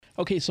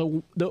Okay,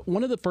 so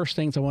one of the first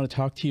things I want to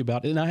talk to you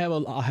about, and I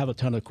have a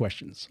ton of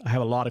questions. I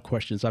have a lot of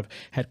questions. I've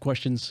had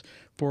questions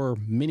for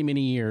many,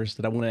 many years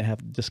that I want to have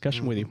a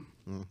discussion with you.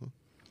 Mm-hmm.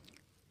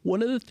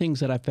 One of the things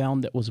that I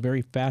found that was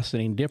very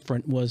fascinating,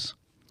 different, was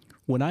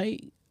when I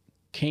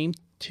came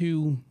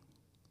to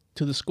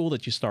the school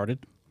that you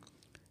started,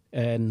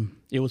 and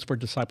it was for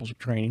discipleship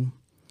training.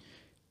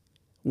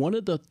 One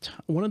of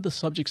the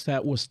subjects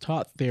that was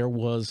taught there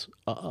was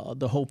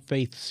the Hope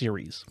Faith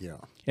series. Yeah.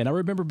 And I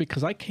remember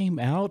because I came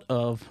out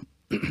of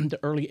the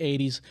early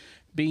 80s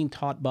being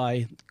taught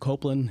by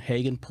Copeland,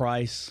 Hagen,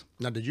 Price.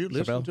 Now, did you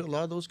listen to a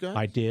lot of those guys?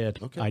 I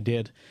did. Okay. I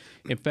did.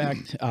 In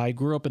fact, I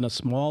grew up in a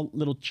small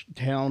little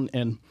town,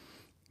 and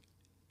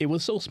it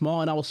was so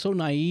small, and I was so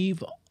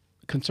naive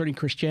concerning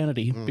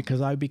Christianity because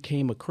I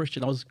became a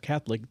Christian. I was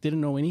Catholic, didn't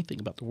know anything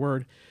about the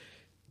Word.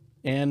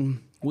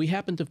 And we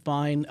happened to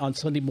find, on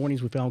Sunday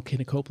mornings, we found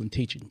Kenneth Copeland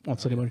teaching on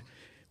Sunday morning.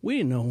 We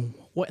didn't know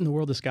what in the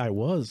world this guy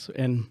was.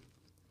 And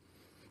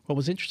what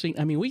was interesting,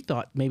 I mean, we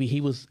thought maybe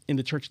he was in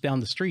the church down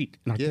the street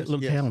in our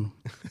little town.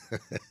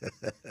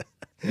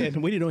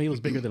 And we didn't know he was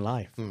bigger than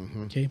life.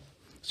 Mm-hmm. Okay.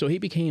 So he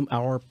became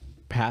our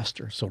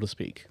pastor, so to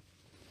speak.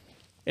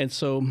 And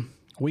so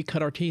we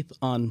cut our teeth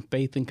on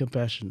faith and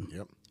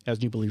confession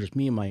as new believers,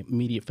 me and my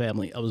immediate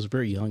family. I was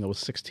very young. I was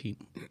 16.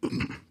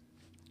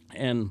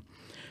 And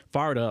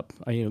fired up.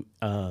 I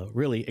am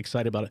really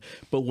excited about it.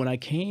 But when I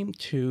came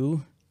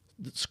to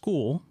the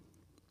school,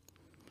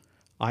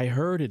 I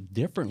heard it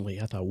differently.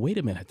 I thought, wait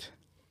a minute,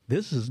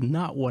 this is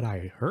not what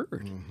I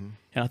heard. Mm-hmm.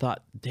 And I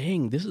thought,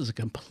 dang, this is a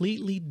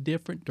completely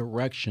different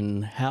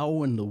direction.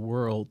 How in the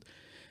world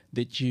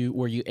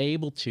were you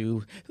able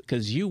to,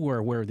 because you were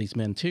aware of these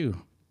men too.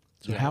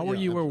 So how were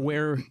you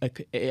aware?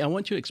 I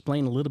want you to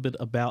explain a little bit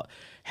about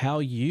how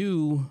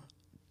you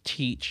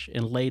teach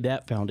and lay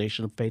that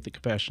foundation of faith and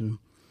confession,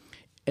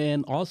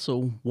 and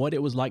also what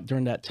it was like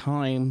during that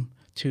time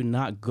to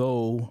not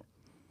go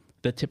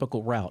the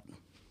typical route.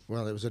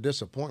 Well, it was a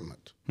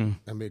disappointment,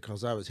 and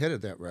because I was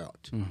headed that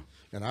route.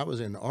 And I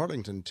was in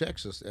Arlington,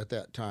 Texas at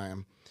that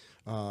time,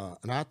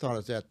 and I thought it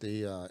was at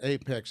the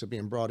apex of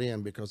being brought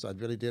in because I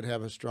really did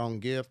have a strong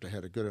gift. I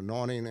had a good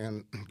anointing,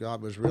 and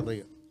God was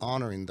really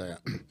honoring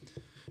that.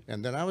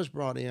 And then I was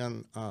brought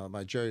in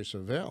by Jerry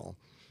Savelle,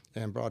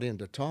 and brought in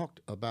to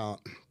talk about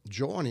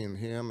joining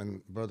him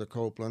and Brother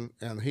Copeland.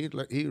 And he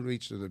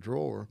reached in the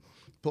drawer,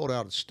 pulled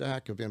out a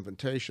stack of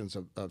invitations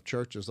of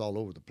churches all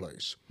over the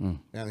place.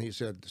 And he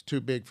said, it's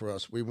too big for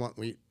us.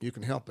 You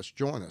can help us,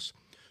 join us.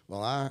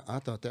 Well, I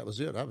thought that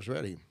was it. I was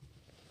ready.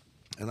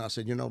 And I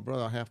said,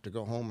 brother, I have to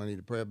go home. I need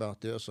to pray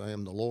about this. I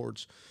am the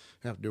Lord's.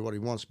 I have to do what he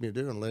wants me to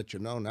do and let you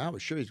know. And I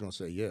was sure he's going to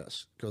say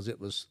yes, because it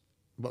was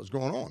what was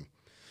going on.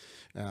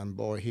 And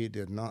boy, he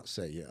did not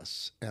say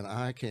yes. And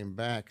I came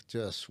back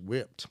just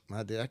whipped.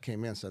 I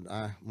came in and said,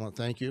 I want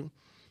to thank you.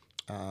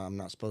 I'm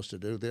not supposed to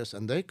do this.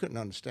 And they couldn't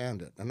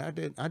understand it. And I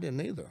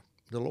didn't either.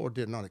 The Lord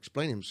did not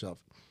explain himself.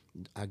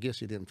 I guess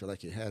he didn't feel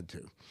like he had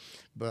to.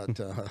 But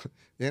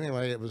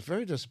anyway, it was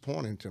very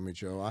disappointing to me,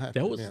 Joe. I have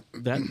to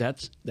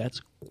admit.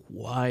 That's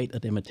quite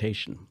an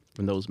imitation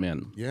from those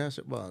men. Yes,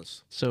 it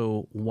was.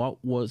 So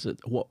what was it?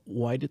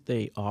 Why did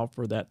they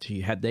offer that to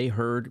you? Had they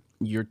heard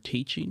your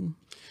teaching?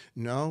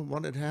 No,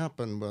 what had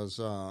happened was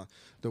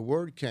the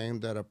word came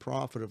that a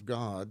prophet of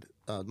God,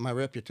 my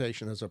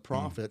reputation as a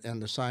prophet,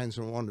 and the signs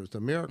and wonders, the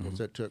miracles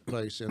that took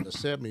place in the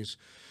 70s,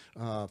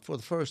 for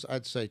the first,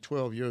 I'd say,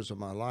 12 years of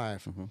my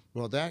life,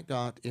 well, that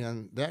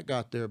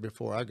got there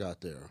before I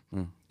got there.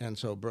 And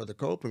so Brother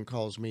Copeland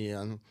calls me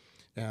in,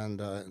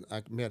 and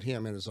I met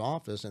him in his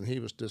office, and he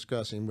was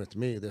discussing with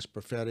me this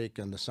prophetic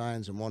and the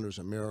signs and wonders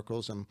and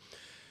miracles. And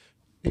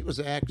he was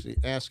actually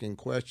asking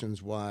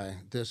questions why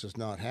this is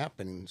not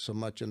happening so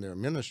much in their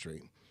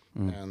ministry.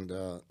 And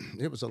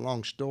it was a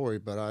long story,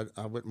 but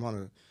I wouldn't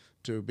want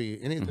to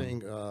be anything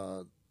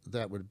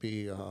that would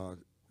be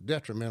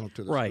detrimental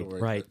to the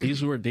story. Right.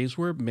 These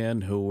were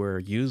men who were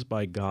used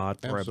by God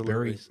for a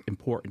very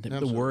important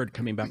the word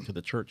coming back to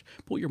the church.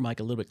 Pull your mic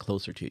a little bit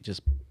closer to you.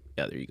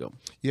 There you go.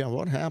 Yeah,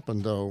 what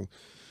happened though?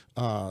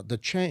 The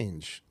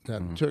change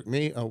that took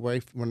me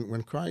away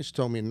when Christ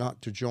told me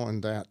not to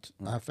join that,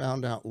 I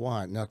found out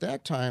why. Now at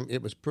that time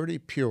it was pretty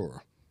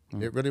pure.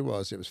 It really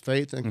was. It was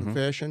faith and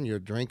confession. You're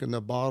drinking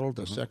the bottle,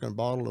 the second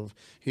bottle of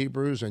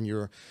Hebrews, and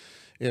you're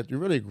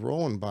really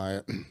growing by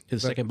it. The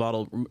second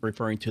bottle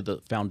referring to the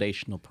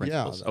foundational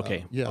principles.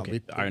 Okay.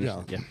 I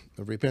understand.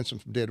 The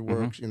repentance from dead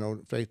works,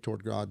 faith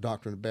toward God,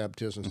 doctrine of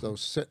baptisms,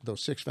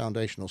 those 6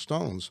 foundational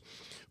stones.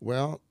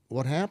 Well,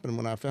 what happened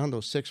when I found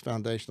those 6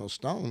 foundational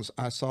stones,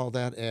 I saw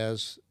that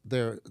as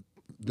the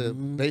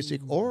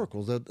basic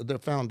oracles, the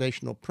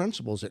foundational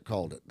principles, it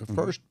called it,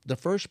 the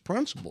first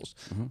principles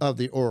of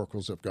the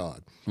oracles of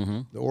God.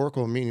 The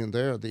oracle meaning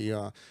there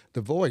the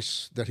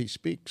voice that he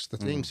speaks, the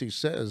things he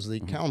says,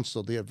 the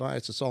counsel, the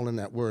advice, it's all in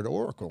that word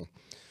oracle.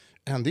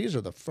 And these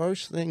are the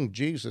first thing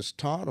Jesus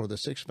taught, or the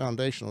 6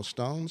 foundational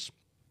stones.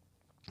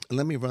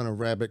 let me run a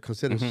rabbit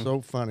because it is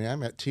so funny.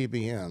 I'm at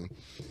TBN,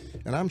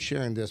 and I'm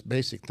sharing this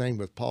basic thing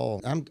with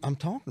Paul. I'm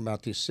talking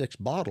about these 6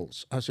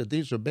 bottles. I said,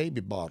 these are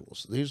baby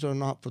bottles. These are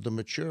not for the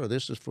mature.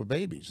 This is for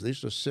babies.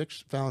 These are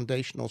 6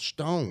 foundational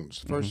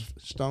stones, first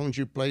stones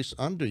you place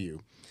under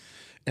you.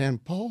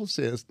 And Paul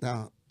says,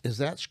 now, is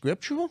that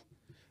scriptural?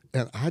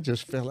 And I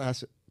just fell out. I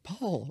said,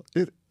 Paul,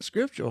 it's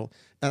scriptural.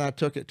 And I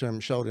took it to him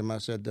and showed him. I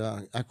said,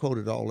 I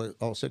quoted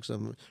all 6 of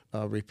them,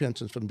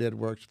 repentance from dead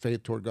works,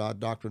 faith toward God,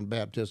 doctrine,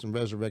 baptism,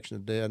 resurrection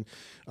of dead.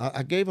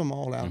 I gave them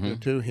all out there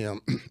to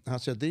him. I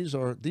said, these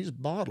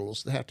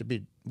bottles,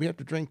 we have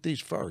to drink these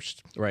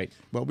first. Right.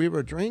 Well, we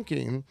were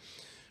drinking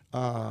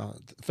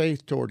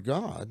faith toward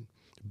God,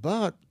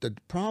 but the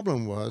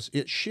problem was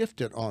it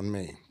shifted on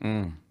me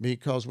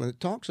because when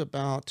it talks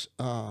about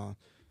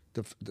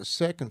the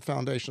second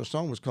foundational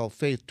stone was called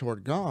faith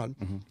toward God.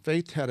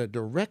 Faith had a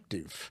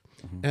directive,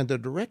 and the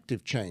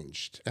directive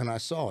changed, and I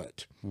saw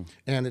it.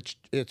 And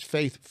it's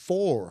faith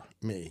for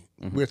me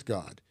with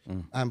God.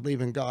 I'm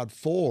believing God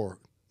for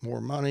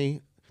more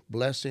money,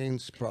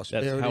 blessings,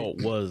 prosperity. That's how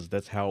it was.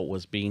 That's how it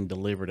was being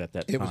delivered at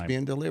that time. It was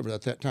being delivered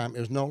at that time. It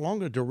was no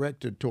longer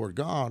directed toward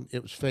God.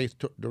 It was faith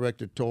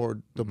directed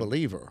toward the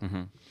believer.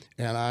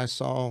 And I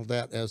saw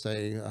that as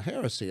a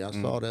heresy. I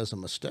saw it as a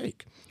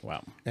mistake.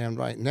 Wow. And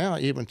right now,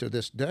 even to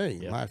this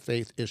day, my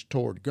faith is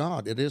toward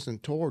God. It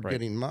isn't toward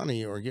getting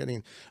money or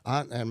getting...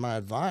 and my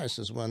advice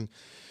is when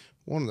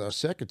one of the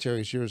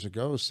secretaries years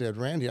ago said,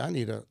 Randy,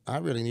 I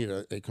really need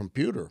a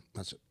computer.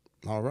 I said,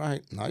 all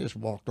right. And I just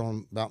walked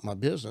on about my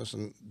business,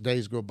 and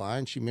days go by,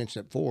 and she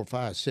mentioned it 4,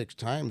 5, 6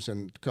 times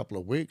in a couple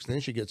of weeks. And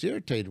then she gets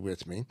irritated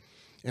with me.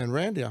 And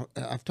Randy,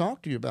 I've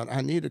talked to you about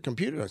I need a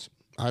computer. I said,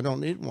 I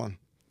don't need one.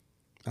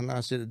 And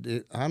I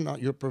said, I'm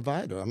not your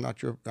provider. I'm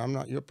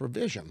not your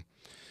provision.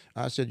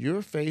 I said,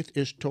 your faith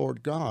is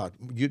toward God.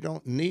 You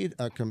don't need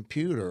a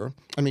computer.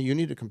 I mean, you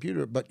need a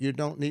computer, but you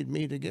don't need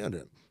me to get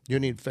it. You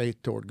need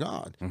faith toward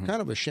God.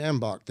 Kind of a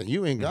shambach thing.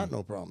 You ain't got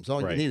no problems.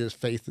 All you need is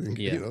faith,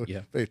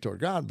 faith toward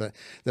God. But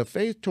the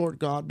faith toward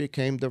God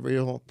became the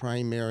real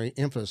primary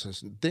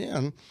emphasis.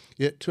 Then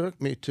it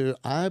took me to,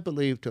 I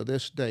believe to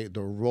this day,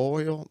 the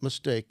royal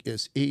mistake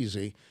is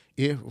easy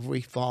if we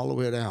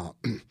follow it out.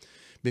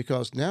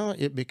 Because now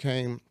it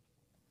became,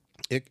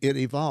 it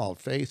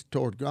evolved. Faith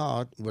toward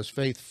God was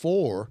faith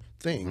for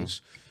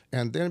things,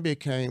 and then it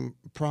became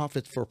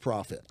profit for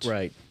profit.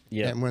 Right.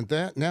 Yeah. And when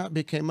that, now it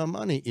became a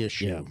money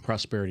issue. Yeah.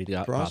 Prosperity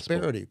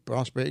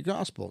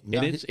gospel.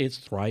 Now, it's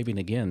thriving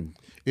again.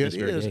 It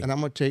is, and I'm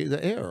going to tell you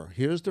the error.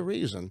 Here's the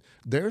reason.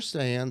 They're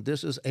saying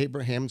this is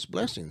Abraham's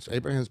blessings.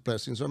 Abraham's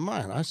blessings are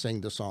mine. I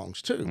sing the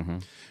songs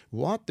too.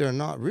 What they're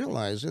not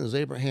realizing is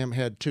Abraham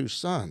had 2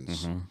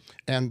 sons,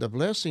 and the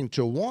blessing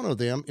to one of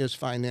them is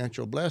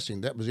financial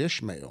blessing. That was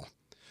Ishmael.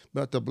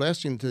 But the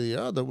blessing to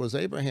the other was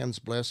Abraham's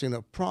blessing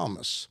of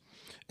promise.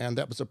 And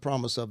that was a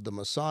promise of the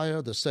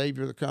Messiah, the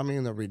Savior, the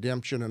coming, the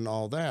redemption, and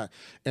all that.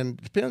 And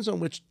it depends on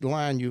which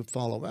line you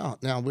follow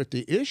out. Now, with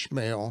the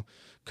Ishmael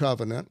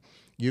covenant,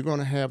 you're going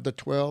to have the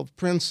 12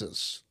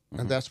 princes,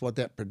 and that's what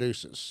that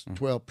produces,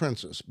 12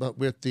 princes. But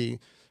with the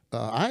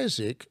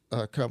Isaac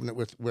covenant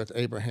with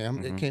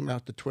Abraham, it came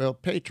out to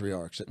 12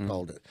 patriarchs, it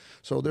called it.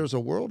 So there's a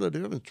world of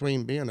difference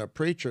between being a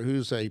preacher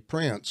who's a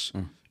prince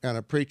and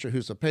a preacher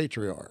who's a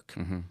patriarch.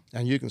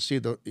 And you can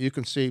see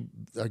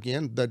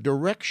again the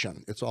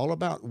direction. It's all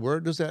about where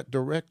does that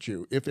direct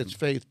you. If it's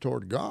faith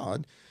toward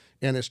God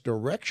and it's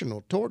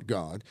directional toward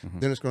God,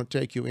 then it's going to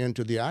take you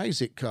into the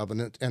Isaac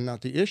covenant and not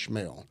the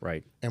Ishmael.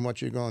 Right. And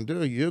what you're going to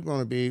do, you're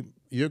going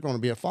to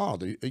be a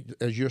father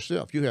as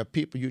yourself. You have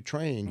people you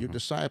train, you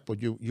disciple,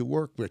 you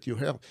work with, you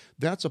help.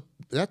 That's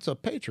a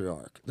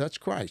patriarch. That's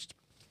Christ.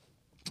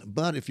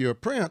 But if you're a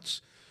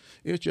prince,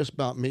 it's just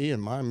about me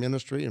and my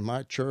ministry and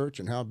my church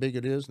and how big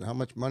it is and how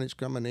much money's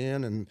coming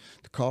in and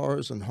the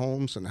cars and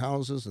homes and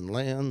houses and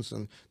lands,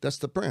 and that's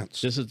the prince.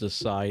 This is the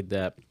side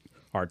that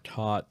are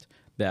taught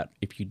that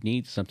if you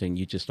need something,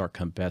 you just start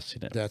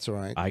confessing it. That's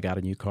right. I got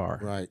a new car.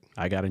 Right.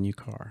 I got a new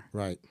car.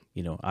 Right.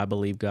 You know, I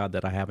believe God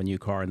that I have a new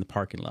car in the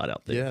parking lot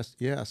out there. Yes,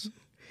 yes,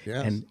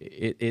 yes. And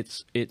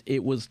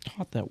it was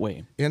taught that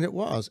way. And it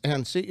was.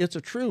 And see, it's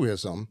a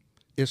truism.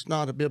 It's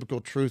not a biblical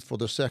truth for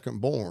the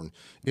second-born.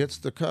 It's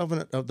the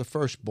covenant of the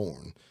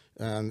firstborn.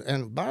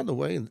 And by the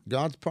way,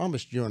 God's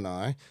promised you and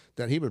I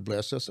that he would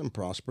bless us and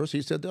prosper us.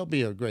 He said there'll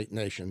be a great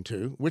nation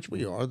too, which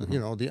we are. You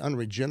know, the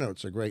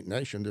unregenerate's a great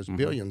nation. There's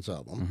billions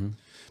of them.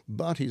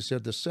 But he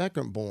said the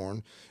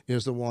second-born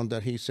is the one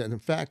that he said. In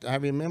fact, I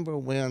remember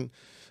when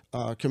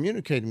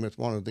communicating with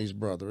one of these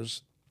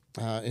brothers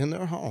in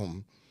their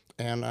home,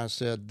 and I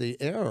said, the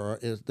error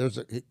is,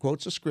 he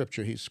quotes a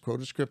scripture. He's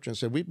quoted scripture and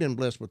said, we've been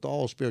blessed with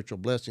all spiritual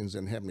blessings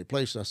in heavenly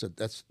places. I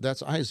said,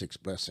 that's Isaac's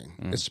blessing.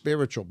 It's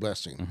spiritual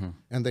blessing.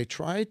 And they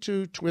try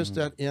to twist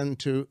that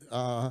into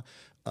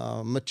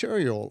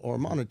material or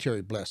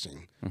monetary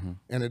blessing.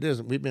 And it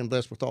isn't. We've been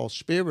blessed with all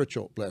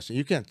spiritual blessing.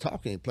 You can't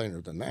talk any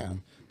plainer than that.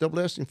 The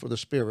blessing for the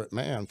spirit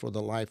man, for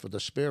the life of the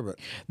spirit.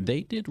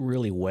 They did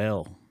really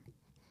well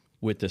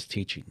with this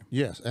teaching.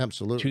 Yes,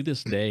 absolutely. To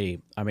this day,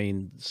 I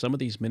mean, some of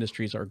these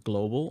ministries are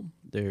global.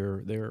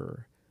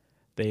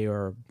 They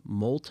are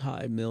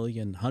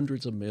multi-million,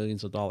 hundreds of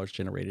millions of dollars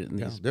generated in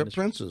these. They're ministries.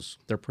 princes.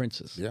 They're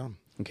princes. Yeah.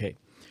 Okay.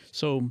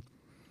 So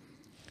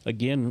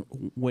again,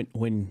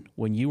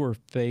 when you were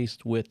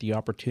faced with the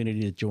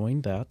opportunity to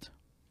join that,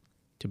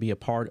 to be a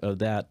part of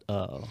that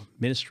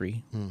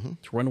ministry, to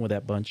run with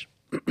that bunch,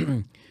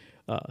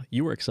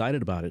 you were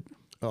excited about it.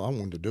 Oh, I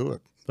wanted to do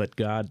it. But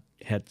God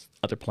had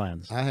other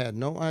plans. I had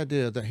no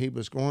idea that he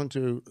was going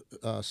to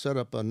set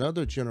up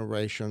another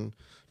generation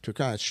to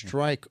kind of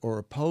strike or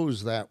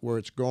oppose that where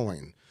it's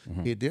going.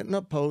 He didn't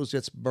oppose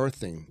its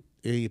birthing.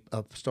 He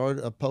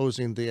started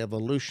opposing the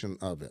evolution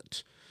of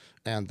it.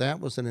 And that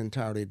was an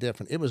entirely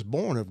different. It was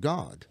born of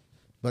God,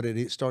 but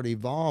it started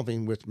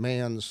evolving with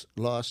man's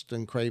lust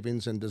and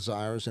cravings and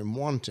desires and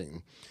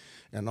wanting.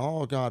 And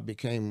all God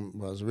became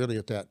was really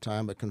at that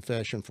time a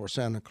confession for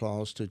Santa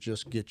Claus to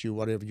just get you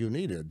whatever you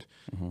needed.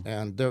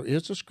 And there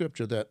is a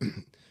scripture that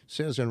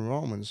says in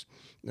Romans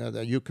that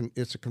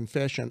it's a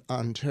confession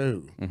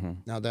unto.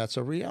 Now that's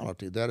a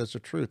reality. That is a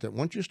truth. That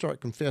once you start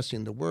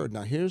confessing the word,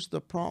 now here's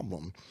the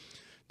problem.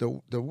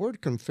 The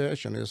word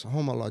confession is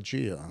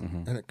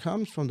homologia, and it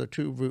comes from the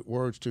two root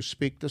words to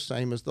speak the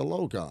same as the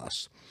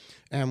logos.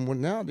 And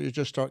now you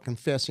just start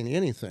confessing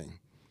anything.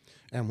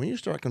 And when you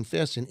start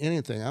confessing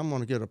anything, I'm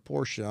going to get a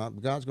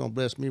Porsche, God's going to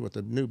bless me with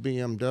a new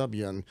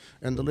BMW,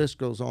 and the list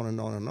goes on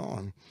and on and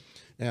on.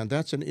 And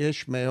that's an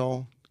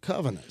Ishmael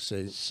covenant,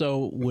 see.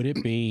 So would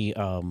it be,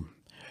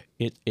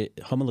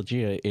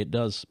 homologia, it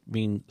does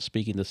mean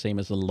speaking the same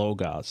as the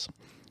logos.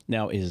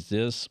 Now, is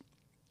this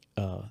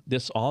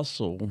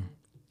also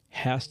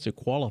has to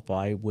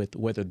qualify with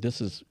whether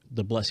this is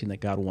the blessing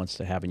that God wants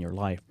to have in your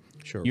life.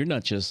 Sure. You're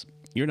not just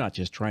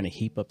trying to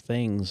heap up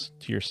things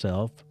to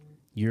yourself.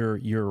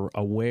 You're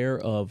aware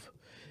of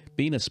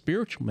being a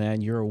spiritual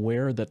man. You're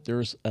aware that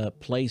there's a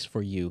place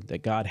for you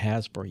that God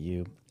has for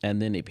you, and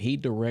then if He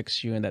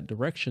directs you in that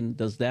direction,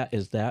 is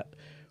that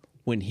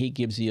when He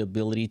gives you the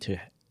ability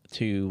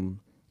to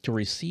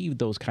receive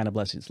those kind of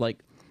blessings?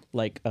 Like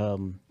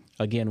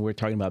again, we're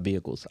talking about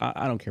vehicles.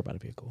 I don't care about a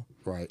vehicle,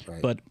 Right.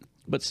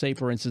 But say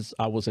for instance,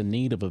 I was in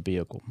need of a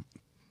vehicle,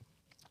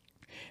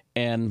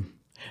 and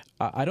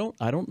I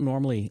don't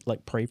normally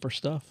like pray for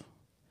stuff.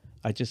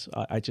 I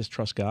just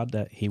trust God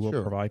that He will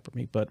provide for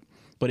me. But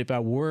if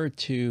I were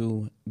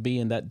to be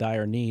in that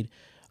dire need,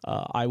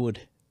 I would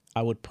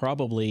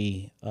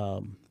probably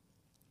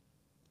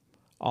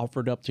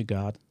offer it up to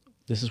God.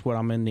 This is what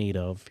I'm in need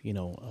of.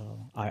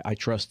 I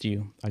trust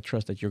you. I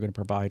trust that you're going to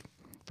provide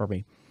for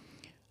me.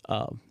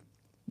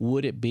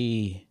 Would it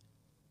be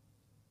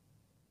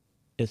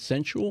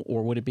essential,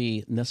 or would it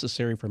be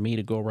necessary for me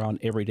to go around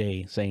every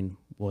day saying,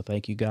 well,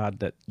 thank you, God,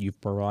 that you've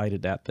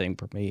provided that thing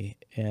for me,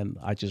 and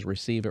I just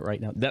receive it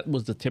right now? That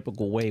was the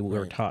typical way we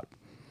were taught.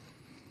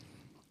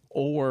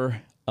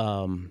 Or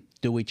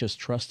do we just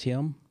trust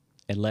Him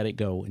and let it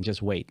go and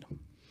just wait?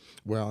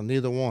 Well,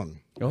 neither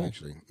one,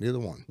 actually. Neither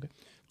one. Okay.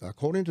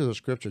 According to the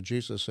scripture,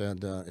 Jesus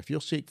said, if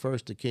you'll seek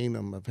first the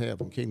kingdom of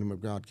heaven, kingdom of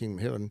God, kingdom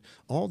of heaven,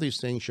 all these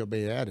things shall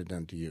be added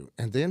unto you.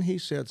 And then He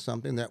said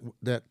something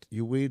that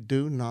we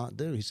do not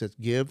do. He says,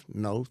 give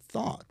no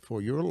thought for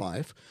your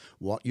life,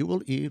 what you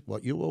will eat,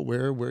 what you will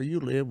wear, where you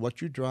live,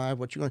 what you drive,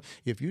 what you're going to.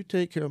 If you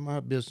take care of my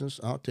business,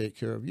 I'll take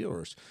care of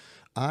yours.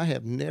 I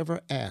have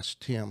never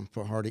asked Him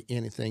for hardly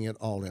anything at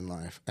all in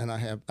life, and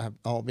I've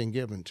all been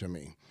given to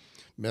me.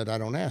 But I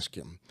don't ask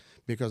Him,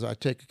 because I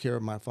take care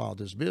of my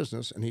Father's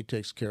business and He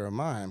takes care of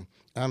mine.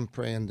 I'm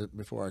praying that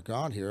before I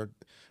got here,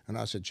 and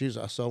I said,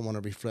 Jesus, I so want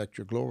to reflect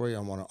your glory. I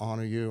want to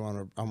honor you.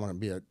 I want to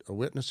be a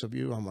witness of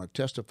you. I want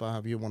to testify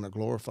of you. I want to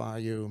glorify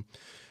you.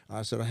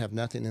 I said, I have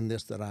nothing in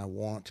this that I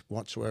want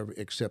whatsoever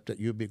except that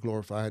you be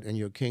glorified and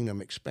your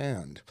kingdom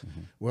expand.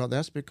 Well,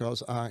 that's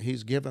because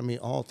He's given me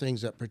all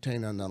things that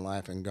pertain unto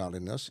life and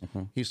godliness.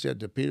 He said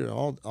to Peter,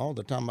 all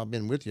the time I've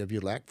been with you, have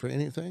you lacked for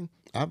anything?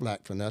 I've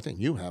lacked for nothing.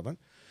 You haven't.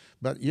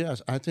 But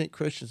yes, I think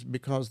Christians,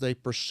 because they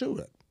pursue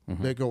it,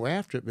 they go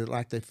after it, but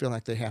like they feel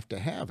like they have to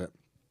have it.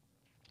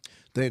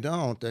 They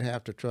don't. They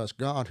have to trust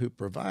God who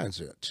provides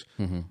it.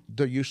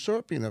 The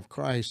usurping of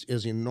Christ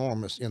is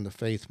enormous in the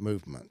faith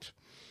movement.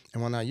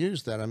 And when I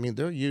use that, I mean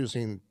they're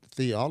using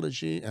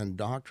theology and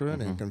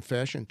doctrine and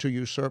confession to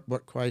usurp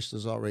what Christ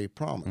has already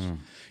promised.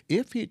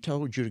 If He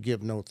told you to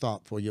give no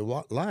thought for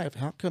your life,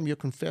 how come you're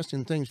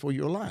confessing things for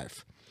your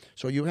life?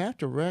 So you have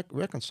to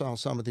reconcile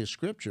some of these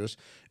scriptures.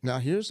 Now,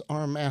 here's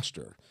our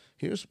master.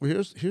 Here's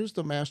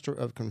the master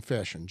of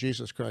confession,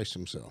 Jesus Christ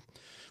Himself.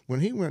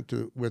 When He went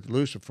with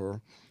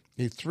Lucifer,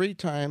 He 3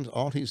 times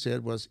all He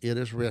said was, "It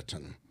is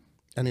written,"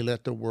 and He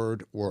let the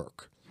word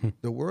work.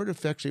 The word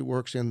effectively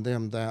works in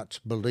them that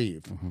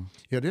believe.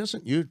 It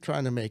isn't you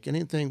trying to make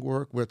anything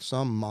work with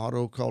some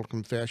motto called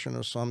confession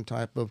or some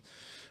type of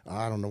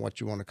I don't know what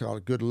you want to call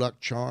it, good luck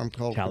charm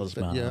called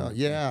Talisman.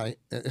 yeah.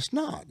 It's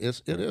not.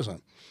 It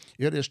isn't.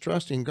 It is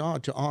trusting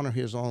God to honor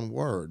His own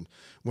word.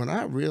 When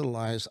I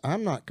realized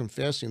I'm not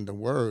confessing the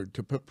word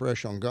to put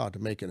pressure on God to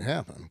make it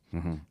happen,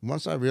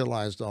 once I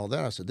realized all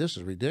that, I said, this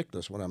is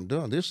ridiculous what I'm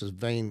doing. This is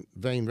vain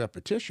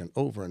repetition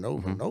over and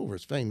over and over.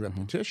 It's vain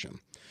repetition.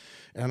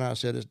 And I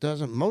said, it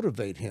doesn't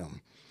motivate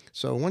Him.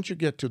 So once you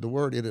get to the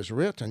word, it is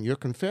written, you're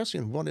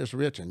confessing what is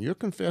written. You're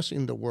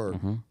confessing the word.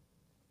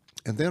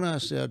 And then I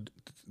said,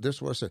 this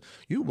is what I said,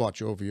 you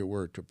watch over your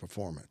word to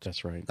perform it.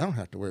 That's right. I don't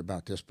have to worry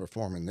about this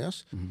performing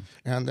this.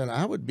 And then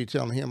I would be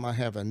telling Him I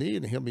have a need,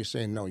 and He'll be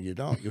saying, no, you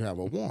don't. You have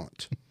a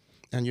want.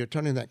 And you're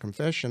turning that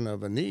confession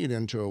of a need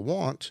into a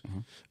want,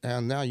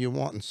 and now you're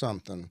wanting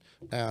something.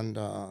 And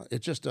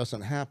it just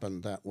doesn't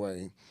happen that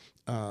way.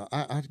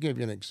 I'll give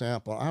you an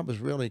example. I was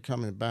really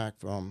coming back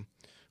from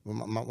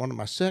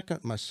my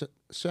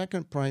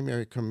second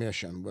primary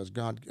commission was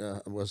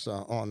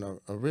on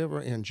a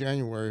river in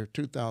January of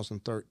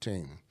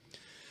 2013,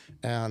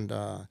 and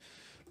I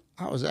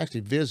was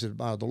actually visited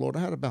by the Lord. I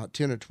had about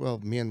 10 or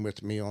 12 men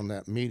with me on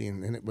that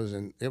meeting, and it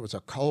was a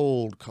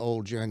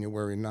cold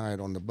January night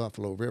on the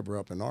Buffalo River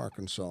up in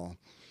Arkansas,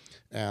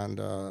 and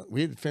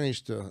we had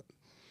finished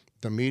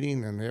the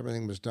meeting and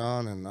everything was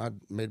done, and I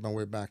made my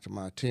way back to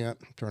my tent,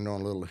 turned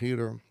on a little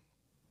heater.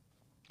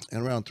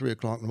 And around 3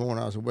 o'clock in the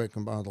morning, I was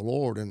awakened by the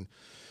Lord, and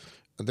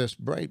this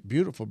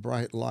beautiful,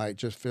 bright light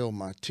just filled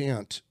my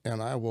tent.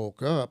 And I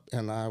woke up,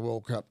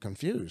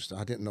 confused.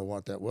 I didn't know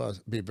what that was.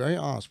 To be very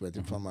honest with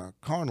you, from a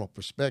carnal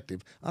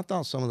perspective, I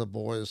thought some of the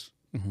boys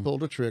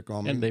pulled a trick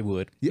on me. And they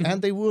would. Yeah,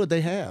 and they would.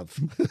 They have.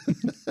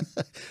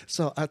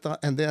 So I thought,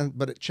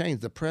 but it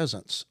changed the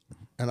presence,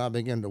 and I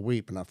began to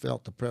weep, and I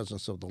felt the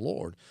presence of the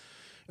Lord.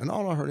 And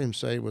all I heard Him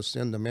say was,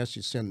 send the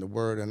message, send the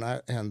word.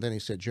 And then He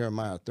said,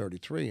 Jeremiah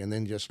 33, and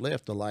then just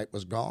left. The light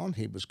was gone.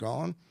 He was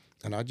gone.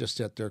 And I just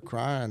sat there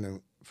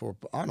crying for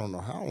I don't know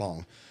how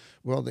long.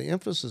 Well, the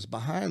emphasis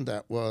behind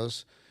that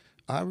was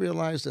I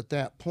realized at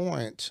that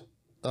point,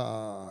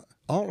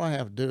 all I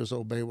have to do is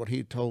obey what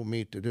He told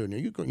me to do. Now,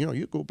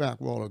 you go back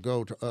a while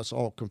ago to us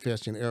all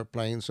confessing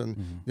airplanes,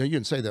 and you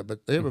didn't say that, but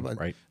everybody.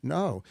 Right.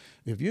 No.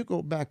 If you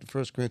go back to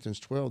 1 Corinthians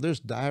 12, there's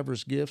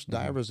diverse gifts,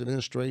 diverse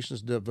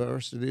administrations,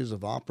 diversities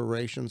of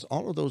operations.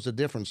 All of those are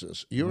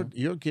differences.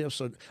 Your gifts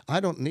are, I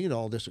don't need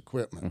all this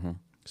equipment.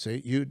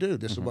 See, you do.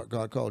 This is what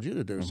God called you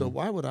to do. So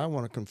why would I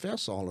want to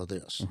confess all of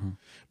this?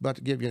 But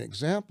to give you an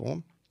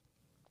example,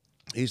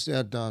 He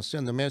said,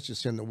 send the message,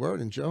 send the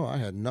word. And Joe, I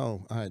had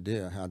no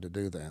idea how to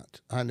do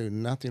that. I knew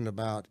nothing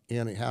about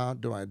how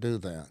do I do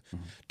that?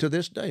 To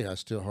this day, I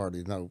still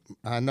hardly know.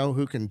 I know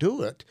who can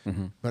do it,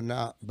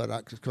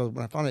 because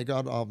when I finally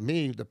got off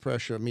me, the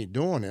pressure of me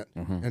doing it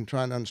and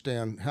trying to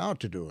understand how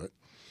to do it.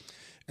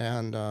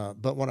 And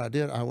but what I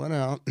did, I went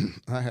out.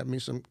 I had me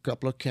some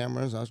couple of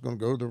cameras. I was going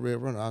to go to the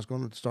river, and I was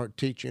going to start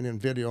teaching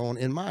and videoing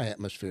in my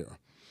atmosphere.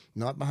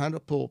 Not behind a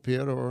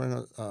pulpit or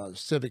in a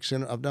civic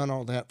center. I've done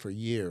all that for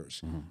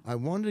years. I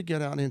wanted to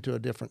get out into a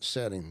different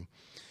setting.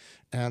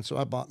 And so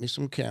I bought me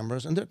some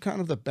cameras, and they're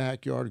kind of the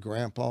backyard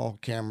grandpa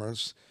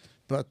cameras.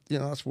 But,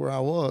 that's where I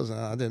was,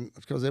 and I didn't,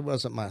 because it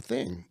wasn't my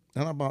thing.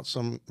 And I bought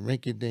some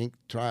rinky-dink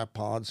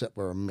tripods that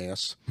were a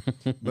mess.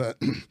 But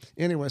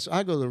anyway, so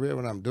I go to the river,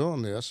 and I'm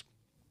doing this.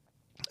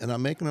 And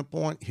I'm making a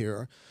point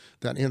here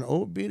that in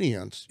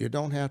obedience, you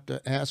don't have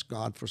to ask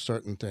God for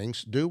certain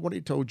things. Do what He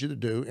told you to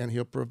do, and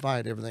He'll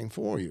provide everything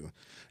for you.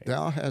 Right.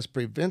 Thou hast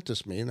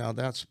preventest me. Now,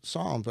 that's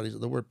Psalms, but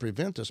the word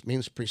preventest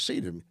means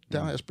preceded me.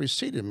 Thou hast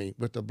preceded me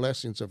with the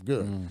blessings of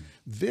good.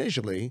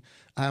 Visually,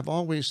 I've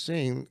always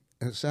seen,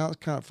 and it sounds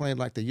kind of funny,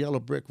 like the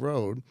yellow brick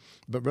road,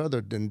 but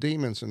rather than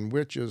demons and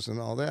witches and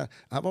all that,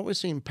 I've always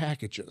seen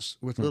packages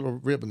with little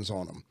ribbons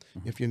on them.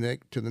 If you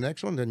to the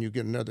next one, then you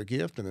get another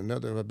gift and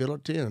another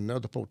ability and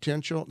another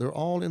potential. They're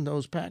all in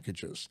those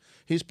packages.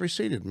 He's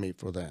preceded me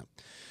for that.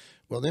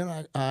 Well,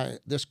 then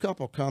this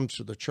couple comes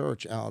to the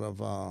church out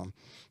of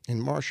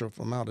in Marshall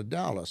from out of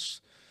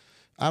Dallas.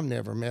 I've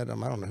never met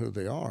them. I don't know who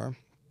they are.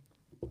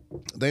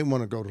 They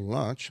want to go to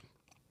lunch,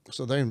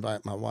 so they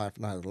invite my wife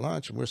and I to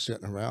lunch, and we're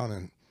sitting around,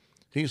 and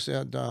he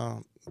said,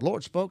 the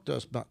Lord spoke to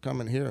us about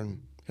coming here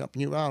and helping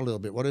you out a little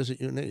bit. What is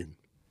it you need?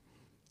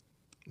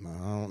 No,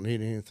 I don't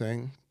need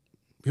anything.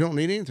 You don't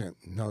need anything?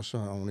 No, sir,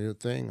 I don't need a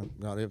thing.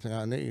 I've got everything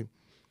I need.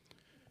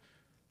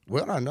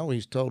 Well, I know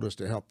He's told us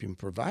to help Him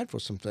provide for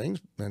some things,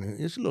 and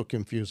it's a little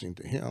confusing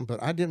to him,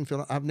 but I didn't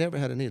feel, I've never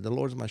had a need. The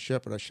Lord is my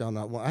shepherd, I shall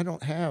not want. I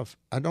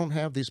don't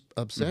have these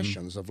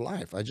obsessions of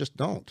life. I just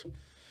don't.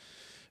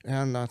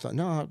 And I thought,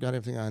 no, I've got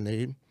everything I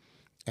need.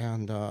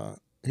 And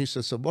he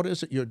said, so what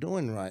is it you're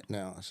doing right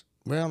now? I said,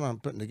 well, I'm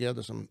putting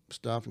together some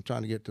stuff and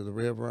trying to get to the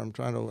river. And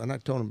I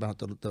told him about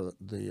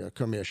the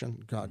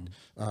commission, God,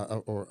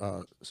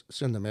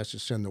 send the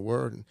message, send the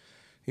word. And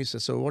he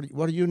said, so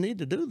what do you need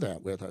to do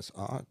that with? I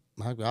said,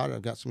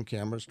 I've got some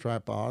cameras,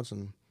 tripods.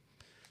 And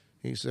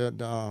he said,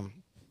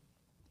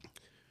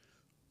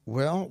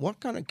 well, what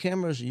kind of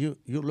cameras are you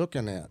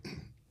looking at?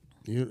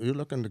 You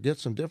looking to get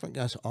some different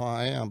guys? Oh,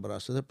 I am, but I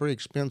said they're pretty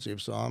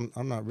expensive, so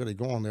I'm not really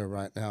going there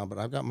right now. But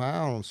I've got my eye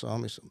on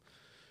some.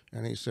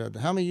 And he said,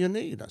 how many you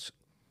need? I said,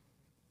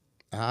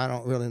 I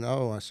don't really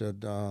know. I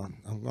said,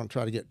 I'm going to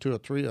try to get 2 or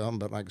 3 of them,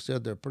 but like I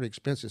said, they're pretty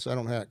expensive, so I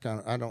don't have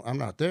I'm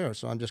not there,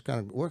 so I'm just kind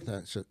of working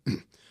that. He said,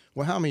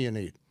 well, how many you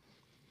need?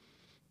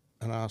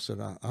 And I said,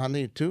 I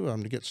need 2 of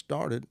them to get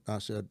started.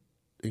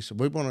 He said,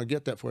 we want to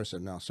get that for you. I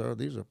said, no, sir,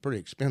 these are pretty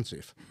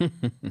expensive.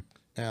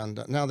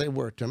 And now they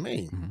were to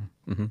me.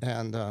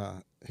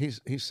 And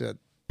he said,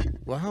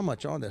 well, how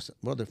much are they? I said,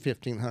 well, they're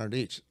 $1,500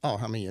 each. Oh,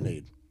 how many you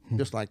need?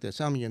 Just like this.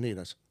 How many you need?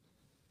 I said,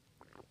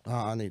 oh,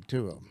 I need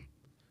 2 of them.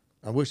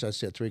 I wish I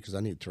said 3 because I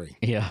need 3.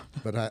 Yeah.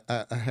 But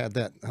I had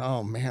that,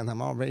 oh, man,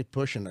 I'm already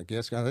pushing, I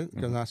guess.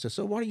 And I said,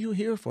 so what are you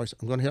here for? I said,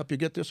 I'm going to help you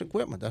get this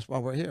equipment. That's why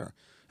we're here.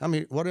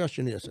 What else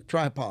you need? I said,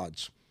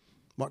 tripods.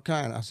 What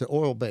kind? I said,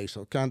 oil-based,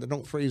 so kind that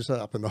don't freeze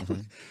up. And all.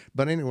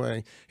 But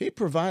anyway, he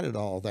provided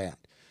all that.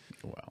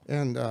 Wow.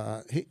 And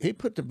he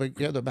put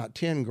together about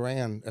 10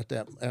 grand at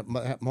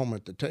that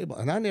moment at the table.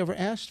 And I never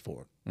asked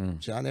for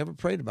it. See, I never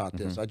prayed about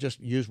this. I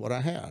just used what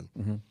I had.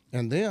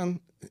 And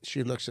then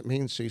she looks at me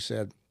and she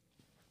said,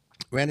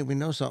 Randy, we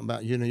know something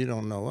about you. You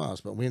don't know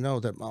us, but we know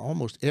that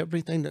almost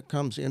everything that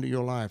comes into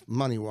your life,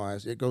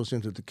 money-wise, it goes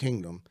into the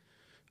kingdom.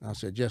 And I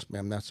said, yes,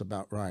 ma'am, that's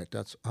about right.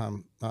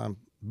 I'm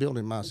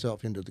building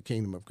myself into the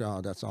kingdom of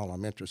God. That's all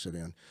I'm interested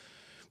in.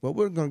 Well,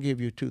 we're going to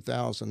give you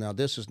 $2,000. Now,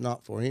 this is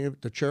not for any of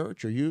the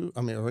church or you,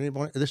 or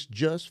anyone. This is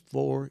just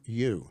for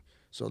you.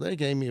 So they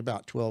gave me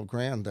about 12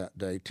 grand that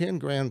day, 10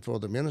 grand for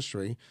the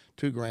ministry,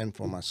 2 grand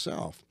for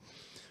myself.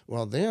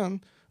 Well,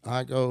 then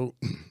I go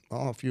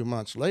a few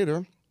months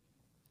later,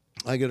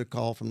 I get a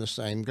call from the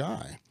same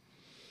guy,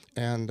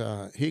 and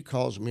he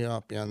calls me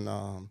up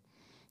and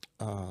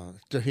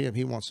to him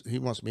he wants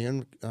me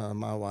and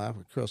my wife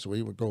Chris.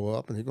 We would go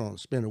up and he's going to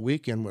spend a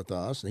weekend with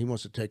us, and he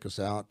wants to take us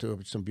out to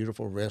some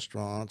beautiful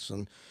restaurants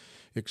and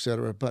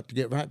etc. But to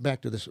get right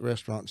back to this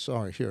restaurant,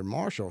 here in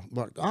Marshall,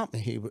 what got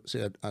me,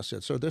 I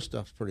said, sir, this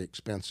stuff's pretty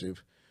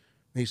expensive.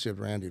 He said,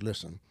 Randy,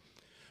 listen,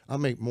 I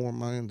make more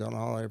money than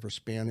I'll ever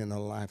spend in a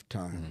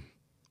lifetime.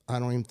 I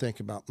don't even think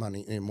about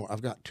money anymore.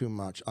 I've got too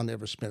much. I'll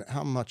never spend it.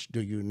 How much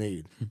do you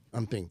need?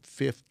 I'm thinking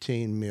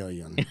 15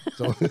 million.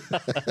 So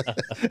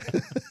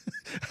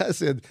I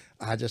said,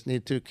 I just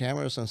need 2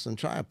 cameras and some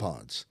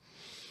tripods.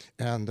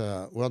 And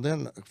well,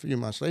 then a few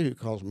months later, he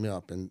calls me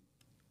up and,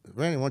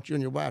 Randy, I want you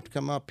and your wife to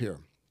come up here.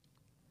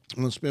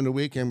 I'm going to spend a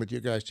weekend with you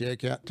guys,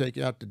 take you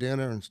out to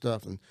dinner and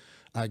stuff. And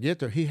I get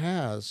there. He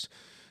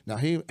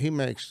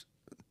makes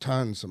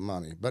tons of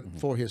money, but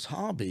for his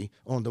hobby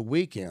on the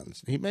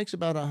weekends, he makes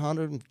about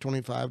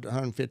 $125,000 to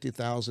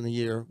 $150,000 a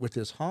year with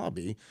his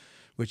hobby,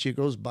 which he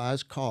goes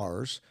buys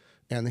cars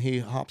and he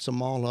hops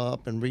them all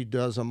up and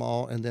redoes them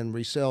all and then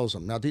resells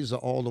them. Now these are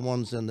all the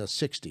ones in the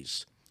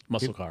 60s.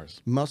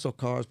 Muscle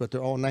cars, but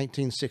they're all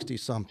 1960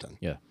 something.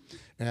 Yeah.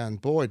 And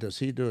boy, does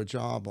he do a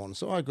job on.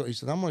 So he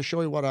said, I'm going to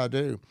show you what I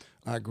do.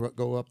 I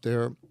go up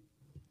there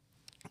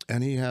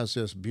and he has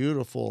this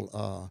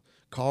beautiful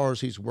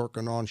cars he's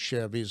working on,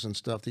 Chevys and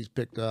stuff he's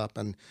picked up,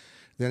 and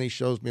then he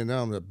shows me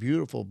now the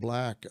beautiful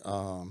black,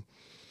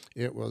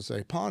 it was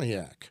a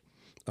Pontiac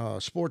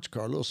sports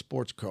car, a little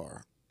sports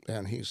car,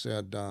 and he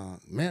said,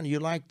 man, you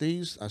like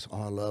these? I said,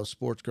 oh, I love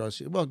sports cars.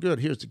 He said, well, good,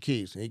 here's the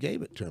keys. And he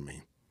gave it to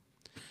me,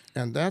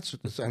 and I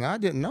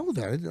didn't know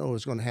that. I didn't know it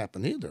was going to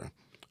happen either.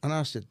 And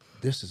I said,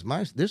 this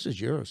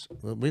is yours.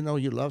 Well, we know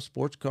you love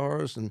sports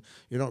cars and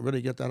you don't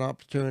really get that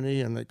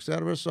opportunity and et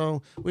cetera,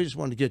 so we just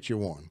wanted to get you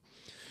one.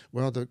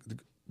 Well,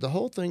 the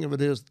whole thing of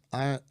it is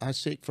I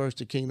seek first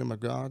the kingdom of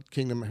God,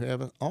 kingdom of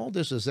heaven. All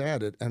this is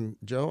added. And,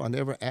 Joe, I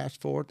never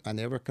asked for it. I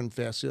never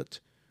confess it.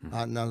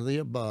 None of the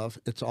above.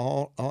 It's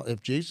all,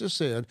 if Jesus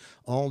said,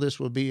 all this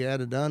will be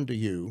added unto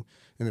you,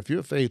 and if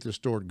your faith is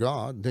toward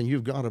God, then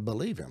you've got to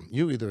believe him.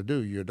 You either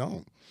do or you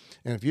don't.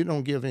 And if you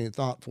don't give any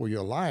thought for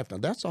your life, now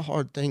that's a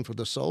hard thing for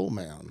the soul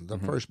man. The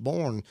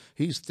firstborn,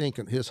 he's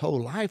thinking his whole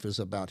life is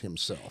about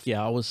himself.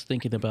 Yeah, I was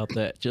thinking about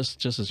that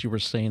just as you were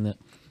saying that.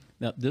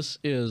 Now, this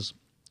is,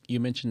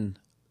 you mentioned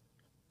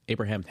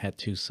Abraham had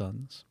 2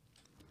 sons.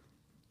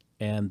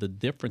 And the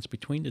difference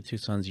between the 2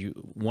 sons,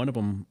 one of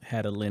them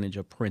had a lineage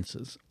of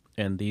princes,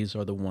 and these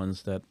are the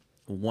ones that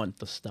want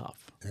the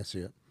stuff. That's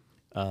it.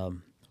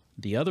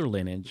 The other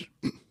lineage,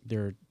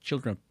 they're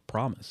children of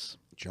promise,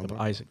 of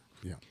Isaac.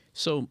 Yeah.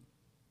 So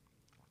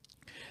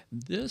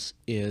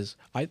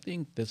I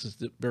think this is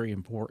very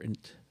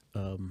important.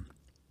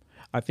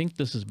 I think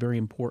this is very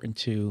important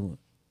to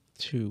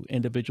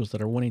individuals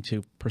that are wanting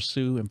to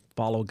pursue and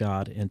follow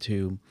God and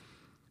to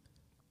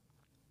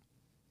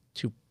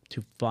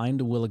find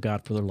the will of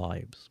God for their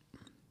lives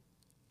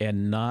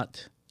and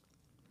not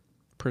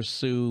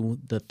pursue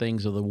the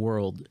things of the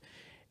world.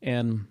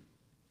 And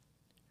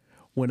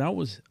when I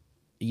was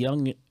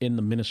young in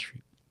the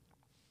ministry,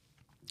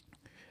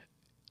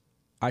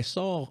 I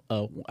saw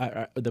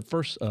the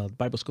first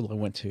Bible school I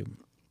went to.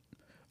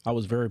 I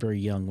was very, very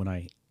young when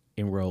I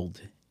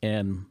enrolled,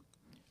 and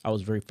I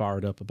was very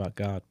fired up about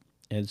God.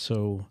 And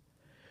so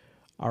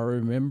I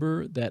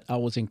remember that I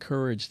was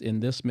encouraged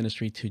in this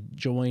ministry to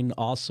join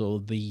also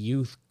the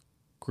youth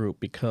group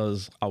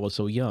because I was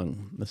so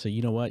young. I said,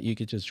 you know what, you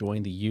could just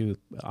join the youth.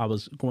 I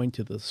was going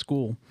to the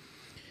school.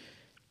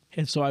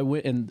 And so I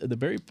went, and the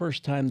very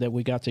first time that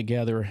we got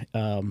together,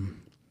 I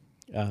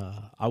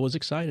was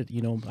excited.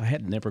 You know, I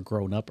had never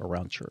grown up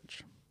around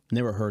church,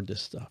 never heard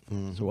this stuff.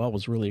 So I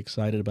was really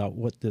excited about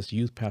what this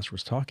youth pastor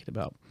was talking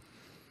about.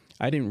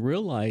 I didn't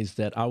realize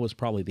that I was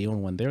probably the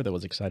only one there that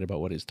was excited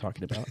about what he was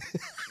talking about.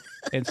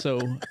 And so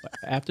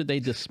after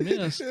they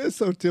dismissed, It's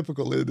so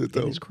typical, isn't it,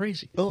 though? it's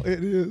crazy. Oh,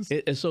 it is.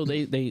 And so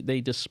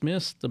they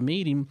dismissed the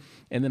meeting,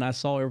 and then I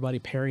saw everybody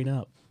pairing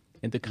up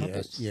into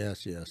couples.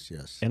 Yes.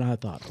 And I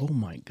thought, oh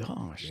my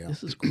gosh, Yeah.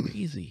 this is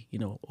crazy. You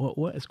know,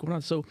 what is going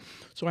on? So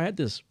I had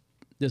this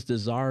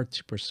desire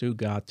to pursue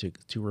God,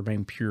 to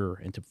remain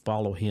pure and to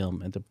follow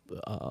Him, and to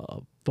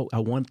I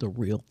want the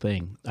real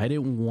thing. I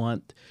didn't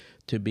want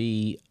to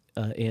be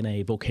in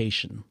a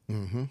vocation,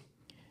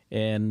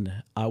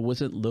 and I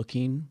wasn't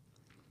looking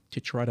to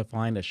try to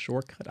find a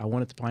shortcut. I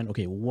wanted to find,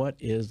 okay, what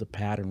is the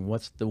pattern?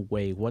 What's the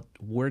way?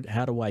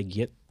 How do I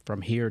get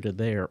from here to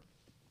there?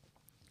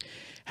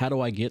 How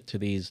do I get to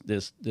this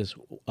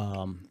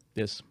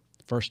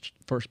first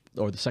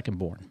or the second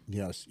born?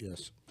 Yes.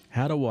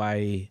 How do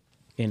I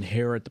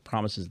inherit the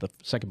promises of the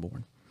second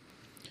born?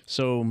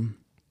 So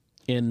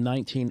in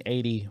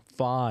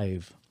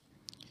 1985,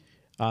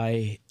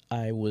 I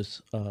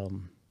was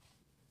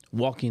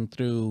walking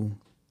through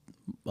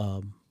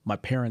my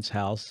parents'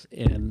 house,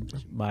 and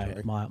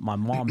my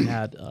mom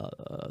had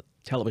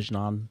television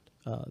on,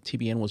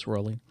 TBN was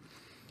rolling,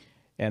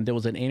 and there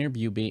was an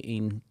interview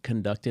being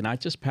conducted. And I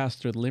just passed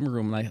through the living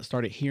room, and I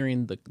started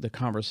hearing the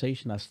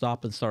conversation. I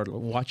stopped and started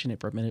watching it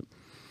for a minute,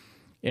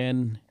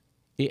 and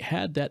it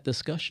had that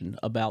discussion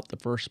about the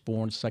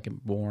firstborn,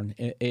 secondborn.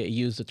 It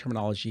used the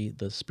terminology,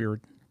 the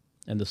spirit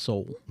and the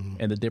soul,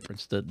 and the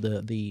difference,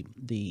 the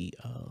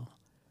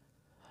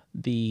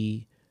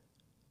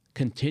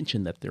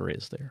contention that there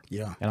is there.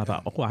 Yeah. And I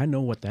thought, oh, I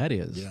know what that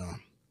is. Yeah.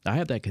 I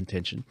have that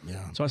contention.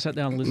 Yeah. So I sat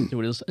down and listened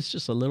to it. It's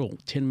just a little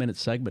 10-minute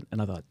segment,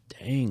 and I thought,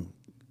 dang,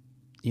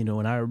 you know.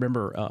 And I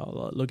remember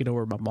looking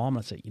over at my mom,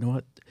 and I said, you know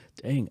what,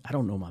 dang, I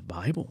don't know my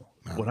Bible.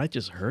 What I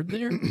just heard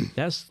there,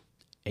 that's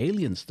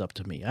alien stuff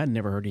to me. I'd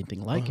never heard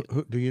anything like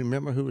it. Do you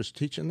remember who was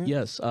teaching that?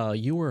 Yes,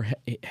 you were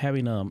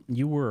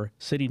you were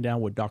sitting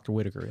down with Dr.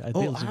 Whitaker.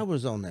 I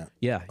was on that.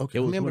 Yeah. Okay,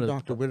 it I was remember one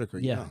Dr. Whitaker.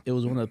 Yeah. It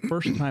was one of the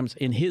first times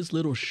in his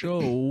little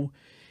show.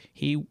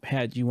 He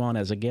had you on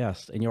as a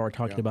guest, and you were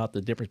talking about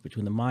the difference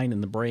between the mind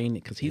and the brain,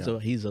 because he's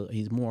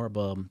more of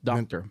a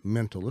doctor,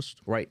 Mentalist.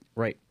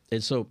 right.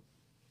 And so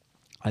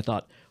I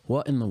thought,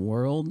 what in the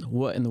world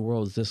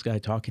is this guy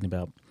talking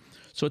about?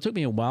 So it took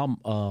me a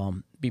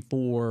while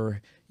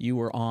before you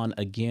were on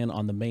again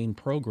on the main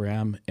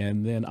program,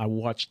 and then I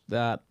watched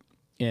that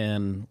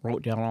and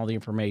wrote down all the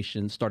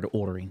information, started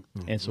ordering,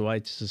 and so I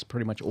just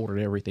pretty much ordered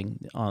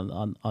everything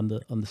on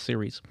the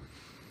series.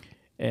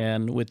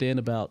 And within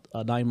about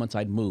 9 months,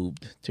 I'd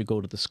moved to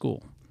go to the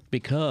school,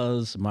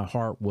 because my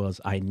heart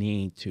was, I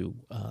need to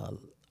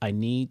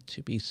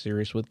be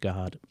serious with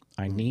God.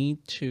 I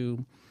need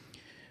to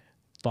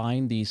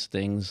find these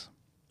things,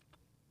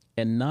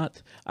 and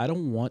I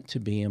don't want to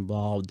be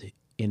involved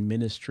in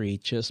ministry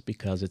just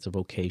because it's a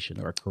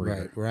vocation or a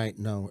career. Right.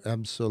 No,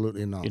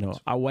 absolutely not. You know,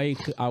 I wake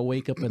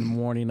up in the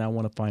morning, I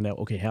want to find out,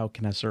 okay, how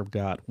can I serve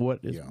God? What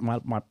is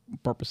my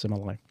purpose in my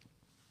life?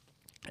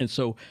 And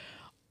so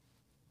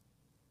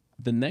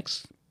the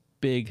next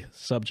big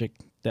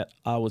subject that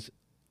I was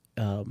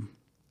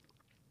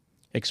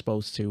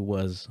exposed to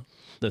was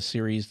the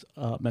series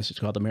message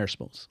called The Marriage.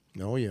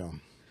 Oh, yeah.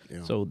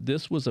 So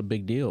this was a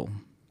big deal.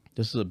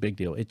 This is a big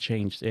deal. It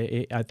changed.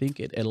 I think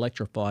it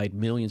electrified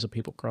millions of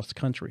people across the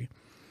country,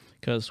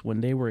 because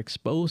when they were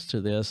exposed to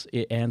this,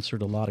 it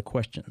answered a lot of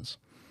questions.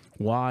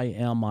 Why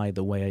am I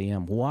the way I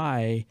am?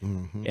 Why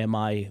am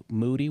I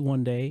moody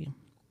one day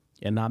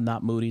and I'm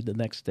not moody the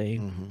next day?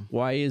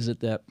 Why is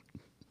it that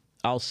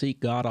I'll seek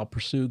God, I'll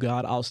pursue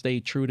God, I'll stay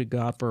true to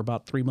God for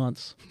about 3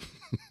 months,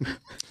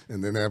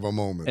 and then have a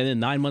moment, and then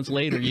 9 months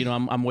later, you know,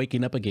 I'm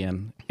waking up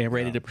again and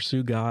ready to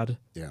pursue God,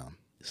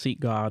 seek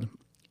God,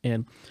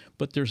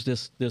 but there's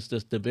this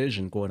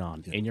division going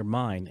on in your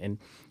mind,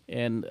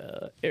 and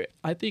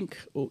I think,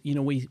 you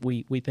know,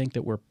 we think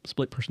that we're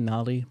split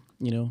personality,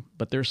 you know,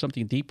 but there's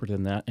something deeper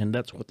than that, and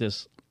that's what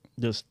this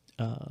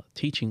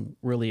teaching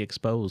really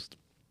exposed.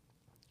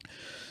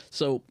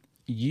 So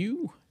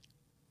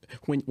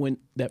when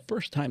that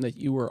first time that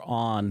you were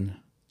on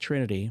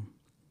Trinity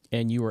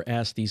and you were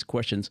asked these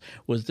questions,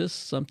 was this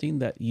something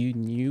that you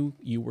knew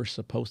you were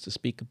supposed to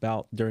speak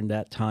about during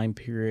that time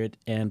period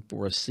and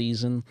for a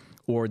season,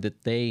 or did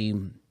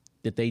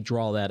they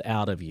draw that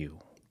out of you?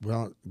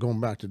 Well, going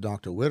back to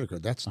Dr. Whitaker,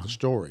 that's the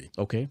story.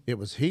 Okay. It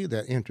was he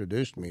that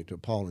introduced me to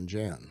Paul and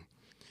Jan,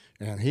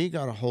 and he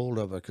got a hold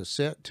of a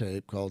cassette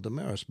tape called The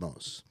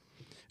Marasmos.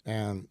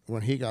 And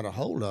when he got a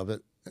hold of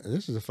it,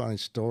 this is a funny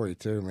story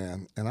too,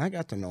 man. And I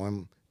got to know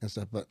him and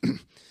stuff, but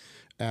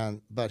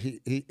But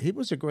he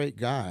was a great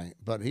guy,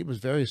 but he was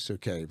very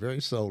suke, very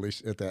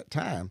soulish at that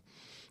time.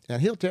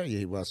 And he'll tell you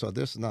he was. So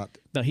this is not.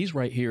 No, he's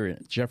right here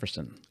in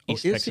Jefferson,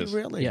 East is Texas. he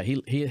really? Yeah,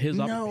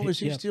 Is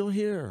he still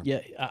here?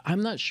 Yeah,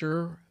 I'm not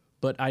sure,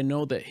 but I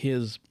know that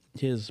his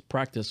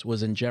practice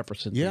was in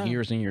Jefferson for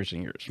years and years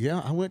and years.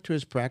 Yeah, I went to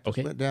his practice.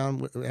 Went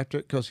down after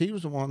because he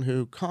was the one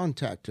who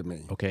contacted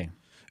me. Okay.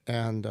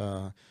 And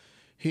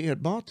he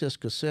had bought this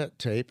cassette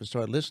tape and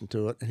started listening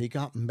to it, and he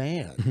got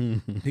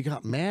mad. He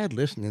got mad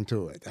listening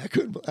to it.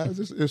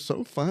 It's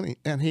so funny.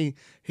 And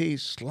he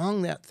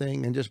slung that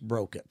thing and just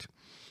broke it.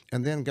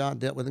 And then God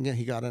dealt with it again.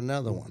 He got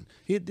another one.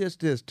 He did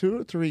this 2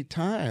 or 3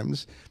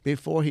 times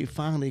before he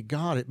finally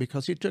got it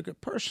because he took it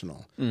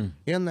personal.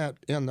 In the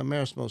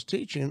Marismos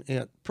teaching,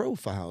 it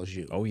profiles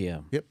you. Oh,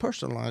 yeah. It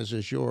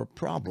personalizes your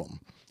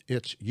problem.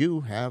 It's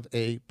you have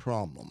a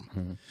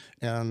problem.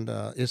 And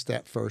it's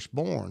that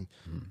firstborn.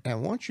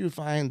 And once you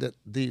find that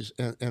these,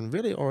 and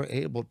really are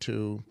able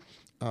to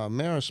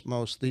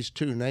Marismos, these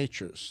 2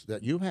 natures,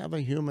 that you have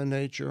a human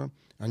nature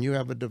and you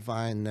have a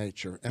divine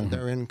nature, and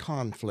they're in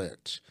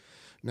conflict.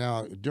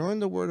 Now, during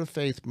the Word of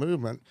Faith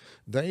movement,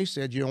 they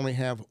said you only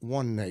have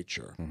one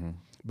nature.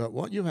 But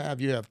what you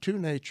have 2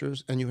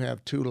 natures and you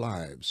have 2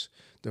 lives.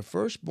 The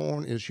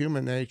firstborn is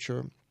human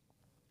nature.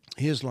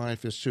 His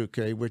life is suke,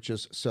 which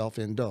is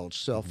self-indulged,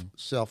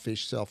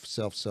 selfish, self.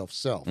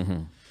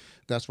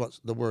 That's what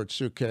the word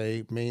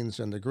suke means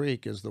in the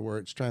Greek. Is the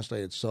word, it's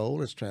translated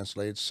soul, it's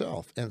translated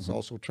self, and it's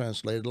also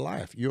translated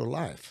life, your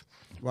life.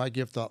 Why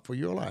give thought for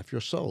your life, your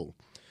soul?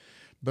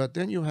 But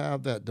then you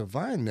have that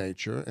divine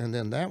nature, and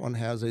then that one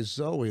has a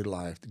Zoe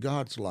life,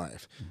 God's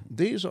life.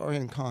 These are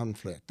in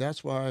conflict.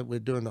 That's why we're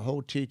doing the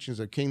whole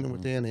teachings of kingdom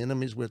within,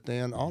 enemies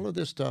within. All of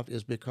this stuff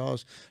is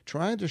because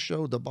trying to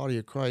show the body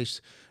of Christ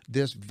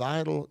this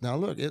vital. Now,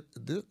 look,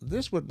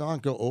 this would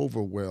not go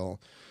over well,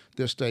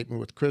 this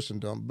statement with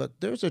Christendom, but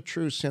there's a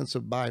true sense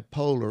of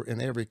bipolar in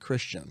every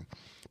Christian,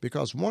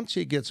 because once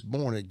he gets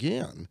born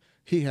again,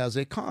 he has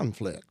a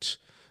conflict.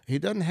 He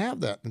doesn't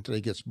have that until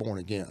he gets born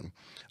again.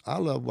 I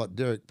love what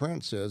Derek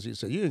Prince says. He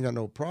said, you ain't got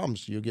no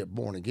problems till you get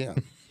born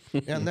again.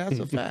 And that's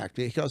a fact,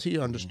 because he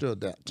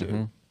understood that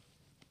too.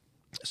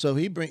 So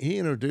he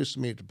introduced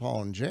me to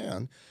Paul and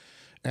Jan,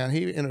 and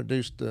he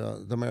introduced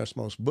the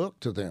Marismos book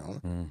to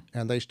them,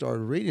 and they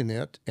started reading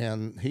it,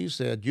 and he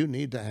said, you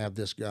need to have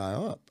this guy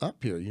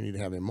up here. You need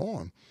to have him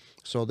on.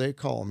 So they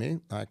call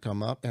me, I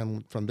come up,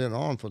 and from then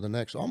on for the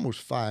next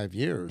almost 5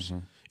 years,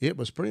 it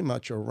was pretty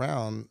much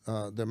around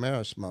the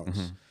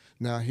Marismos.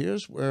 Now,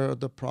 here's where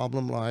the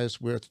problem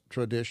lies with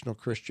traditional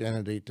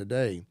Christianity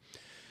today,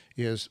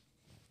 is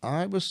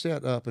I was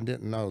set up and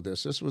didn't know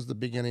this. This was the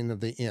beginning of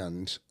the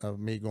end of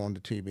me going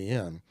to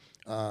TBN.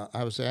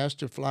 I was asked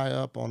to fly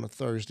up on a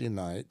Thursday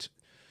night,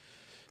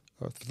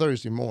 or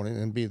Thursday morning,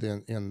 and be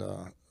then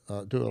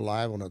do a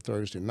live on a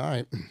Thursday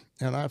night.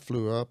 And I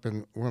flew up,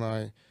 and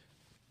when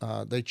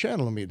they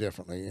channeled me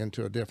differently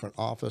into a different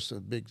office, a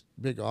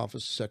big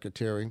office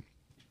secretary.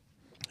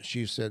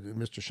 She said,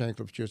 Mr.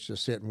 Shankle, if you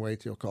just sit and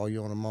wait, he'll call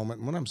you in a moment.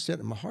 And when I'm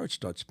sitting, my heart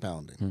starts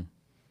pounding.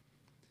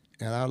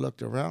 And I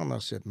looked around and I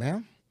said,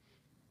 ma'am,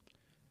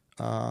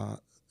 am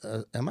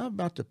I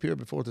about to appear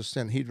before the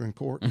Sanhedrin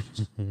court?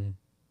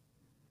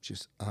 She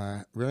said,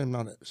 I really am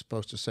not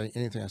supposed to say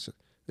anything. I said,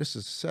 this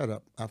is set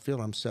up. I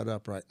feel I'm set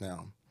up right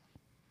now.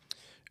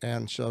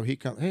 And so he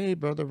come, hey,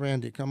 Brother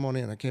Randy, come on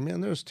in. I came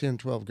in, there's 10,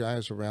 12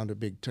 guys around a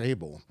big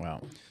table.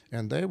 Wow.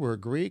 And they were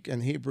Greek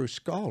and Hebrew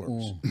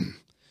scholars.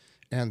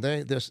 And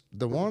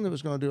the one that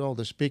was going to do all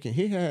the speaking,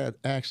 he had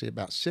actually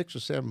about 6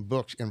 or 7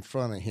 books in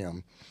front of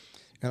him.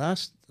 And I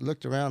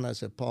looked around and I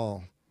said,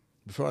 Paul,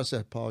 before I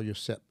said, Paul, you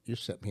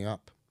set me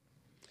up.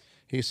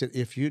 He said,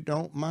 if you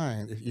don't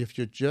mind, if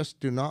you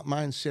just do not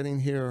mind sitting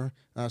here,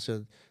 I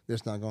said,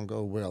 this is not going to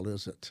go well,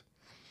 is it?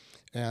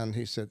 And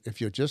he said, if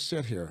you just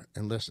sit here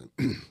and listen.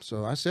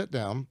 So I sat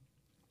down.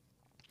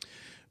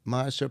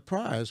 My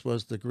surprise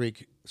was the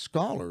Greek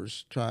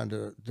scholars trying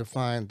to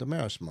define the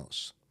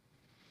Marismos.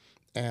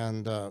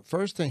 And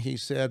first thing he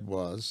said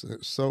was,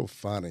 it's so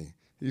funny.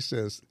 He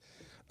says,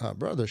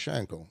 Brother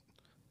Shankle,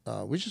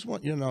 we just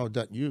want you to know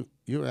that you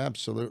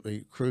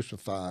absolutely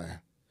crucify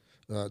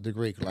the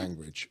Greek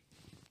language.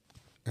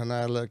 And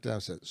I looked and I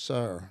said,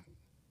 sir,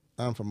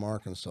 I'm from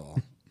Arkansas.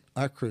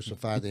 I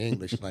crucify the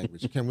English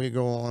language. Can we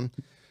go on?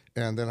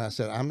 And then I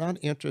said, I'm not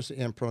interested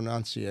in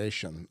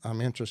pronunciation.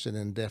 I'm interested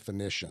in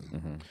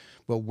definition.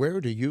 But where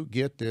do you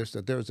get this,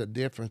 that there's a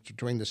difference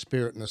between the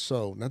spirit and the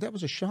soul? Now, that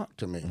was a shock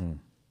to me.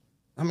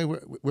 I mean,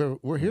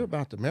 we're here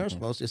about the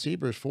Marismos. It's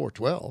Hebrews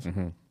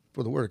 4:12.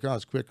 For the word of God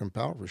is quick and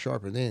powerful,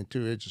 sharper than any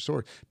two-edged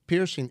sword,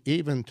 piercing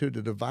even to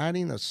the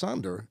dividing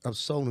asunder of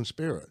soul and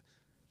spirit.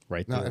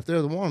 Right. Now, if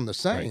they're the one and the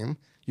same,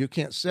 you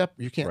can't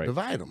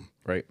divide them.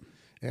 Right.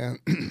 And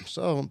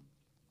so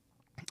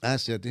I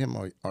said to him,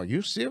 are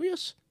you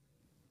serious?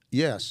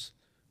 Yes.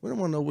 We don't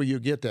want to know where you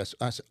get that.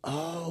 I said,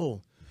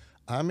 oh,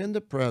 I'm in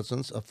the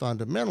presence of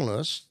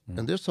fundamentalists,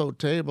 and this whole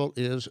table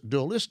is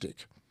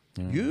dualistic.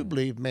 You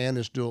believe man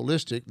is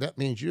dualistic. That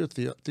means you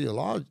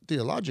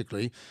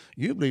theologically,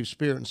 you believe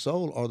spirit and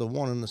soul are the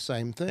one and the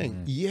same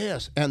thing.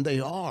 Yes, and they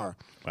are.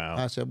 Wow.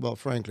 I said, well,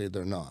 frankly,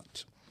 they're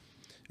not.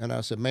 And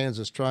I said, man's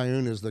as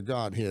triune as the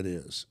Godhead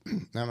is.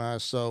 And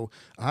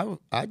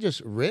I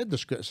just read the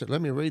scripture. I said,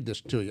 let me read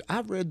this to you.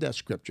 I've read that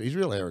scripture. He's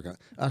real arrogant.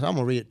 I said, I'm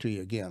going to read it to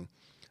you again.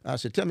 I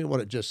said, tell me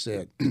what it just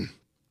said.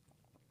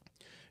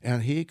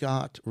 And he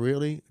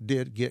really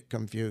did get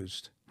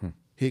confused.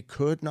 He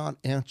could not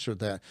answer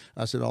that.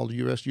 I said, all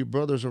the rest of you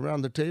brothers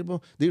around the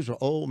table, these were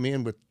old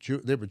men with,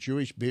 they were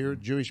Jewish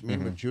beards, Jewish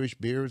men with Jewish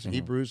beards,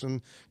 Hebrews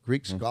and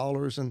Greek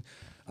scholars. And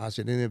I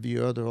said, any of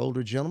you other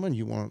older gentlemen,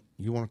 you want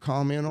to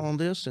comment on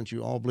this, since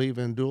you all believe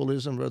in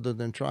dualism rather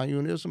than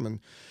triunism?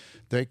 And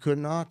they could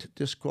not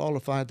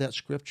disqualify that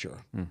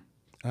scripture. And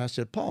I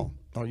said, Paul,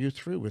 are you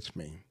through with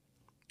me?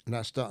 And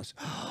I started,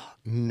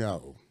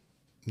 no.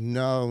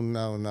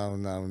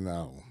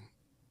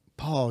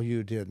 Paul,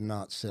 you did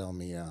not sell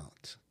me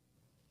out.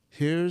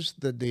 Here's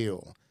the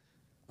deal.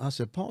 I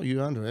said, Paul,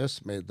 you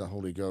underestimated the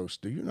Holy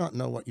Ghost. Do you not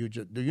know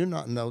do you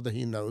not know that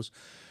he knows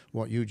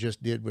what you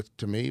just did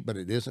to me, but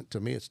it isn't to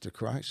me, it's to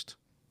Christ?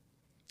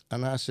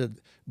 And I said,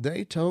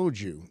 they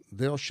told you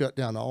they'll shut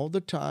down all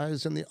the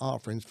tithes and the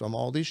offerings from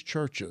all these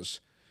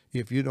churches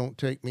if you don't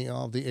take me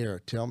off the air.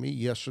 Tell me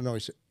yes or no. He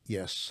said,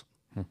 yes.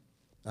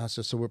 I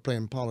said, so we're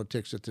playing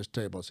politics at this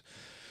table. I said,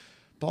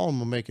 Paul, I'm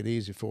going to make it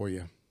easy for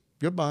you.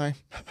 Goodbye.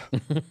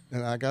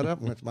 And I got up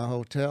and went to my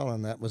hotel,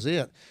 and that was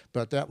it.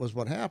 But that was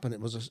what happened. It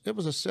was a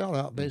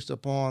sellout based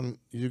upon,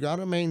 you got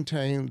to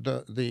maintain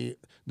the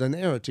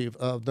narrative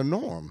of the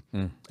norm.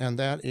 And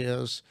that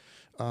is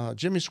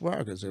Jimmy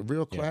Swaggart, a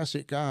real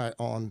classic guy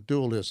on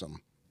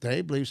dualism.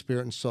 They believe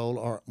spirit and soul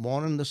are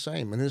one and the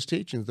same. In his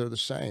teachings, they're the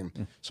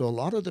same. So a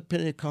lot of the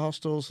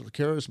Pentecostals, the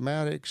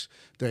Charismatics,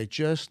 they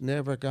just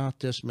never got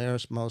this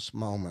Merismos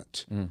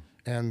moment.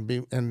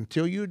 And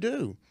until you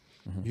do,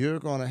 you're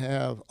going to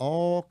have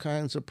all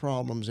kinds of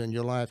problems in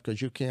your life,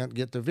 because you can't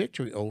get the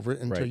victory over it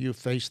until you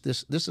face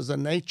this. This is a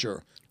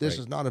nature. This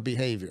is not a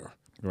behavior.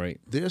 Right.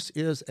 This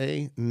is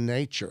a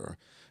nature.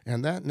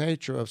 And that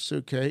nature of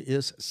Suke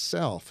is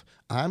self.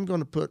 I'm going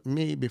to put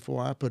me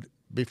before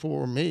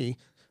me.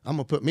 I'm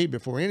going to put me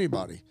before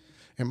anybody.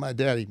 And my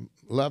daddy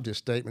loved his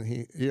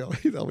statement. He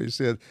always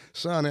said,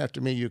 son, after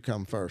me, you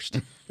come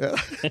first.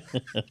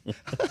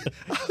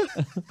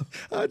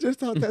 I just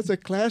thought that's a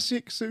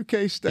classic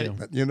Suke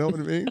statement. You know what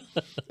I mean?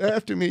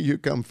 After me, you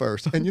come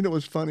first. And you know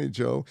what's funny,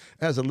 Joe?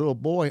 As a little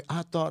boy,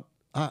 I thought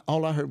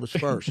all I heard was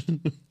first.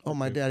 Oh,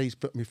 my daddy's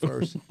put me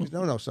first.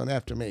 No, son,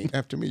 after me.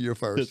 After me, you're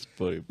first. That's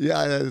funny.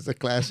 Yeah, that is a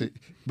classic.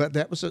 But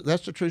that's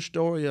the true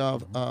story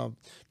of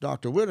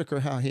Dr.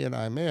 Whitaker, how he and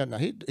I met. Now,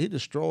 he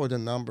destroyed a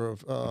number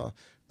of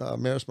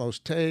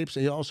Merismos tapes.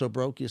 He also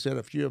broke, he said,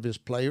 a few of his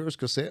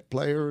cassette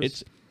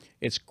players.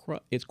 It's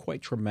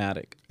quite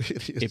traumatic.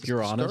 If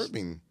you're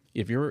disturbing. honest,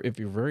 if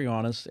you're very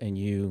honest, and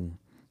you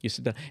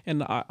sit down,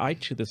 and I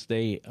to this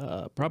day,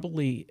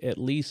 probably at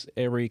least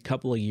every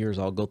couple of years,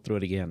 I'll go through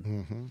it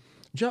again.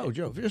 Joe,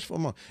 just for a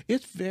moment,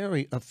 it's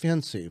very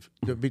offensive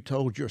to be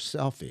told you're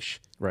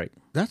selfish. Right.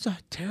 That's a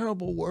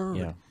terrible word.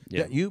 Yeah.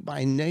 That you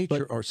by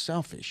nature are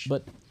selfish.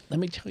 But let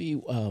me tell you,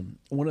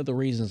 one of the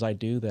reasons I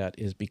do that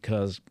is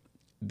because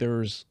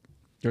there's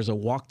a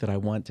walk that I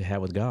want to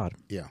have with God.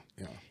 Yeah.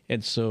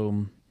 And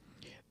so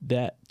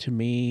that to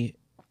me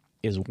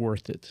is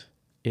worth it.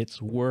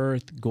 It's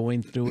worth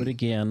going through it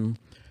again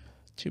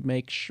to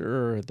make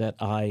sure that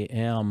I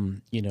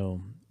am,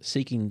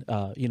 seeking,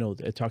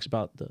 it talks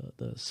about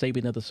the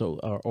saving of the soul,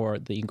 or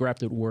the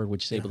engrafted word,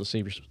 which is able to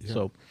save your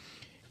soul.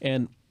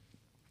 And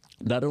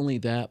not only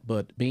that,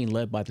 but being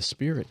led by the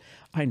Spirit.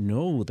 I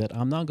know that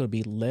I'm not going to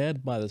be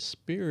led by the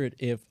Spirit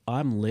if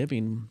I'm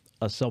living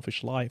a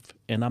selfish life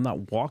and I'm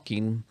not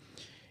walking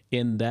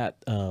in that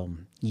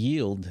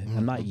yield.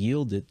 I'm not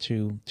yielded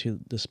to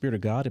the Spirit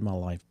of God in my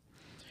life.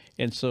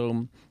 And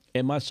so,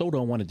 and my soul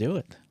don't want to do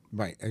it.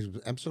 Right,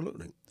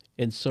 absolutely.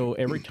 And so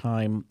every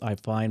time I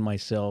find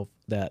myself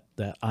that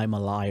I'm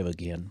alive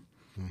again,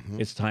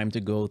 it's time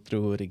to go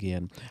through it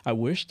again. I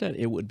wish that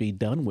it would be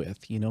done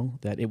with,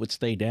 that it would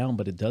stay down,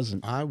 but it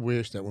doesn't. I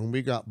wish that when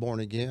we got born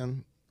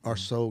again, our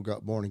soul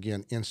got born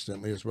again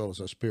instantly, as well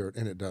as our spirit,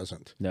 and it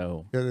doesn't.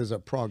 No. It is a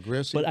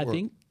progressive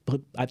work.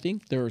 But I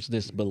think there's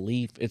this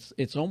belief.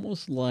 It's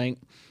almost like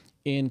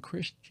in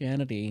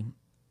Christianity,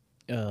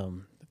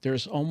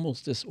 there's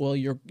almost this. Well,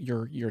 you're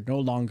no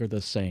longer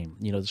the same.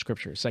 The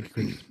scripture, 2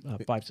 Corinthians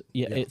 5.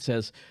 It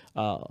says,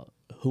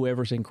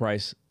 "Whoever's in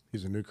Christ,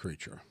 he's a new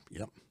creature."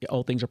 Yep.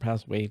 All things are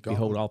passed away. God.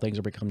 Behold, all things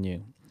are become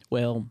new.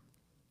 Well,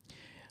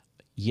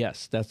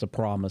 yes, that's a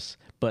promise.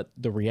 But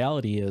the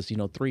reality is,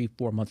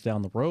 3-4 months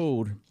down the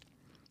road,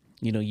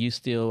 you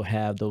still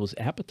have those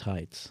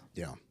appetites.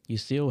 Yeah. You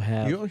still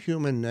have your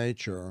human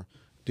nature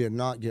did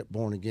not get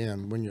born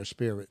again when your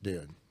spirit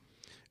did.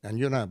 And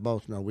you and I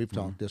both know, we've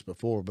talked this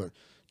before, but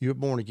you're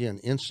born again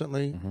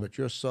instantly, but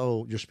your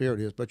soul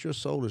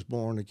is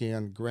born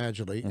again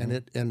gradually, and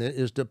it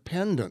is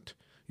dependent.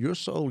 your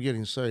soul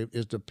getting saved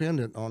is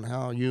dependent on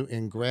how you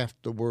engraft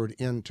the word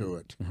into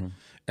it.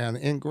 And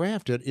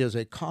engrafted is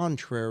a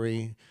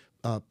contrary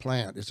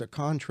plant. It's a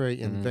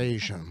contrary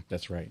invasion.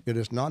 That's right. It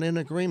is not in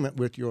agreement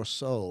with your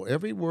soul.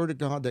 Every word of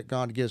God that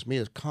God gives me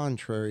is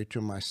contrary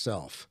to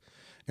myself.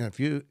 And if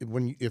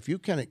you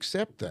can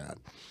accept that,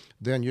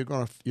 then you're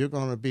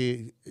gonna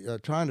be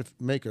trying to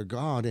make a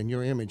God in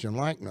your image and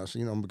likeness.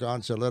 You know,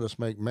 God said, "Let us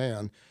make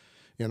man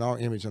in our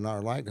image and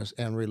our likeness,"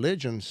 and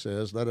religion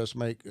says, "Let us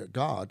make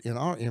God in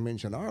our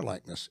image and our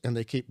likeness." And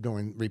they keep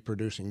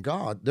reproducing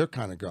God, their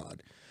kind of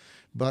God,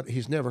 but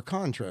He's never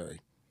contrary,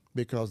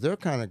 because their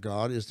kind of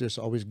God is just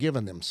always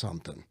giving them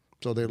something.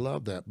 So they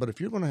love that. But if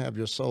you're going to have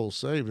your soul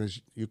saved,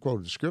 as you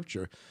quoted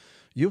Scripture,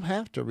 you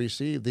have to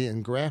receive the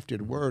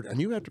engrafted word,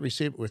 and you have to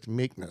receive it with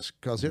meekness,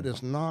 because it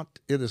is not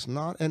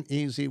an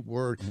easy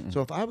word.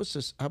 So if I would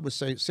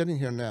say, sitting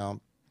here now,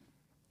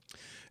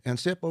 and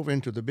step over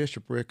into the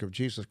bishopric of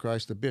Jesus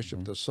Christ, the bishop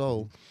of the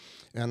soul,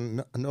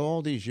 and know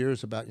all these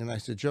years about you, and I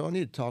said, "Joe, I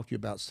need to talk to you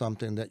about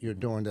something that you're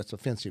doing that's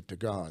offensive to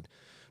God."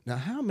 Now,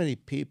 how many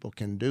people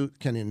can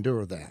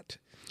endure that?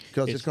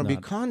 Because it's going to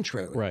be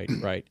contrary.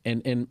 Right.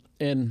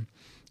 And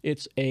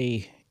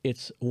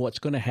it's what's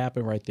going to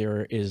happen right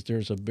there is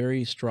there's a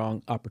very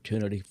strong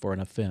opportunity for an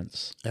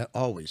offense.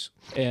 Always.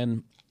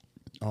 And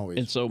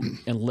so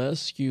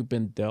unless you've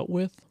been dealt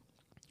with,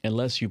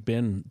 unless you've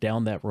been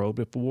down that road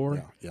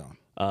before,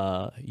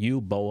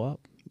 you bow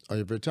up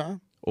every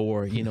time,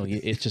 or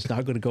it's just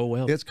not going to go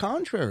well. It's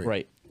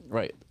contrary.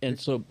 Right. And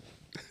so,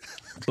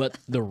 but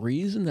the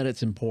reason that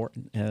it's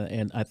important,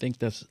 and I think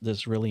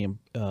that's really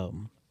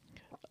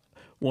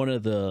one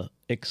of the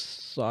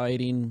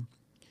exciting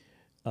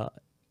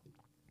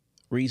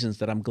reasons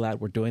that I'm glad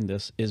we're doing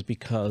this, is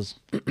because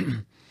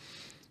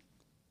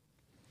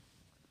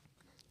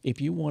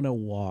if you want to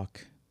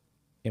walk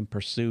and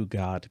pursue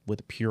God with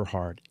a pure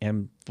heart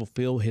and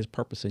fulfill His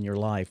purpose in your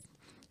life,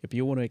 if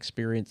you want to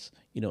experience,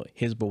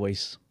 His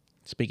voice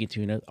speaking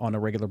to you on a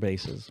regular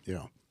basis,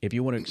 if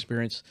you want to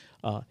experience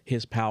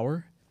His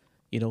power,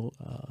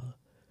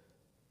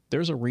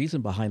 there's a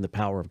reason behind the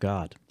power of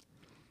God.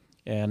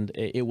 And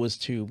it was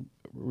to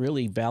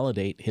really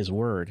validate His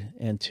word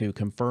and to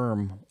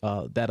confirm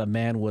that a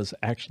man was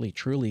actually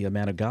truly a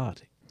man of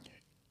God.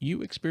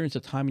 You experienced a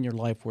time in your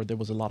life where there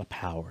was a lot of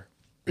power,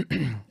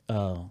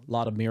 a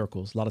lot of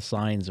miracles, a lot of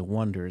signs and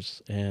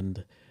wonders,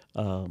 and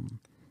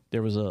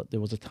there was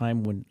a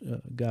time when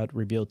God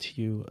revealed to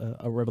you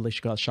a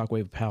revelation called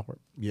shockwave of power.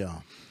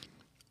 Yeah.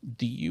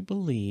 Do you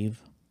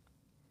believe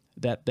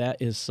that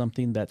is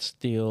something that's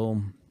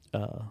still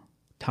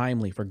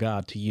timely for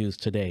God to use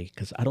today?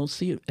 Because I don't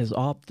see it as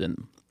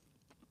often.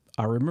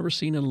 I remember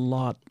seeing it a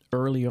lot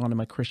early on in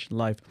my Christian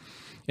life,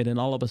 and then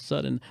all of a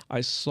sudden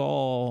I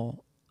saw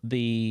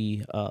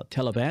the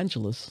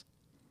televangelists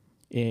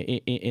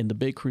in the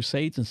big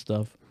crusades and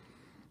stuff,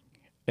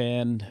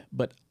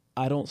 but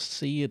I don't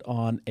see it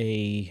on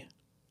a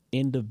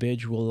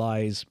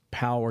individualized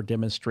power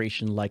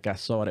demonstration like I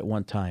saw it at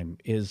one time.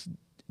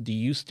 Do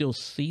you still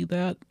see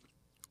that?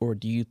 Or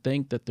do you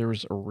think that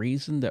there's a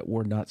reason that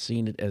we're not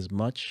seeing it as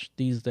much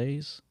these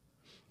days?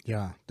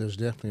 Yeah, there's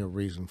definitely a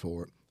reason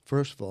for it.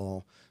 First of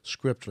all,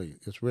 scripturally,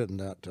 it's written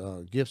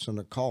that gifts and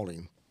the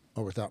calling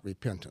are without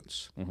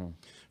repentance.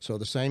 So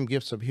the same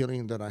gifts of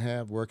healing that I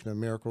have, working in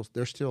miracles,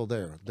 they're still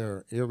there.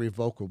 They're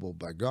irrevocable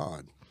by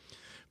God.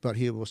 But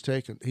he's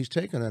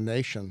taken a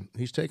nation,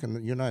 he's taken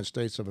the United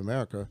States of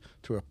America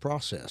to a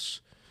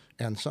process.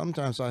 And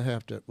sometimes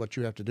what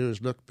you have to do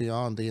is look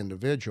beyond the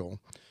individual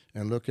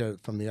and look at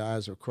it from the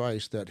eyes of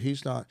Christ, that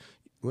He's not.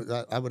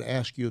 I would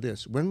ask you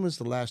this: when was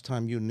the last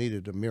time you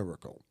needed a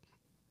miracle?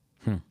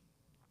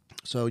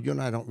 So you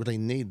and I don't really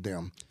need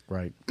them.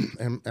 Right.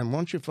 And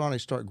once you finally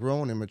start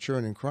growing and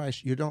maturing in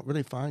Christ, you don't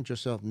really find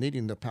yourself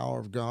needing the power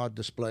of God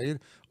displayed,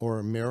 or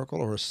a miracle,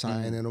 or a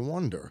sign and a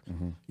wonder.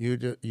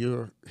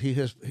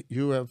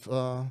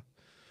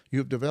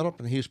 You've developed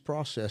and He's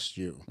processed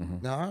you.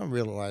 Now, I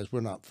realize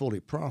we're not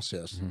fully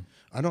processed.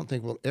 I don't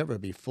think we'll ever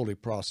be fully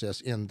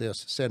processed in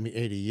this 70,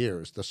 80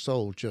 years. The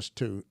soul it's just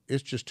too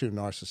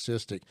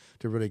narcissistic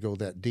to really go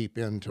that deep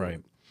into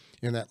it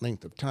in that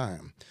length of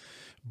time.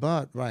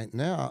 But right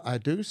now, I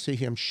do see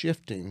Him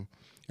shifting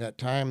at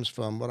times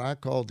from what I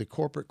call the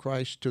corporate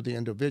Christ to the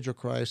individual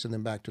Christ, and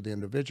then back to the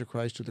individual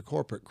Christ to the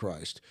corporate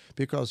Christ,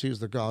 because He's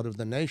the God of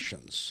the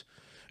nations.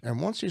 And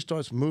once He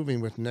starts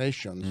moving with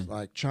nations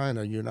like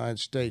China, United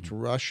States,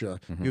 Russia,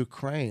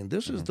 Ukraine,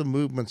 this is the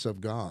movements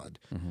of God.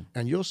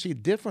 And you'll see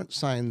different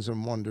signs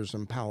and wonders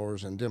and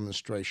powers and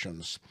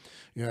demonstrations.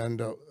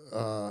 And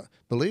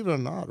believe it or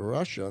not,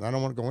 Russia, and I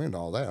don't want to go into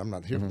all that, I'm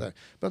not here for that,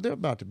 but they're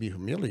about to be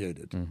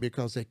humiliated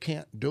because they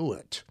can't do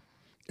it.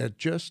 They're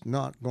just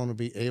not going to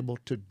be able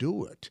to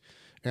do it.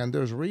 And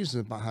there's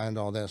reasons behind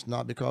all that. It's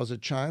not because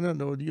of China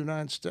nor the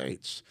United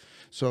States.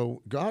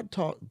 So God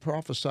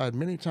prophesied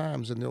many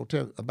times in the Old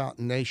Testament about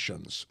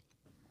nations.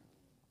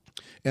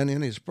 And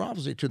in His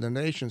prophecy to the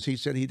nations, He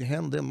said He'd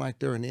handle them like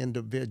they're an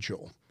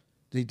individual.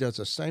 He does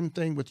the same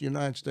thing with the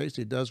United States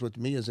he does with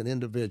me as an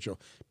individual,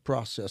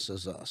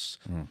 processes us.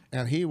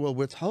 And he will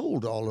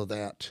withhold all of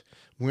that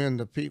when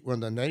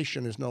the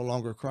nation is no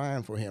longer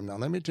crying for him. Now,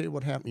 let me tell you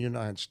what happened in the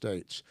United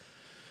States.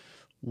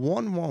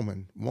 One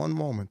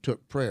woman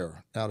took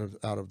prayer out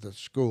of the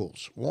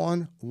schools.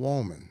 One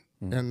woman,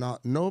 and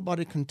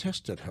nobody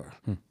contested her.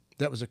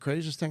 That was the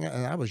craziest thing.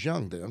 And I was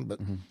young then, but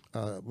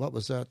what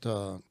was that?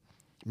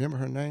 Remember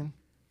her name?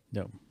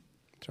 No.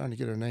 Trying to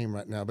get her name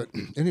right now, but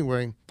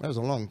anyway, that was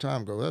a long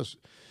time ago. That was,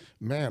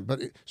 man,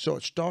 so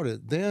it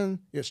started. Then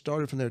it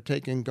started from there,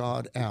 taking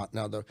God out.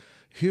 Now,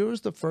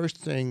 here's the first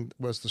thing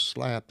was the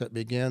slap that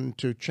began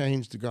to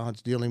change the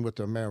God's dealing with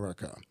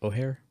America.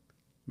 O'Hare?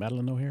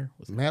 Madeline O'Hare?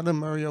 Madeline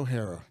Murray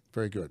O'Hara.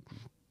 Very good.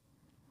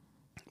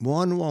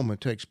 One woman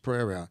takes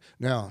prayer out.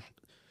 Now,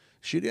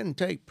 she didn't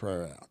take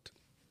prayer out.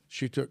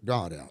 She took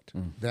God out.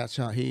 That's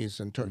how he's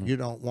interpreted. You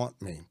don't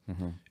want me.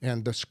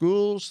 And the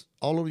schools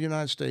all over the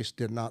United States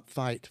did not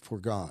fight for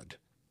God.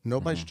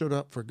 Nobody stood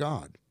up for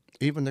God.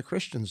 Even the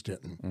Christians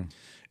didn't.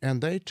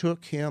 And they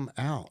took him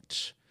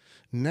out.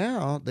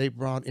 Now they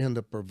brought in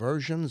the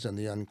perversions and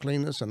the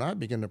uncleanness, and I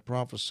began to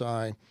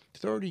prophesy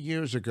 30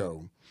 years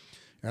ago.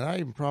 And I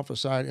even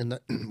prophesied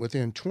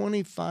within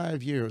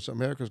 25 years,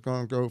 America's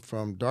going to go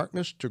from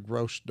darkness to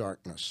gross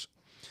darkness.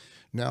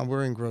 Now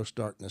we're in gross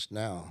darkness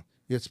now.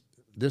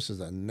 This is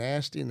a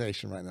nasty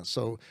nation right now.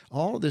 So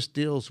all of this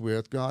deals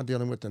with God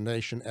dealing with the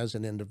nation as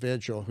an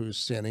individual who's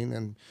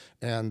sinning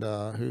and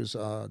who's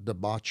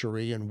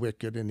debauchery and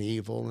wicked and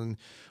evil and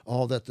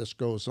all that this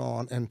goes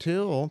on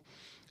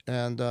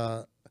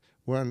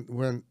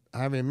when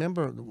I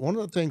remember one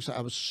of the things I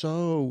was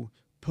so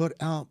put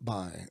out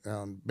by,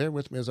 bear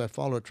with me as I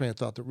follow a train of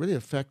thought that really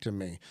affected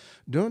me.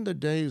 During the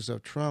days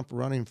of Trump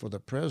running for the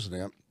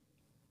president,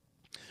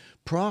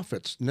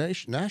 prophets,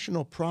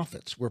 national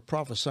prophets were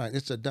prophesying,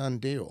 it's a done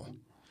deal.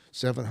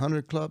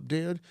 700 Club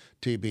did,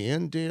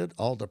 TBN did,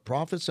 all the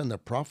prophets and the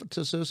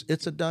prophetesses,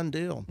 it's a done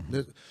deal.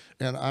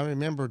 And I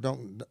remember,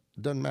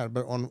 doesn't matter,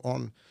 but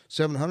on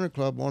 700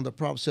 Club, one of the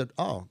prophets said,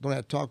 oh, don't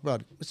have to talk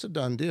about it, it's a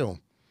done deal.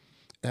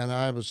 And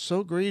I was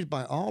so grieved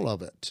by all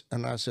of it.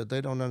 And I said,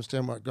 they don't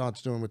understand what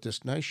God's doing with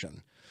this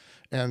nation.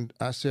 And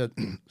I said,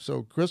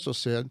 so Crystal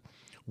said,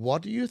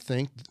 what do you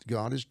think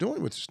God is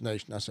doing with this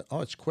nation? I said,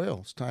 oh, it's quail.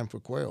 It's time for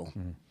quail.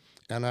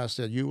 And I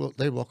said,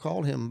 they will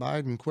call him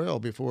Biden quail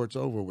before it's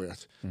over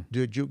with.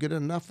 Did you get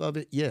enough of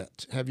it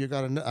yet? Have you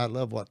got enough? I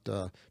love what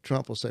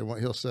Trump will say.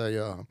 He'll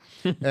say,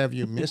 have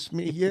you missed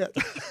me yet?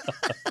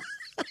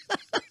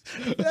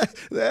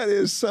 That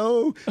is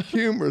so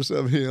humorous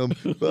of him,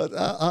 but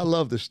I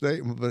love the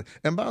statement.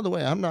 And by the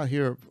way, I'm not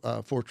here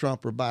for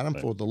Trump or Biden. I'm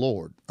for the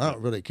Lord. I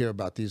don't really care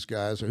about these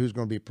guys or who's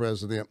going to be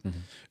president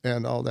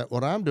and all that.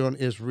 What I'm doing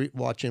is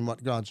watching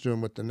what God's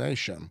doing with the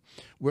nation.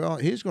 Well,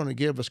 he's going to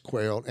give us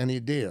quail, and he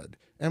did.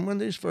 And when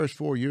these first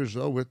 4 years,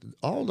 though, with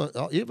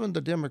even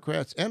the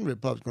Democrats and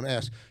Republicans going to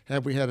ask,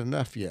 have we had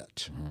enough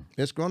yet?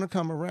 It's going to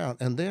come around.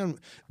 And then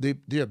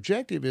the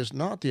objective is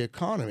not the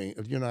economy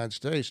of the United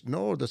States,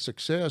 nor the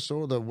success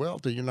or the wealth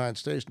of the United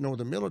States, nor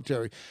the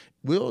military.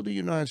 Will the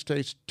United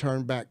States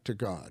turn back to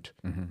God?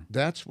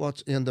 That's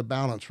what's in the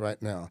balance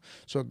right now.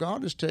 So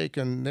God has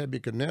taken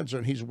Nebuchadnezzar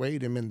and he's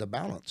weighed him in the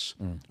balance.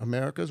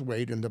 America's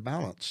weighed in the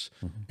balance.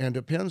 And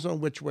depends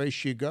on which way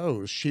she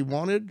goes. She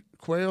wanted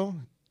quail,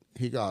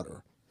 he got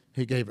her.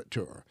 He gave it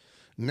to her.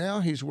 Now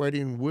he's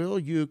waiting. Will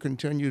you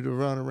continue to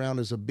run around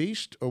as a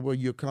beast, or will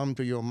you come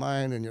to your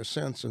mind and your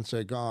sense and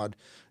say, God,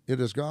 it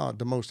is God,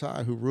 the Most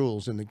High, who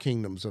rules in the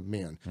kingdoms of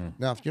men.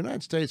 Now, if the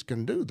United States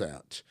can do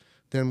that,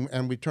 then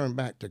and we turn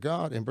back to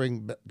God and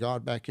bring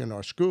God back in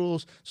our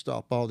schools,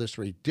 stop all this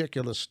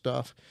ridiculous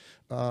stuff,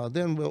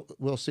 then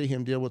we'll see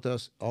him deal with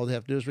us. All they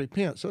have to do is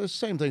repent. So it's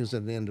the same thing as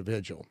an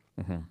individual.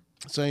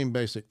 Same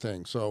basic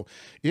thing. So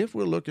if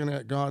we're looking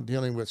at God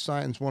dealing with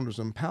signs, wonders,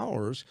 and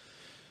powers,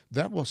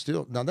 that will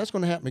still, now that's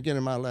going to happen again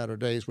in my latter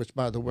days, which,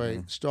 by the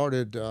way,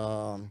 started,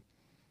 I'm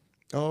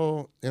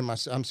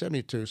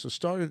 72, so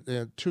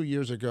started 2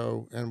 years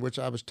ago, in which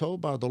I was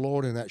told by the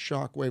Lord in that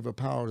shock wave of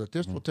power that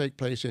this will take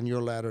place in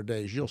your latter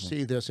days. You'll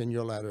see this in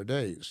your latter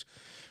days.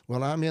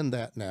 Well, I'm in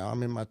that now.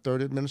 I'm in my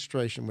third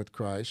administration with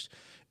Christ,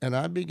 and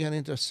I'm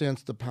beginning to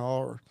sense the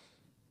power,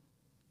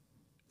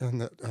 and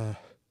that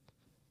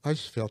I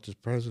just felt his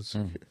presence.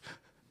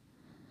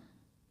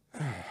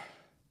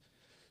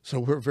 So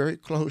we're very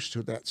close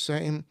to that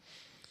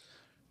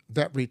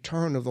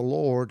return of the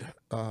Lord,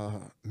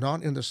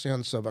 not in the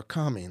sense of a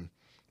coming,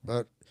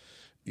 but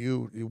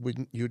you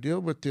deal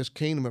with this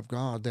kingdom of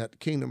God, that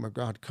kingdom of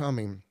God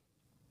coming.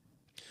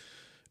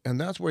 And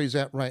that's where he's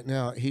at right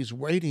now. He's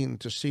waiting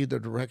to see the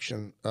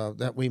direction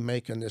that we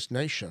make in this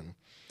nation.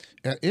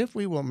 And if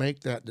we will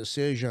make that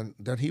decision,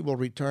 that he will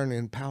return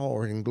in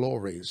power and in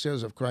glory. It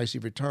says of Christ, he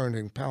returned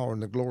in power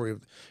and the glory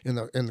of, in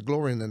the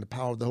glory and in the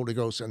power of the Holy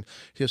Ghost, and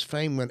his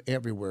fame went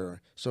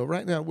everywhere. So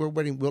right now we're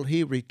waiting, will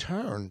he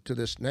return to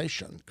this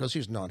nation? Because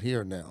he's not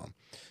here now.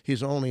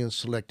 He's only in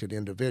selected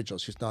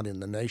individuals. He's not in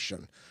the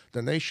nation.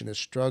 The nation is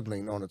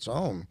struggling on its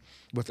own.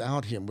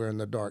 Without him, we're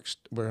in a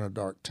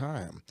dark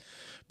time.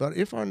 But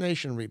if our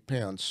nation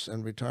repents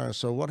and returns,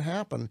 so what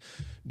happened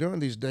during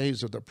these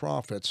days of the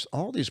prophets,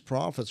 all these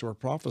prophets were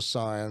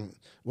prophesying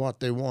what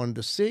they wanted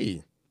to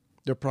see.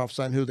 They're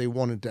prophesying who they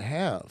wanted to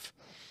have.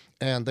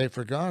 And they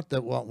forgot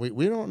that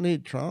we don't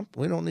need Trump,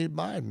 we don't need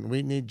Biden,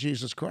 we need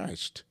Jesus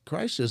Christ.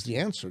 Christ is the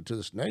answer to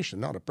this nation,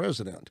 not a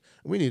president.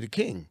 We need a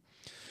king.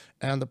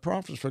 And the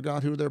prophets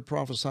forgot who they're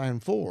prophesying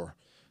for.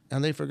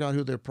 And they forgot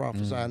who they're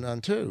prophesying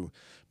unto.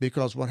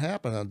 Because what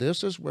happened, and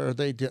this is where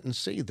they didn't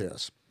see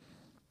this.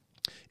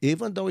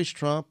 Even though he's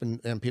Trump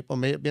and people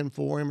may have been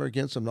for him or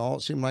against him, and all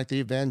it seemed like the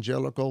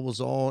evangelical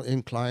was all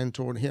inclined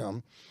toward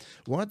him,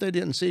 what they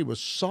didn't see was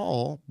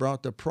Saul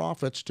brought the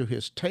prophets to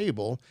his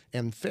table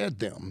and fed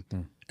them,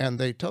 and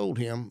they told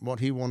him what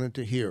he wanted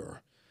to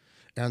hear.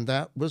 And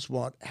that was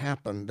what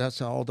happened. That's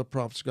how all the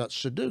prophets got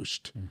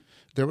seduced.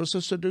 There was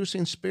a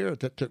seducing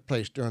spirit that took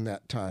place during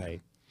that time.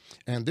 Right.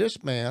 And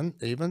this man,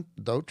 even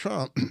though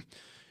Trump,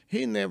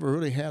 he never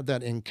really had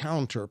that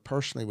encounter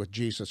personally with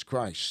Jesus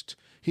Christ.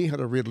 He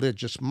had a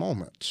religious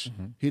moment.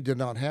 He did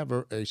not have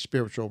a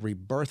spiritual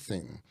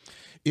rebirthing.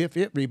 If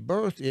it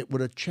rebirthed, it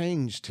would have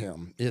changed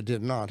him. It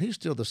did not. He's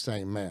still the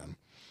same man.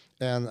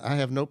 And I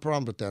have no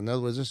problem with that. In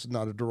other words, this is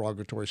not a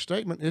derogatory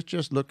statement. It's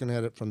just looking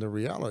at it from the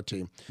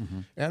reality.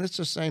 And it's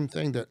the same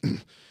thing that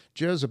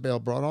Jezebel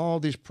brought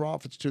all these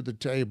prophets to the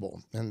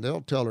table, and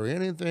they'll tell her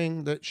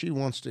anything that she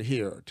wants to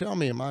hear. Tell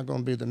me, am I going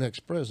to be the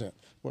next president?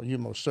 Well, you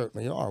most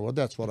certainly are. Well,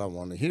 that's what I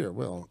want to hear.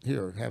 Well,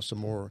 here, have some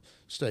more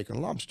steak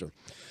and lobster.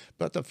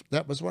 But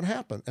that was what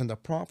happened. And the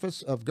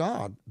prophets of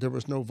God, there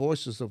was no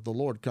voices of the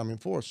Lord coming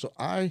forth. So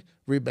I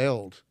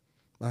rebelled.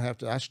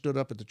 I stood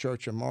up at the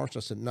church in March. I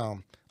said,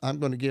 no, I'm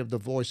going to give the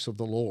voice of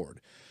the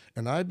Lord.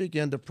 And I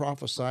began to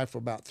prophesy for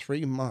about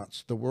 3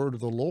 months, the word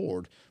of the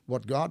Lord,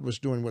 what God was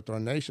doing with our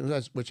nation,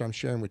 which I'm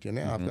sharing with you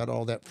now. I've got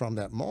all that from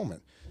that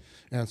moment.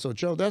 And so,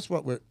 Joe, that's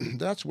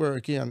where,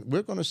 again,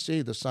 we're going to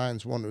see the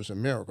signs, wonders,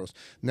 and miracles.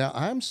 Now,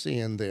 I'm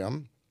seeing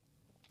them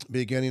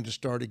beginning to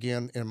start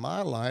again in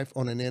my life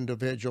on an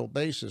individual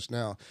basis.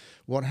 Now,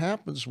 what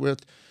happens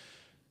with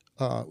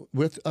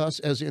us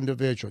as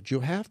individuals, you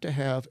have to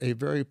have a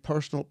very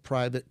personal,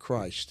 private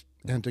Christ.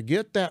 And to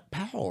get that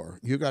power,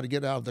 you got to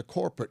get out of the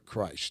corporate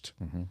Christ.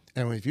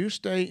 And if you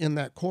stay in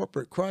that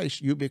corporate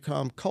Christ, you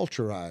become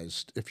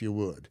culturized, if you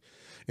would.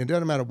 It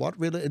doesn't matter what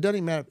religion, it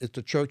doesn't matter if it's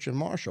the church in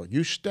Marshall.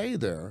 You stay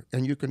there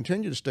and you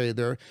continue to stay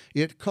there.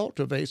 It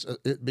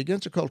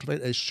begins to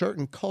cultivate a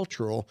certain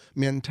cultural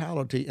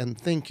mentality and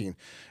thinking.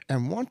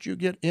 And once you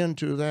get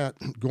into that,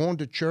 going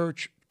to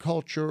church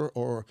culture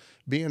or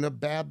being a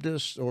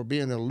Baptist or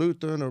being a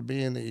Lutheran or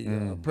being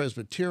a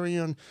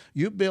Presbyterian,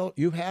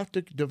 you have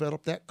to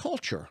develop that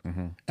culture.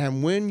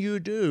 And when you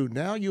do,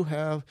 now you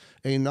have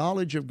a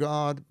knowledge of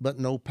God but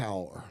no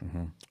power.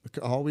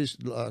 Always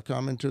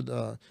come into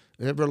the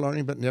ever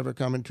learning but never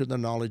come into the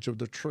knowledge of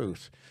the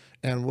truth.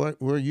 And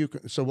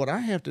so what I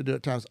have to do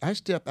at times, I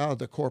step out of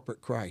the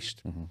corporate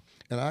Christ,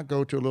 and I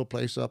go to a little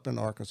place up in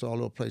Arkansas, a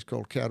little place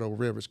called Caddo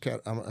Rivers.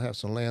 I have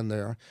some land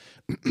there.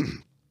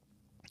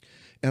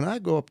 And I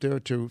go up there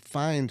to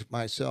find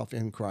myself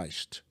in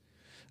Christ.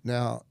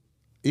 Now,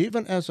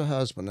 even as a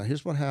husband, now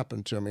here's what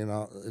happened to me. And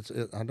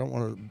I don't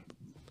want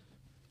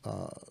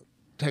to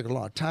take a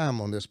lot of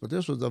time on this, but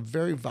this was a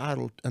very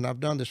vital, and I've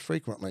done this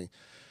frequently,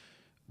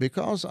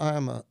 because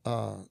have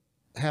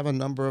a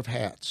number of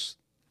hats.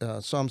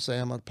 Some say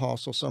I'm an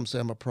apostle, some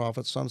say I'm a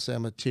prophet, some say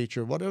I'm a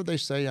teacher. Whatever they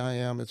say I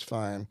am, it's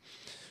fine.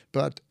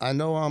 But I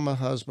know I'm a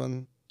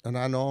husband, and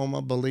I know I'm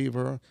a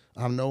believer.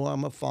 I know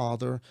I'm a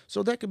father.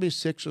 So that could be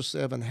 6 or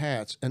 7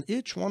 hats. And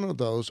each one of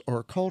those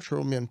are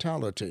cultural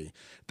mentality.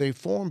 They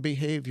form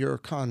behavior or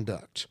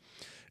conduct.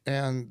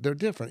 And they're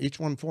different. Each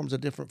one forms a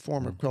different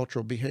form of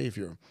cultural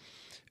behavior.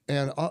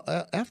 And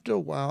after a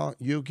while,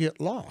 you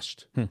get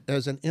lost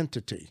as an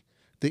entity.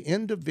 The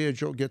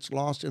individual gets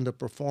lost in the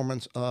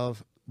performance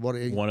of one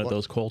of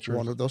those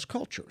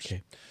cultures.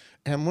 Okay.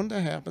 And when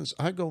that happens,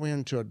 I go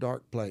into a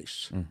dark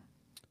place.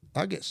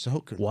 I get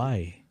so confused.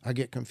 Why? I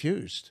get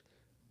confused.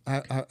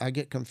 I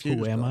get confused.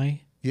 Who am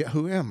I? Yeah,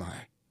 who am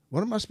I?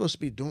 What am I supposed to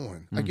be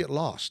doing? I get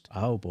lost.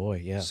 Oh,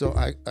 boy, yeah. So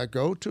I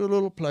go to a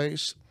little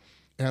place,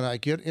 and I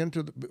get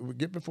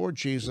before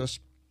Jesus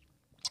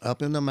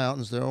up in the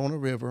mountains there on a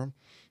river,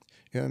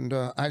 and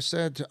I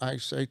say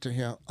to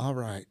him, all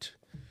right,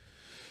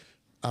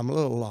 I'm a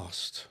little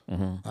lost.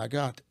 I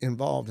got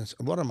involved in,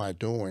 what am I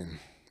doing?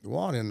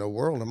 What in the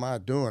world am I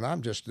doing?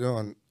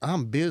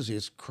 I'm busy.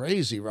 It's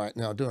crazy right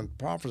now doing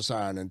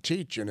prophesying and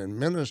teaching and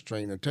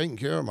ministering and taking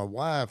care of my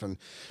wife and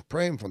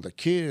praying for the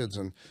kids,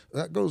 and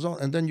that goes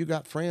on. And then you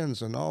got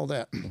friends and all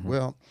that.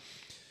 Well,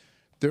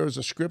 There is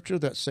a scripture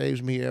that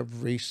saves me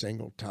every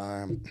single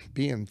time: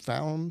 being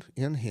found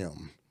in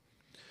Him.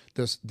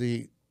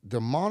 The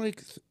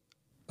demonic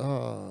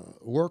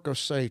work of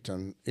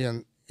Satan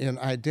in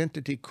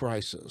identity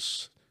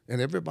crisis. And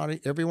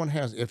everyone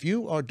has. If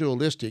you are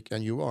dualistic,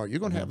 and you're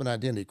going to have an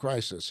identity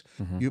crisis.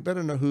 You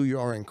better know who you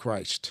are in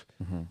Christ,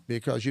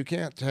 because you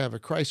can't have a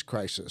Christ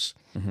crisis,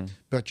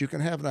 but you can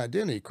have an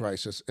identity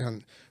crisis.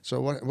 And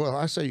so,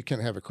 I say you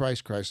can't have a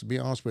Christ crisis. To be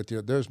honest with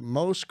you,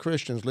 most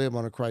Christians live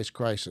on a Christ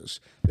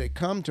crisis. They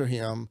come to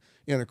Him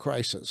in a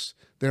crisis.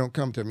 They don't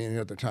come to Him any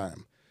other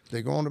time.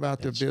 They go on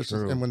about their business,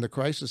 and when the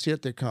crisis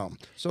hit, they come.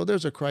 So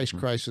there's a Christ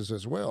crisis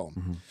as well.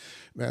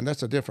 Man,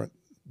 that's a different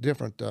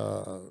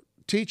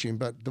teaching.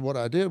 But what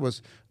I did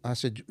was, I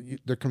said,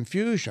 the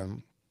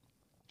confusion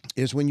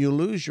is when you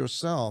lose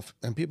yourself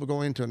and people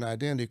go into an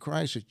identity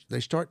crisis,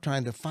 they start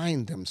trying to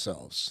find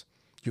themselves.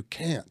 You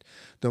can't.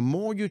 The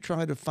more you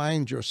try to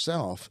find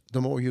yourself,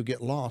 the more you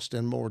get lost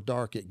and more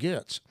dark it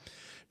gets,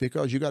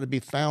 because you got to be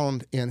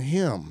found in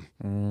Him.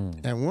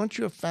 And once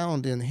you're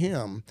found in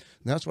Him,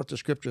 that's what the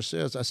scripture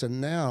says. I said,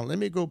 now let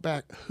me go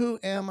back. Who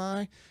am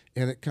I?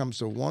 And it comes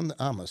to one,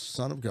 I'm a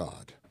son of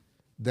God.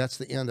 That's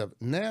the end of it.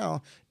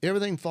 Now,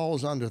 everything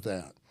falls under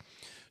that.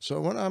 So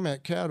when I'm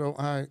at Caddo,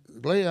 I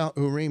lay out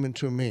Urim and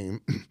Tumim,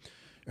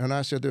 and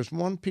I said, there's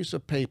one piece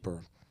of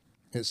paper.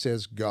 It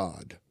says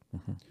God.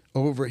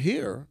 Over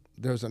here,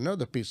 there's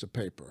another piece of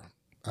paper.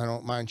 I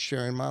don't mind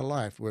sharing my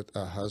life with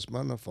a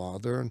husband, a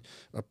father, and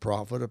a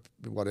prophet,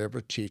 whatever,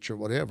 teacher,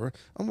 whatever.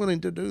 I'm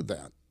willing to do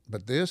that.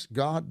 But this,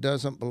 God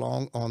doesn't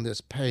belong on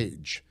this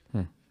page.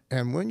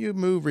 And when you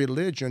move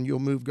religion, you'll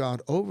move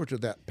God over to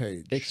that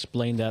page.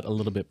 Explain that a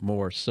little bit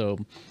more. So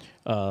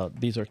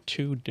these are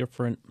two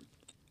different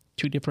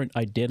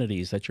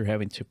identities that you're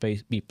having to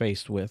be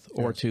faced with,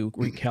 or to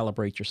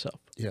recalibrate yourself.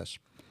 Yes.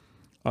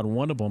 On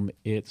one of them,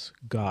 it's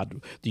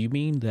God. Do you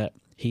mean that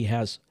He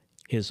has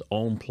His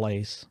own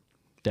place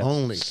that's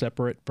Only.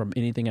 separate from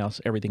anything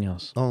else, everything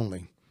else?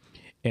 Only.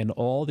 And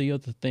all the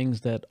other things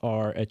that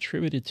are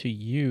attributed to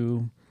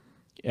you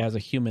as a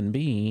human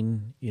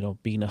being,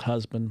 being a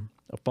husband,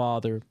 a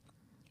father,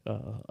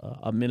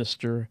 a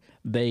minister,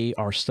 they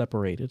are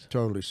separated.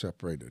 Totally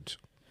separated.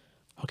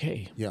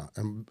 Okay. Yeah,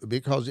 and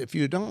because if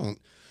you don't,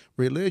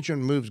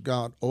 religion moves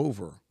God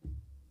over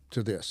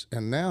to this.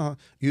 And now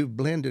you've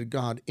blended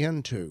God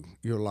into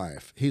your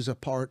life. He's a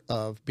part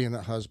of being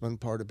a husband,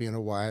 part of being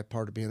a wife,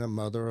 part of being a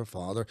mother or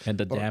father. And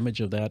the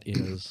damage of that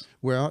is?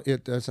 Well,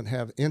 it doesn't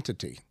have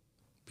entity.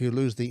 You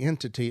lose the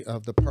entity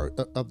of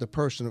the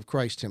person of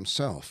Christ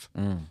Himself.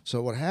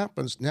 So what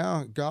happens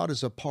now, God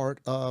is a part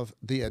of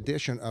the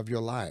addition of your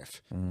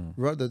life,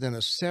 rather than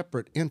a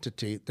separate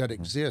entity that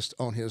exists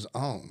on His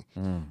own.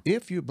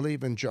 If you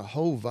believe in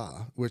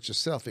Jehovah, which is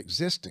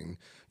self-existing,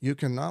 you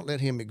cannot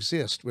let Him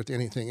exist with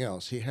anything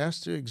else. He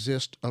has to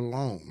exist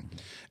alone.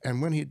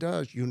 And when He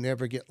does, you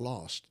never get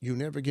lost. You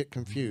never get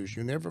confused.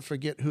 You never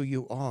forget who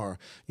you are.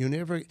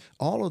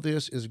 All of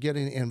this is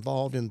getting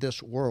involved in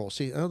this world.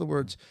 See, in other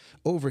words,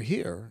 over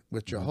here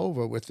with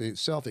Jehovah, with the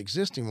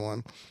self-existing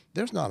one,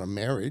 there's not a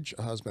marriage,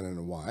 a husband and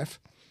a wife,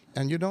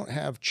 and you don't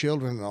have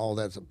children and all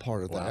that's a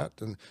part of that.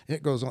 And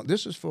it goes on.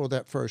 This is for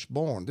that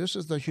firstborn. This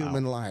is the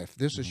human life.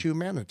 This is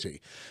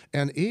humanity.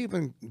 And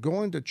even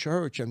going to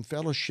church and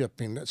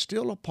fellowshipping, that's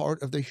still a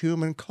part of the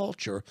human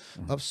culture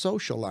of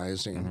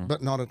socializing,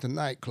 but not at the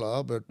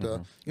nightclub, at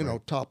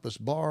topless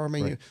bar. I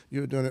mean,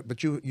 you're doing it,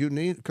 but you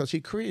need, because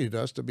He created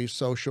us to be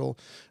social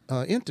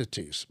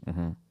entities,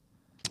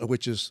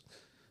 which is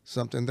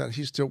something that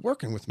He's still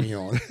working with me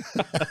on.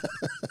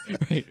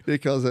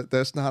 Because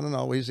that's not an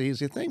always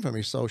easy thing for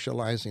me,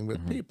 socializing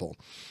with people.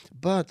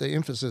 But the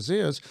emphasis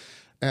is,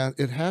 and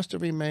it has to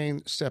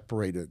remain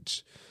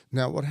separated.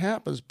 Now, what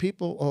happens,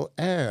 people will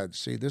add,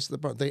 see, this is the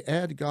part, they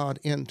add God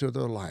into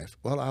their life.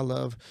 Well, I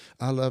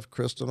love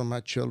Crystal and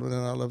my children,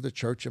 and I love the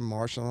church in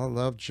Marshall, and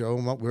I love Joe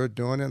and what we're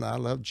doing, and I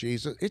love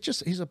Jesus.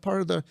 He's a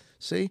part of the,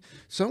 see,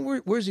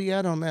 somewhere, where's He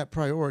at on that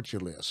priority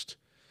list?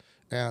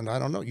 And I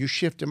don't know, you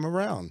shift Him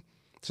around.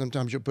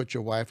 Sometimes you put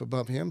your wife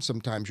above Him,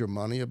 sometimes your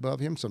money above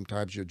Him,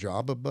 sometimes your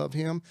job above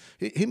Him.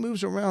 He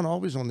moves around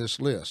always on this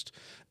list.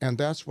 And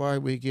that's why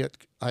we get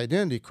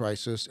identity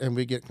crisis, and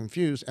we get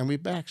confused, and we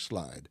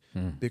backslide,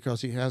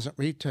 because He hasn't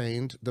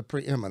retained the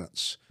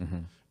preeminence.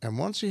 And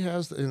once He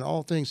has, in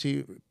all things,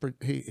 he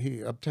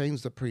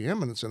obtains the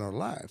preeminence in our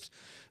lives,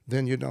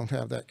 then you don't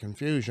have that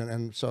confusion.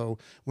 And so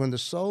when the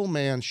soul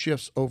man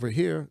shifts over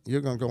here,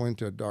 you're going to go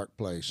into a dark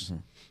place.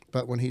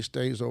 But when he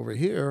stays over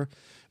here,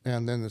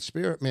 and then the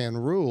spirit man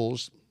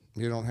rules,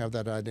 you don't have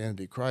that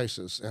identity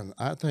crisis. And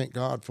I thank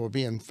God for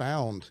being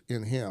found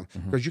in Him,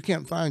 because you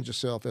can't find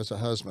yourself as a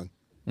husband.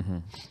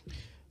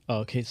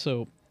 Okay,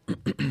 so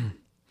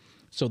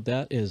so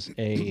that is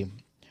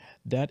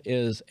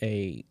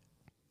a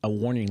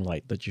warning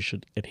light that you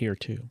should adhere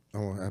to.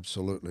 Oh,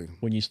 absolutely.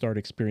 When you start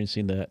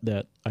experiencing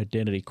that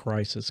identity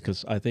crisis,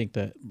 because I think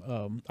that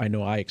I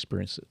know I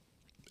experience it.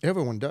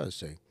 Everyone does,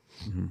 see.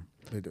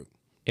 They do.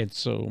 And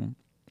so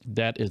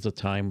that is the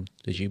time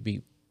that you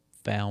be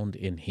found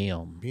in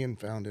Him. Being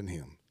found in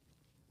Him.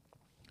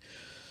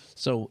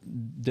 So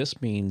this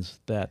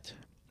means that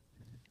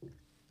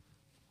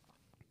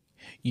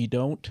you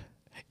don't,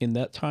 in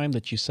that time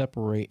that you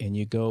separate and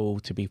you go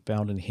to be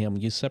found in Him,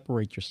 you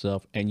separate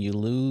yourself and you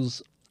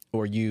lose,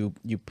 or you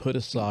put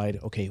aside,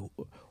 okay,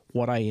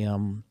 what I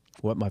am,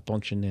 what my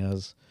function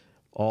is,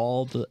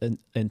 all the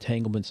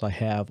entanglements I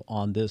have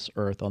on this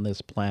earth, on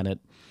this planet.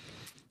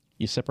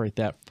 You separate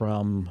that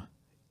from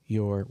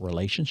your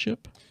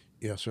relationship?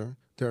 Yes, sir.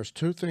 There's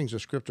two things the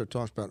Scripture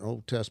talks about in the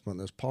Old Testament.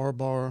 There's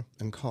parbar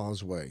and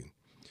causeway.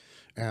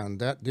 And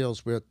that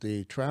deals with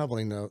the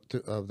traveling of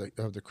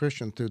the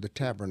Christian through the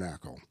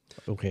tabernacle.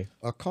 Okay.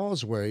 A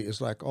causeway is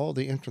like all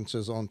the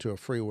entrances onto a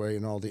freeway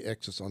and all the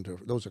exits onto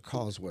those are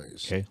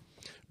causeways. Okay.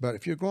 But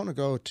if you're going to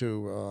go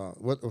to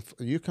if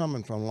you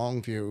coming from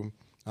Longview,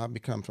 I've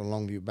become from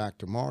Longview back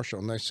to Marshall,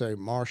 and they say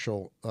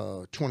Marshall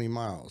 20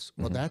 miles.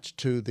 Well, that's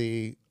to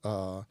the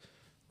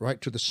right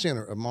to the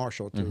center of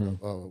Marshall, to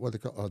what they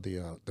call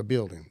the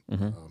building.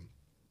 Can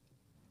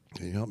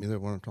you help me there?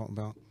 What I'm talking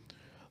about?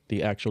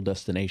 The actual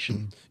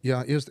destination.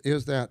 Yeah,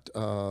 is that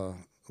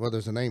well?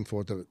 There's a name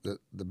for it.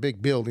 The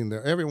big building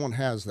there. Everyone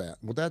has that.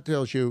 Well, that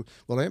tells you.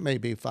 Well, it may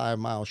be 5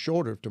 miles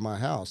shorter to my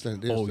house than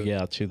it is. Oh,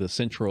 yeah, to the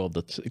central of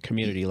the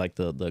community, like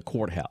the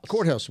courthouse.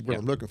 Courthouse is what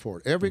I'm looking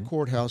for. Every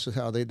courthouse is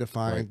how they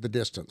define the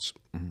distance.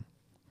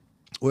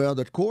 Well,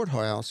 the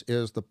courthouse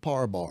is the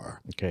parbar.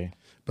 Okay.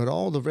 But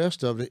all the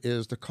rest of it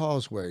is the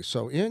causeway.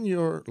 So in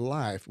your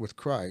life with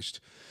Christ,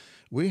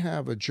 we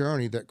have a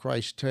journey that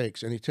Christ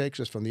takes, and He takes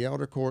us from the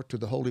outer court to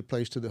the holy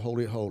place to the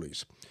Holy of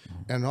Holies.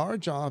 And our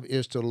job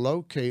is to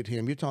locate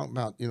Him. You talk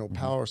about,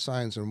 power,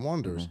 signs, and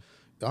wonders.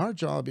 Our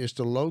job is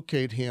to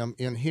locate Him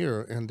in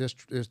here, in this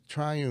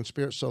triune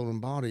spirit, soul,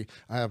 and body.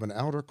 I have an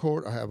outer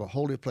court, I have a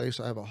holy place,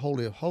 I have a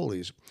holy of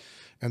holies.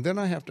 And then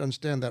I have to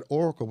understand that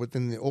oracle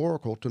within the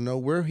oracle to know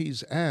where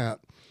He's at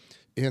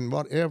in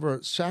whatever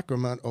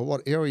sacrament or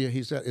what area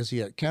He's at. Is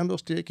He at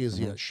candlestick? Is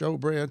He at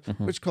showbread?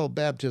 Which is called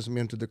baptism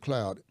into the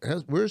cloud.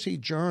 Where's He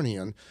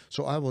journeying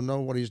so I will know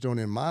what He's doing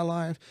in my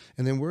life?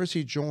 And then where's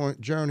He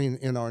journeying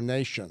in our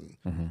nation?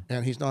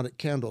 And He's not at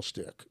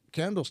candlestick.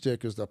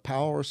 Candlestick is the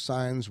power,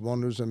 signs,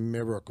 wonders, and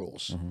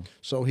miracles.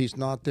 So He's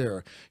not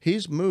there.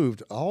 He's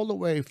moved all the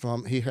way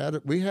from,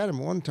 we had Him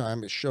one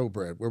time at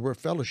showbread, where we're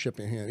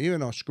fellowshipping Him,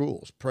 even our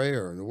schools,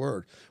 prayer and the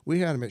Word. We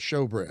had Him at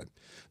showbread.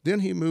 Then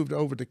He moved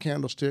over to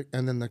candlestick,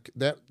 and then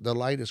the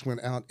light has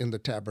went out in the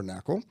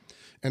tabernacle.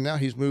 And now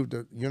He's moved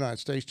the United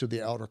States to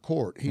the outer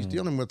court. He's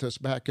dealing with us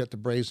back at the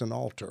brazen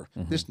altar.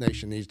 This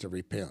nation needs to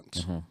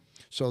repent.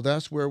 So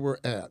that's where we're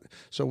at.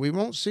 So we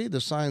won't see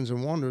the signs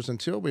and wonders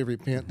until we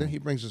repent. Then He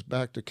brings us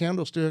back to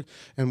candlestick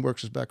and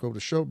works us back over to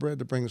showbread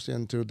to bring us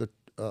into the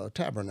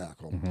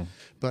tabernacle.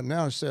 But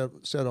now said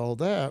all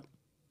that,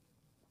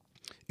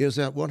 is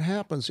that what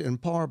happens in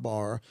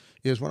parbar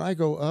is when I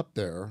go up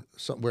there,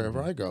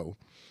 wherever I go,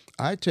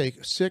 I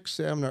take 6,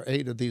 7, or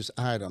 8 of these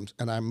items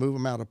and I move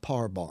them out of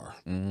parbar.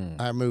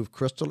 I move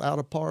Crystal out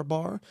of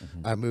parbar.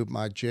 I move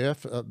my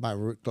Jeff,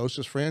 my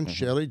closest friend,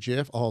 Shelly,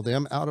 Jeff, all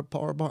them out of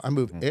parbar. I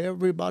move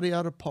everybody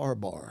out of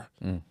parbar.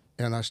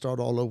 And I start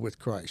all over with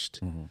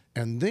Christ.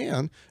 And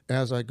then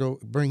as I go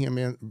bring Him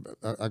in,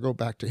 I go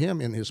back to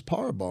Him in His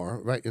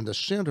parbar, right in the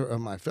center of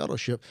my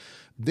fellowship.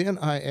 Then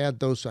I add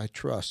those I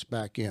trust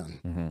back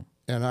in.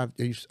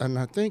 And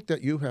I think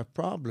that you have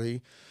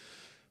probably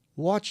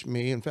watched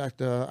me. In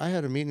fact, I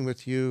had a meeting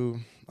with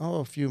you,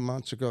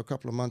 a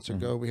couple of months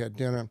ago. We had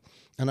dinner,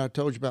 and I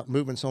told you about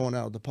moving someone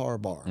out of the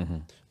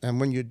parbar. And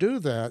when you do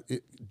that,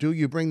 do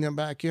you bring them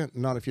back in?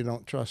 Not if you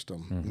don't trust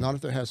them. Not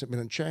if there hasn't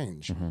been a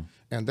change.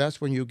 And that's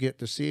when you get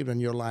deceived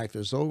and your life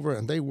is over,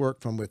 and they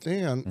work from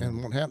within,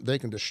 and what happens, they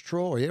can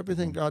destroy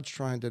everything God's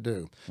trying to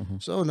do.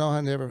 So no,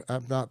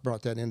 I've not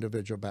brought that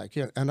individual back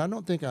in, and I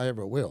don't think I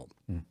ever will.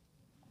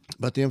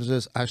 But the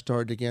emphasis, I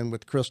started again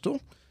with Crystal,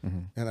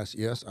 and I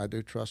said, yes, I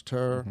do trust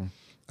her.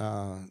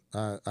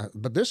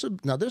 But this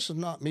is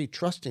not me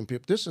trusting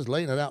people. This is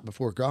laying it out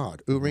before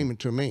God, Urim and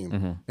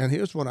Tumim. And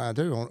here's what I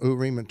do on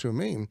Urim and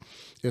Tumim,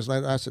 is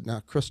like I said, now,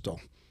 Crystal,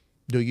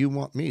 do you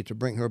want me to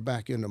bring her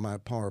back into my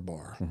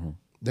parbar?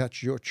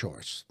 That's your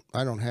choice.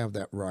 I don't have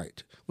that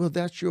right. Well,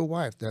 that's your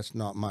wife. That's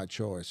not my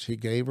choice. He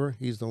gave her.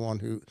 He's the one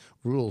who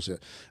rules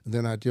it. And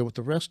then I deal with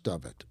the rest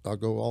of it. I'll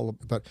go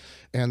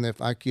and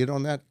if I get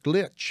on that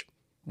glitch,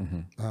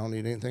 I don't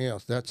need anything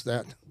else. That's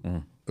that.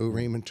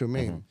 Urim and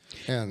Tumim.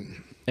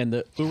 And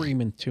the Urim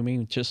and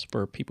Tumim, just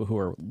for people who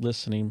are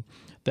listening,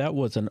 that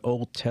was an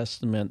Old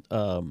Testament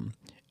tool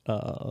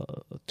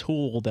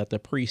that the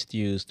priest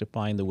used to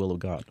find the will of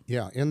God.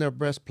 Yeah, in their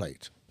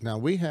breastplate. Now,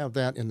 we have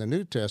that in the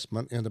New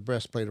Testament in the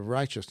breastplate of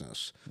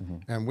righteousness.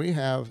 And we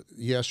have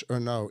yes or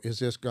no. Is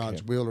this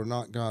God's will or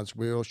not God's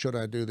will? Should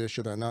I do this?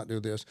 Should I not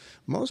do this?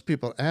 Most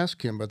people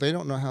ask Him, but they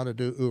don't know how to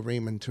do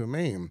Urim and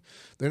Tumim.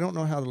 They don't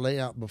know how to lay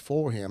out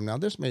before Him. Now,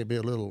 this may be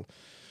a little...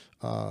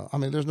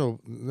 there's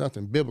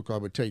nothing biblical I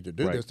would tell you to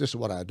do this. This is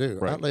what I do.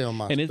 I lay on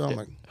my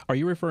stomach. Are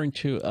you referring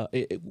to,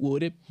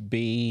 would it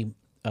be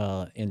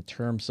in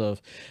terms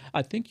of,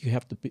 I think you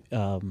have to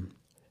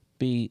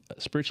be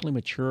spiritually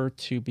mature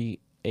to be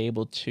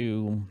able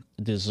to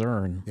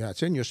discern. Yeah,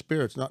 it's in your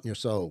spirit, it's not in your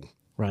soul.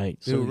 Right.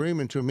 The So, Urim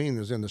and Tumim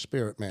is in the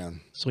spirit,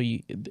 man. so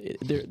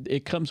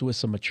it comes with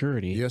some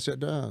maturity. Yes, it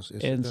does.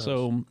 Yes, And it does.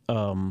 so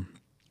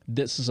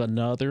this is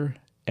another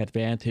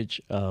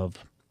advantage of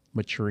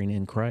maturing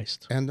in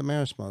Christ. And the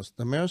merismos.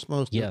 The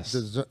merismos, Yes.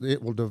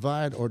 it will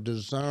divide or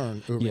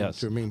discern Urim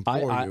Yes. and Tumim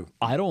for you.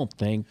 I don't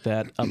think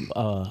that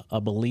a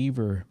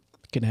believer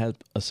can have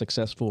a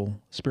successful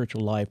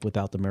spiritual life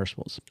without the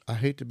miracles. I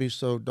hate to be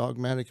so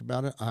dogmatic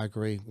about it. I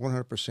agree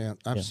 100%.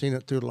 I've seen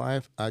it through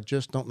life. I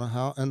just don't know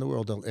how in the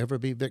world they'll ever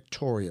be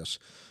victorious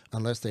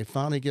unless they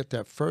finally get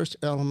that first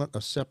element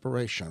of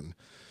separation.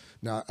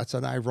 Now, it's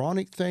an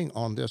ironic thing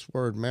on this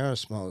word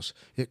merismos.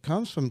 It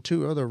comes from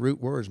two other root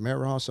words,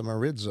 meros and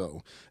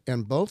merizo,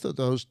 and both of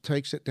those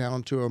takes it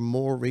down to a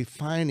more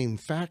refining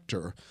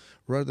factor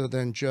rather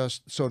than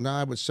just, so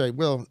now I would say,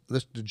 well,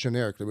 let's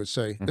generically would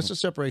say, it's a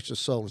separation of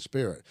soul and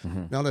spirit.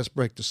 Now let's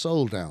break the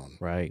soul down.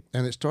 Right.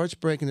 And it starts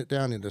breaking it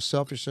down into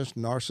selfishness,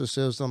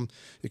 narcissism,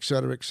 et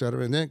cetera,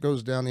 and then it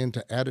goes down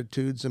into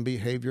attitudes and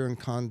behavior and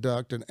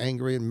conduct and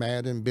angry and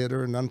mad and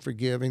bitter and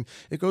unforgiving.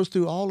 It goes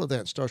through all of that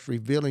and starts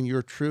revealing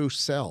your true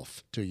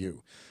self to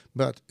you.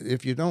 But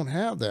if you don't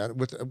have that,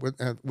 with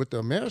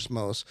the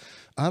merismos,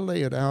 I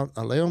lay it out.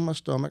 I lay on my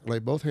stomach, lay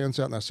both hands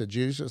out, and I said,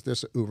 Jesus,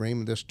 this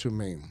Urim, this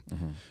Tumim.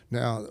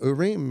 Now,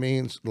 Urim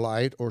means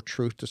light or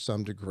truth to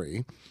some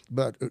degree,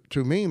 but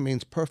Tumim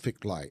means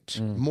perfect light,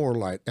 more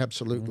light,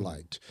 absolute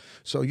light.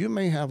 So you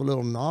may have a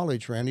little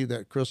knowledge, Randy,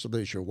 that Crystal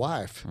is your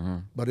wife,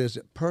 but is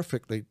it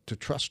perfectly to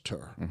trust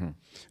her?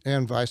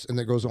 And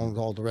it goes on with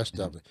all the rest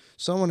of it.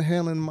 Someone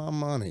handling my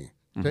money.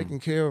 Taking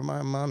care of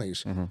my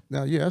monies.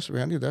 Now, yes,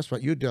 Randy, that's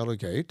what you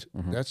delegate.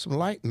 That's some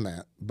light in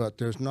that, but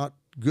there's not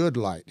good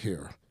light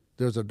here.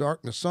 There's a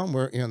darkness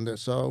somewhere in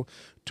this. So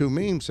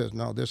Tumim says,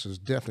 no, this is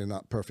definitely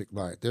not perfect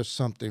light. There's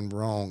something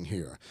wrong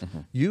here.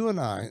 You and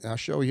I'll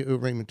show you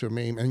Urim and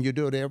Tumim, and you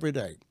do it every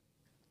day.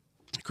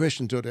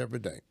 Christians do it every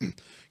day. You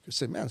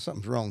say, man,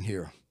 something's wrong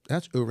here.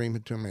 That's Urim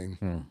and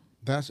Tumim.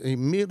 That's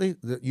immediately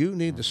that you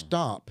need to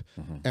stop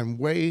and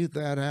weigh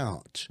that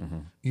out.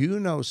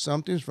 You know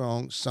something's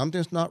wrong,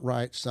 something's not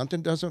right,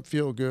 something doesn't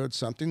feel good,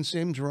 something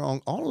seems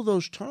wrong. All of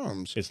those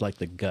terms. It's like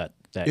the gut.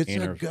 It's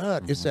a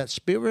gut. It's that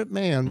spirit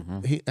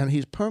man, and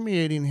he's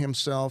permeating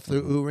himself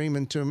through Urim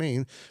and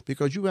Tumim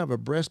because you have a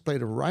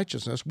breastplate of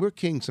righteousness. We're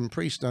kings and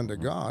priests under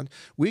God.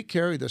 We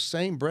carry the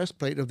same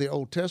breastplate of the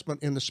Old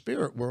Testament in the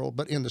spirit world,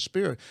 but in the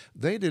spirit,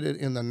 they did it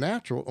in the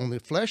natural, on the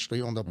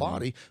fleshly, on the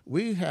body.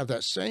 We have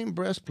that same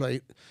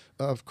breastplate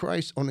of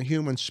Christ on the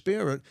human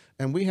spirit,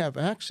 and we have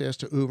access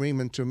to Urim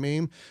and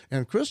Tumim.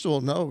 And Crystal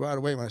will know right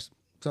away when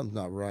something's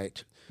not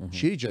right.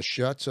 She just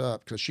shuts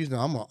up because she's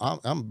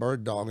I'm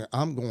bird dogging.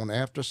 I'm going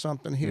after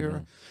something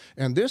here,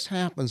 and this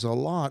happens a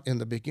lot in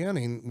the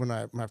beginning. When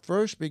my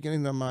first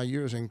beginning of my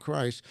years in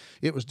Christ,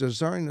 it was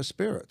discerning the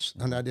spirits,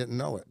 and I didn't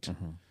know it.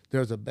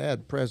 There's a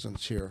bad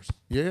presence here.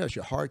 Yes,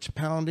 your heart's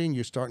pounding.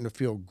 You're starting to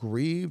feel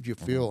grieved. You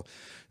feel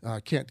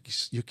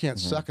you can't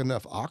suck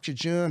enough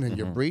oxygen, and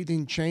your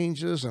breathing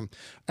changes. And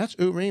that's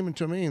Urim and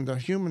Tumim. The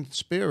human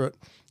spirit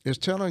is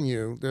telling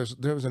you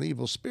there's an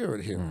evil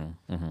spirit here.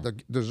 The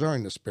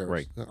discerning the spirits.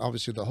 Right.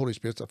 Obviously, the Holy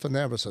Spirit's a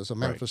phaneresis, a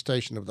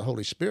manifestation of the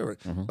Holy Spirit,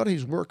 but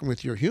he's working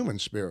with your human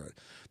spirit.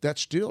 That's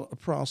still a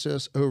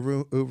process,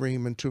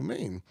 Urim and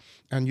Tumim.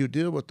 And you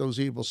deal with those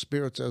evil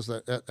spirits at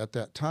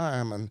that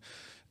time.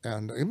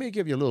 And let me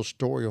give you a little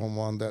story on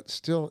one that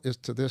still is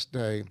to this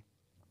day.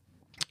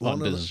 On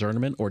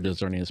discernment or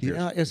discerning the spirit?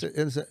 Yeah,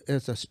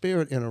 it's a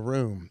spirit in a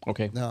room.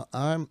 Okay. Now,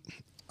 I'm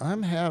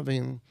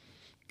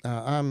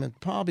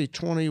probably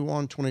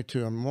 21,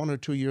 22. I'm 1 or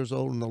 2 years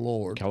old in the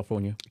Lord.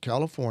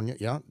 California,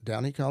 yeah,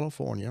 down in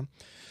California.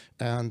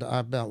 And I'm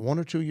about 1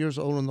 or 2 years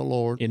old in the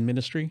Lord. in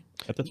ministry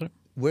at the time?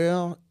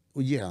 Well,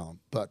 yeah,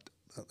 but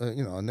a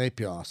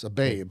napios, a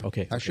babe.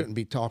 Okay. I shouldn't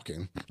be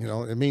talking.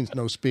 It means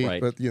no speak,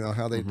 Right. but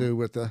how they do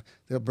with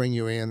they'll bring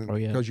you in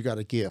because you got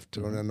a gift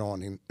or an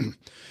anointing.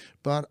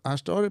 But I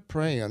started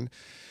praying,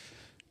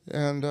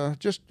 and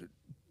just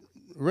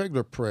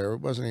regular prayer.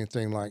 It wasn't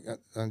anything like,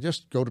 and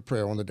just go to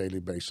prayer on a daily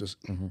basis.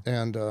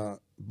 And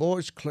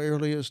boys,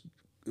 clearly as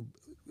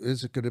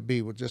it could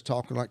be with just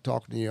talking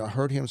to you, I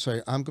heard him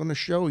say, I'm going to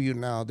show you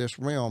now this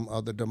realm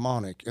of the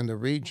demonic and the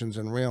regions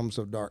and realms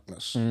of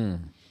darkness.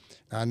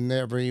 I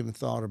never even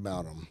thought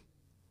about them.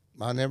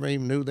 I never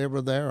even knew they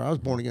were there. I was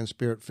born again,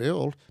 spirit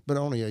filled, but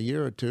only a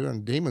year or two,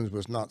 and demons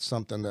was not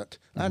something that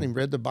I hadn't even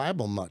read the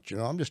Bible much.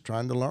 I'm just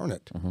trying to learn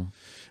it.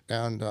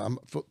 And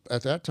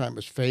at that time, it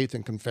was faith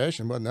and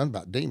confession, wasn't nothing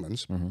about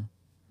demons.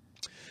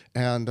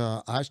 And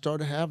I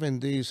started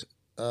having these.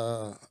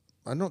 I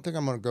don't think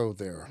I'm going to go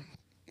there.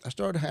 I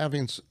started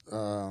having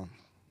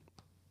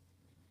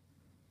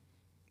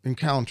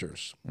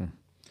encounters.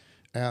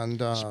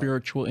 And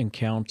Spiritual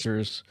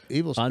encounters,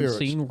 evil spirits,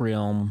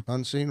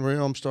 unseen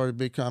realm started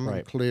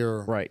becoming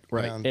clear. Right.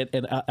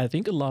 And I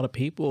think a lot of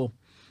people,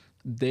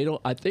 they don't.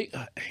 I think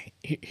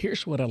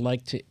here's what I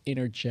like to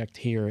interject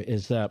here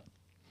is that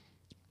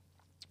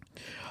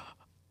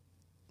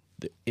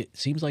it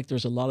seems like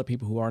there's a lot of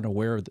people who aren't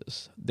aware of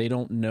this. They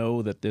don't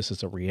know that this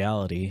is a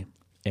reality,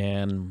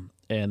 and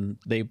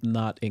they've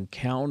not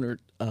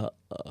encountered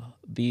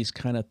these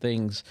kind of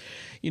things.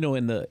 You know,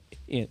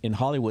 in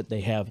Hollywood,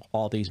 they have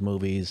all these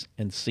movies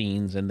and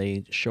scenes, and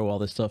they show all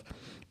this stuff.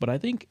 But I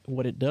think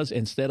what it does,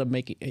 instead of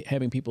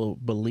having people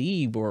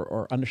believe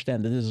or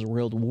understand that this is a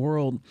real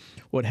world,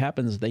 what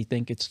happens is they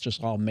think it's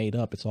just all made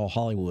up. It's all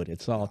Hollywood.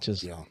 It's all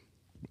just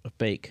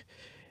fake.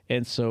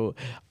 And so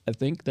I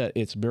think that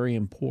it's very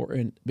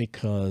important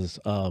because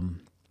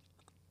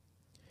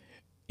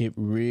it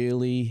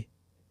really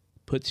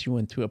puts you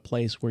into a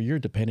place where you're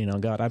depending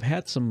on God. I've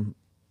had some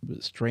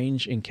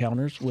strange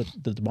encounters with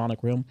the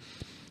demonic realm,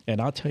 and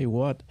I'll tell you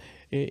what,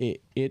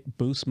 it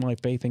boosts my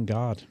faith in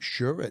God.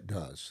 Sure it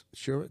does.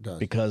 Sure it does.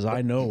 Because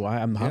I know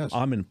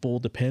I'm in full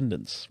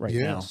dependence right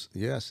now.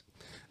 Yes.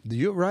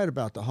 You're right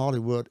about the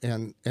Hollywood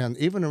and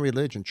even in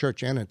religion,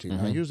 churchianity.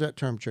 Mm-hmm. I use that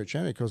term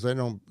churchianity because they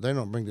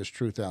don't bring this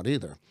truth out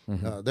either.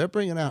 Mm-hmm. They're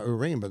bringing out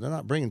Urim, but they're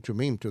not bringing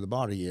Tumim to the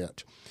body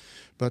yet.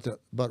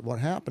 But what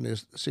happened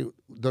is, see,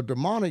 the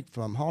demonic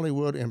from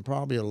Hollywood and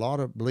probably a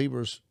lot of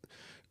believers,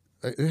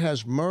 it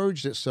has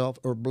merged itself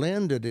or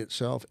blended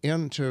itself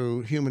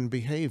into human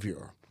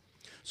behavior.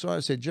 So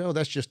I said, Joe,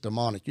 that's just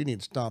demonic. You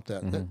need to stop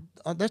that.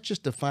 Mm-hmm. That's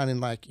just defining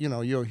like,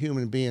 you're a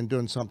human being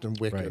doing something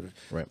wicked.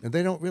 Right. And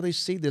they don't really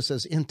see this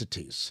as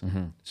entities.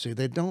 Mm-hmm. See,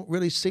 they don't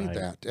really see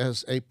that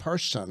as a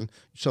person,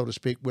 so to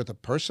speak, with a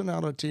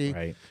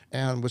personality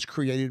and was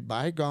created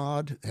by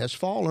God, has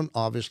fallen,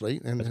 obviously.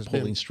 And has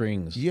pulling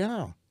strings.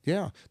 Yeah.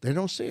 They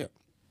don't see it.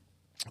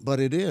 But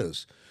it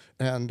is.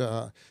 And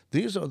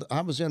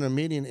I was in a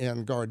meeting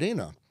in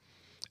Gardena,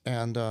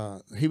 and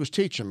he was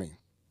teaching me.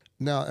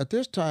 Now, at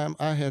this time,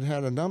 I had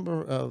a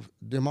number of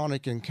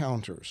demonic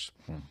encounters,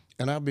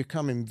 and I'm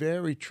becoming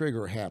very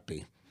trigger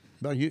happy.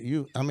 But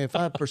if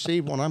I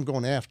perceive one, I'm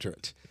going after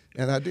it.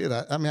 And I did.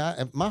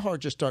 My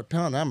heart just started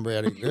pounding. I'm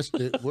ready.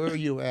 Where are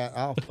you at?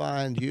 I'll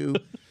find you.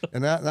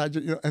 And I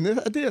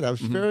did. I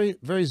was very,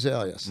 very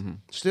zealous. Mm-hmm.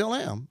 Still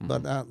am,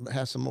 but I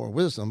have some more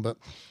wisdom.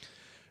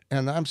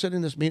 And I'm sitting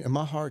in this meeting, and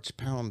my heart's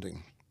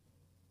pounding.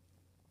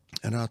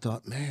 And I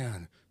thought,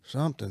 man,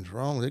 something's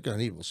wrong. They got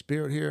an evil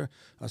spirit here.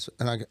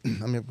 I'm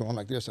going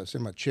like this. I sit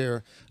in my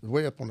chair,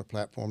 way up on the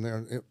platform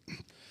there,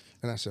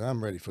 and I said,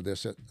 I'm ready for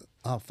this.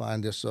 I'll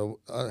find this. So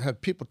I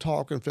had people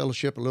talking,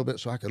 fellowship a little bit,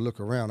 so I could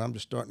look around. I'm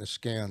just starting to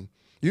scan.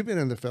 You've been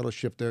in the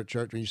fellowship there at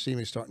church when you see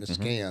me starting to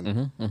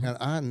scan, and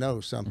I know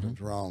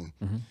something's wrong.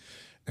 Mm-hmm.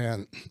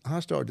 And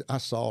I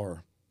saw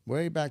her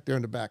way back there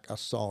in the back. I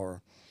saw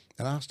her,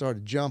 and I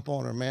started to jump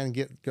on her, man.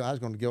 I was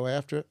going to go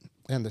after it,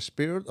 and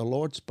the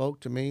Lord spoke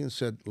to me and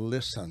said,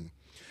 "Listen,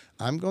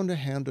 I'm going to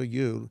handle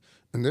you."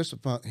 And this,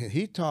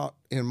 he taught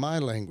in my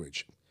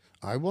language.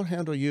 I will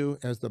handle you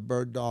as the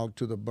bird dog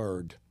to the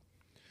bird.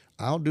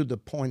 I'll do the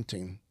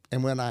pointing,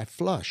 and when I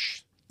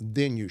flush,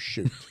 then you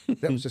shoot.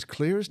 That was as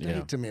clear as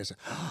day to me. I said,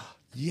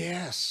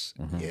 yes.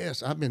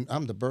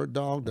 I'm the bird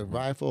dog, the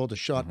rifle, the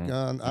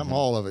shotgun. I'm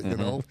all of it,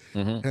 And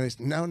he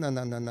said,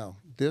 no.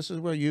 This is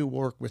where you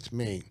work with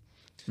me.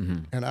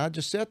 Mm-hmm. And I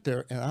just sat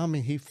there, and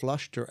he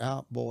flushed her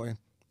out, boy.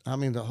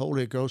 The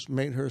Holy Ghost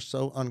made her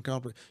so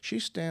uncomfortable. She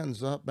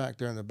stands up back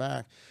there in the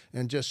back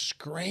and just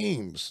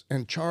screams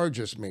and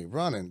charges me,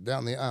 running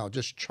down the aisle,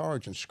 just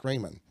charging,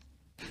 screaming.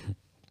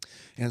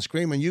 And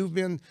screaming,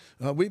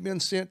 we've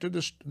been sent to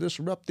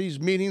disrupt these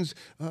meetings,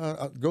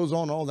 goes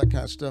on, all that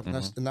kind of stuff.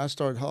 And I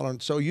started hollering,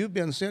 so you've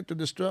been sent to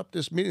disrupt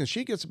this meeting. And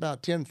she gets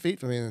about 10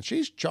 feet from me, and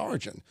she's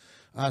charging.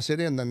 I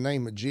said, in the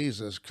name of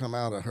Jesus, come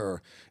out of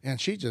her.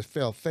 And she just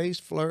fell face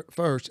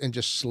first and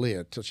just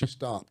slid till she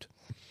stopped.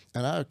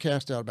 And I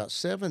cast out about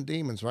 7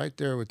 demons right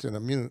there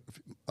within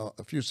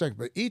a few seconds.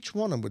 But each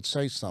one of them would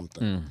say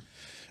something.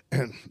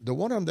 And the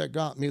one of them that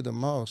got me the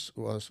most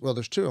was, well,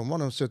 there's two. And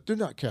one of them said, do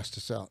not cast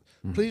us out.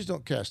 Please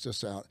don't cast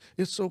us out.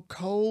 It's so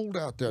cold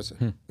out there.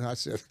 And I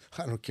said,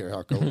 I don't care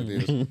how cold it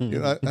is.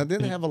 I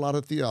didn't have a lot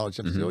of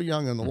theology. I'm still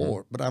young in the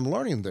Lord, but I'm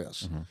learning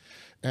this.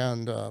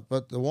 And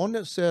but the one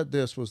that said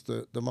this was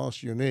the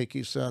most unique.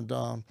 He said,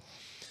 do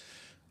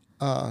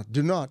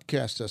not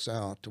cast us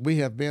out. We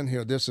have been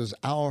here. This is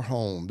our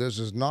home. This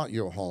is not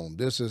your home.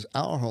 This is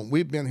our home.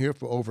 We've been here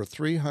for over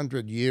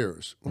 300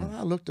 years. When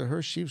I looked at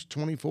her, she was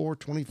 24,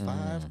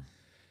 25,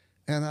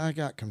 and I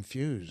got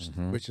confused,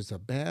 which is a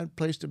bad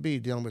place to be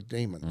dealing with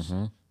demons.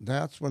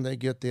 That's when they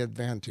get the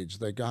advantage.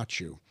 They got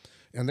you.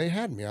 And they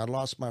had me. I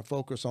lost my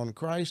focus on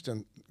Christ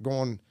and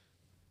going,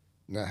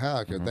 now,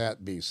 how could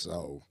that be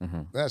so?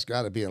 That's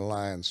got to be a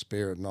lying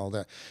spirit and all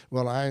that.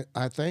 Well, I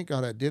thank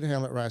God I did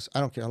handle it right. I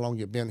don't care how long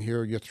you've been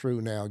here. You're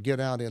through now. Get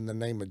out in the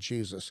name of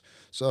Jesus.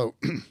 So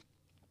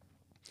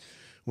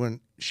when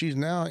she's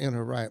now in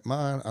her right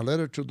mind, I led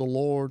her to the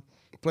Lord.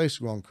 The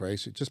place was going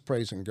crazy, just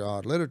praising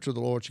God. Led her to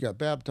the Lord. She got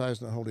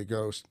baptized in the Holy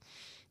Ghost.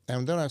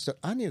 And then I said,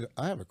 I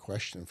have a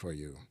question for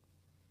you.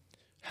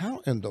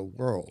 How in the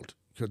world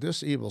could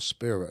this evil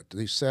spirit,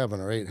 these 7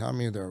 or 8, how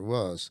many there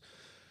was,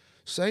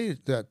 say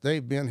that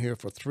they've been here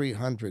for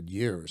 300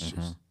 years,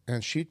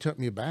 and she took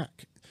me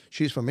back.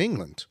 She's from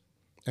England,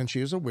 and she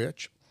is a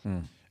witch,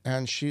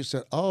 And she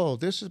said, oh,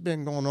 this has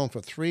been going on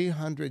for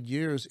 300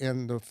 years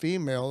in the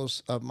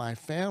females of my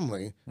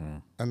family.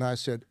 And I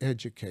said,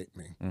 educate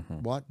me.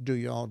 What do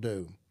y'all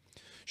do?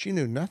 She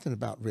knew nothing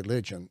about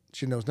religion.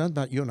 She knows nothing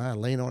about you and I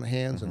laying on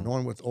hands and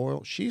anointing with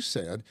oil. She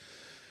said,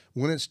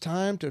 when it's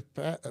time to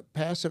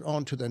pass it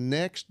on to the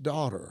next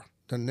daughter,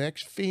 the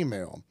next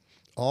female,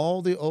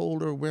 all the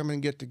older women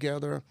get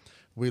together,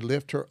 we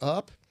lift her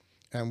up,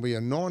 and we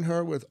anoint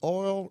her with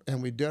oil,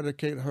 and we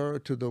dedicate her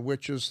to the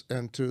witches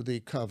and to the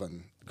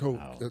coven,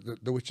 Wow.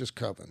 the witches'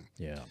 coven.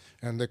 Yeah.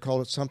 And they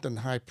call it something,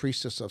 high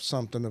priestess of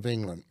something of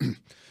England.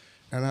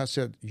 And I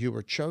said, you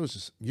were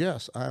chosen.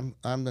 Yes, I'm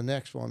the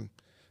next one.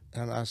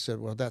 And I said,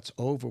 well, that's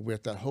over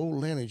with. That whole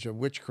lineage of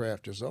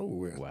witchcraft is over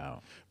with.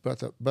 Wow. But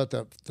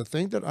the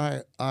thing that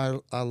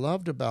I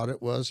loved about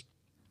it was,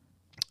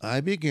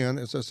 I began,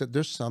 as I said,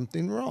 there's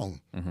something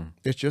wrong.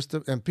 It's just,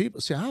 and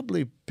people, see, I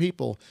believe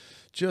people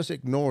just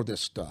ignore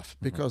this stuff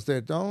because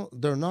they're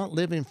not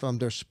living from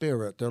their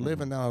spirit. They're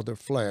living out of their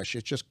flesh.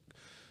 It's just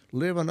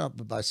living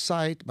up by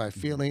sight, by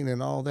feeling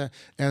and all that.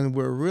 And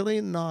we're really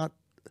not,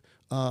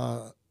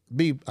 I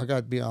got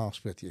to be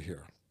honest with you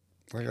here.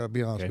 I got to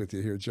be honest with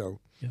you here, Joe.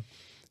 Yeah.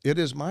 It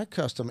is my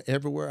custom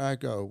everywhere I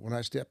go, when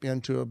I step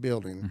into a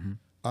building,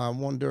 I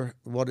wonder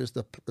what is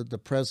the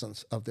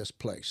presence of this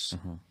place.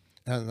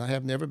 And I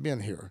have never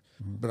been here,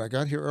 but I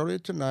got here earlier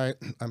tonight.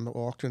 I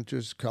walked into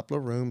a couple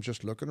of rooms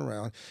just looking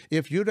around.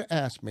 If you'd have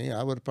asked me,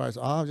 I would have probably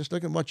said, oh, just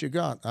look at what you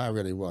got. I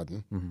really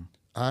wasn't.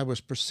 I was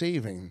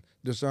perceiving,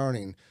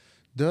 discerning.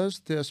 Does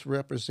this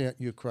represent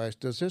you,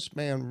 Christ? Does this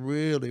man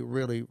really,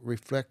 really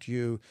reflect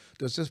you?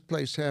 Does this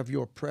place have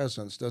your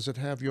presence? Does it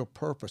have your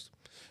purpose?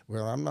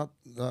 Well, I'm not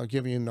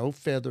giving you no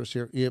feathers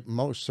here. It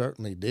most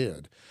certainly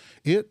did.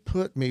 It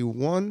put me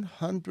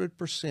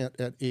 100%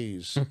 at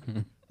ease.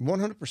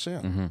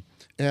 100%.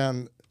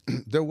 And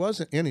there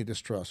wasn't any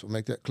distrust. We'll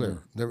make that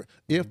clear.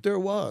 If there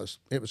was,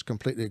 it was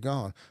completely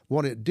gone.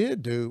 What it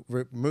did do,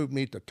 moved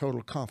me to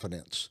total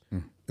confidence.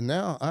 And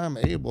now I'm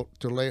able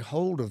to lay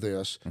hold of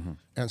this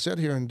and sit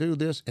here and do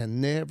this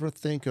and never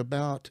think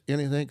about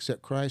anything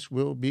except Christ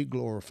will be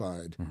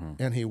glorified.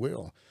 And he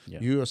will. Yeah.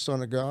 You're a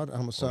son of God,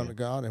 I'm a son of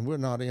God, and we're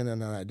not in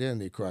an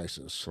identity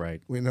crisis.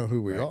 Right. We know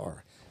who we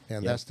are.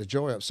 And that's the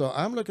joy of it. So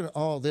I'm looking at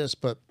all this,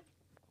 but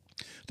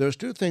there's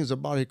two things the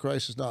body of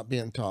Christ is not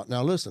being taught.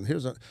 Now, listen,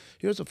 here's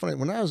a funny,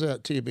 when I was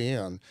at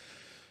TBN,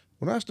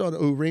 when I started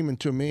Urim and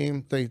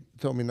Tumim, they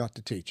told me not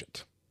to teach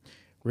it.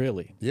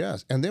 Really?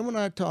 Yes. And then when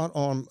I taught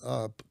on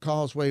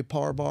Causeway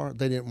Parbar,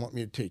 they didn't want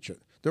me to teach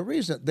it. The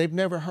reason, they've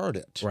never heard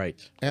it.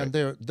 Right. And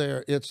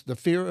it's the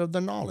fear of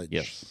the knowledge.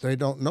 Yes. They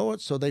don't know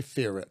it, so they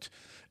fear it.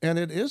 And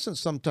it isn't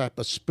some type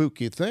of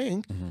spooky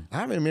thing.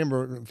 I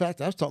remember, in fact,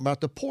 I was talking about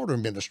the Porter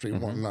ministry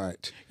one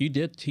night. You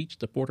did teach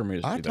the Porter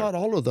ministry. I taught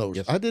all of those.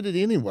 Yes. I did it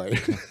anyway.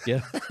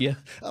 Yeah.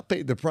 I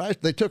paid the price.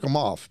 They took them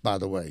off, by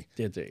the way.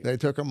 Did they? They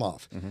took them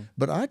off.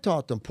 But I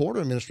taught the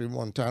Porter ministry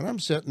one time. I'm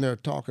sitting there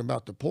talking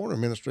about the Porter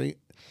ministry,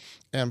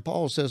 and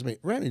Paul says to me,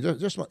 Randy,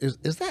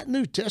 is that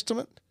New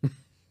Testament?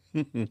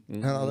 And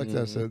I looked at it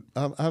and said,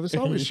 I was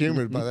always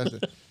humored by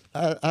that.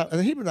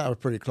 And he and I were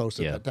pretty close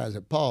at that time. I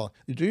said, Paul,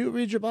 do you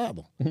read your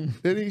Bible? And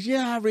he said,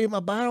 yeah, I read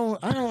my Bible.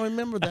 I don't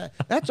remember that.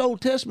 That's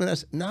Old Testament. I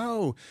said,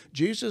 no.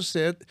 Jesus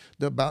said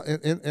about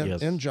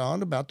in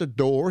John about the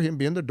door, him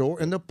being the door,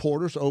 and the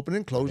porters open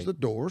and close the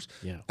doors.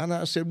 Yeah. And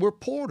I said, we're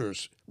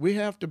porters. We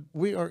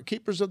are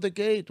keepers of the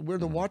gate. We're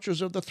the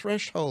watchers of the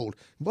threshold.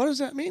 What does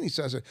that mean? He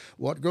says,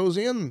 what goes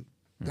in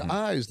the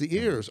eyes, the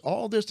ears,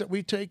 all this that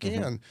we take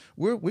in,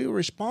 we were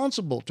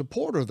responsible to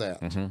porter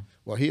that.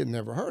 Well, he had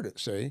never heard it,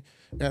 see?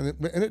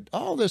 And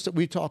all this that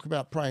we talk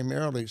about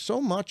primarily, so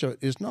much of it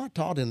is not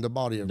taught in the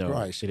body of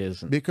Christ. It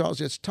isn't.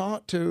 Because it's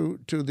taught to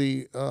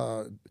the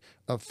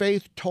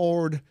faith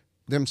toward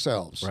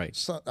themselves. Right.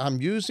 So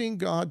I'm using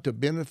God to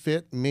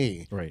benefit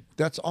me. Right.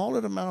 That's all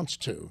it amounts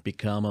to.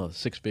 Become a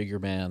six-figure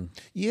man.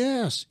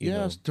 Yes,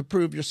 to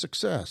prove your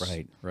success.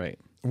 Right.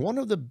 One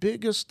of the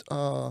biggest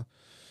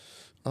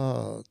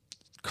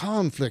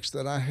conflicts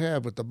that I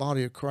have with the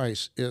body of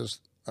Christ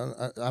is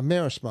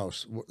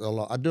merismos.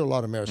 I do a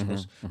lot of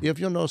merismos. If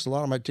you'll notice, a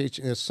lot of my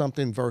teaching is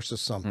something versus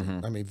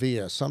something. I mean,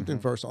 VS, something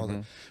versus all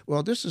that.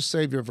 Well, this is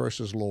Savior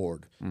versus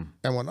Lord.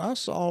 And when I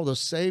saw the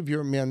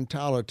Savior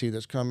mentality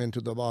that's come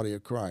into the body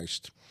of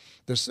Christ,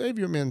 the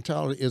Savior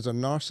mentality is a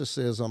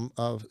narcissism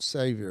of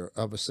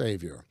a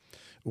Savior.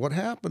 What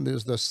happened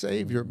is the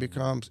Savior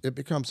becomes a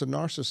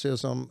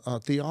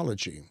narcissism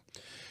theology.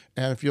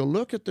 And if you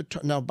look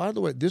at now, by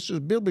the way, this is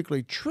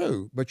biblically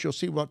true, but you'll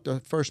see what the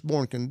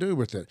firstborn can do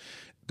with it.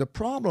 The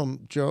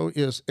problem, Joe,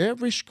 is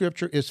every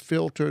scripture is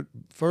filtered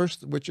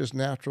first, which is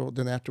natural,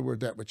 then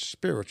afterward that which is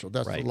spiritual.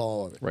 That's the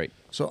law of it. Right.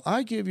 So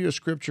I give you a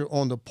scripture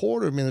on the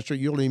Porter ministry,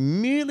 you'll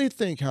immediately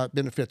think how it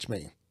benefits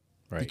me.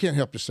 Right. You can't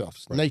help yourself.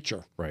 It's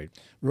nature. Right.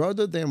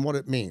 Rather than what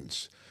it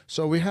means.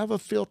 So we have a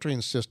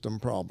filtering system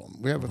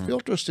problem. We have a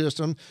filter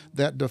system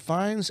that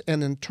defines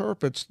and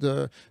interprets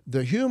the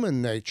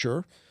human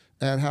nature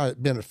and how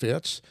it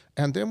benefits.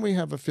 And then we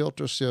have a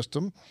filter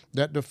system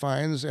that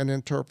defines and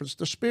interprets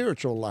the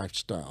spiritual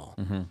lifestyle.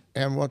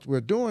 And what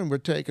we're doing, we're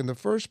taking the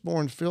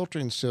firstborn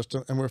filtering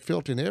system and we're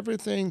filtering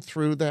everything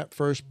through that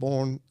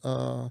firstborn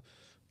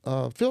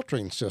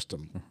filtering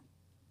system.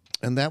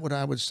 And that what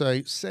I would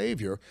say,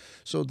 Savior.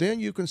 So then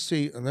you can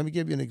see, and let me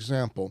give you an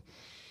example.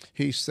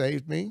 He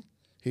saved me.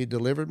 He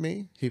delivered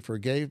me. He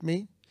forgave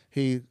me.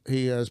 He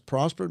has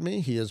prospered me.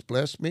 He has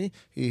blessed me.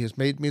 He has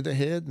made me the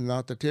head and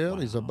not the tail.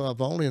 He's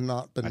above only and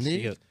not beneath. I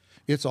see it.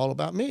 It's all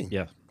about me.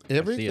 Yeah.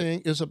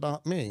 Everything is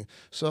about me.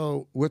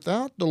 So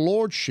without the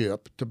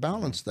lordship to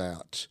balance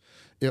that,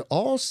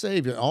 all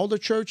Savior, all the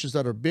churches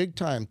that are big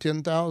time,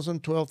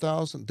 10,000,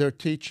 12,000, they're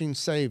teaching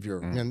Savior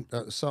and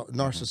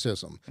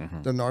narcissism,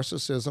 the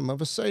narcissism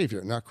of a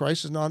Savior. Now,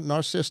 Christ is not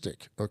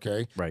narcissistic,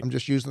 okay? Right. I'm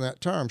just using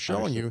that term,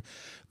 showing you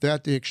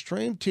that the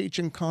extreme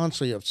teaching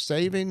constantly of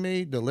saving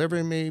me,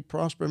 delivering me,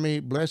 prospering me,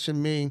 blessing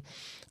me,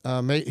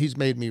 he's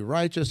made me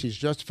righteous, he's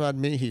justified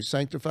me, he's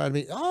sanctified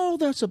me, all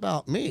that's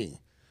about me.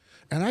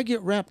 And I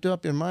get wrapped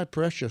up in my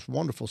precious,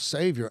 wonderful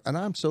Savior, and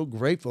I'm so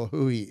grateful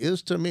who he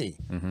is to me.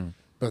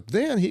 But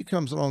then he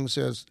comes along and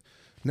says,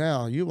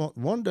 now,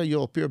 one day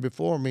you'll appear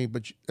before me,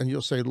 and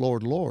you'll say,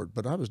 Lord, Lord,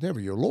 but I was never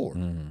your Lord.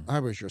 I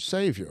was your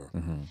Savior.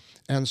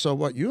 And so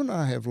what you and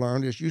I have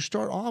learned is you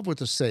start off with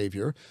the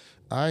Savior.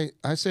 I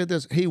say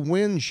this, he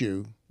wins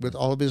you with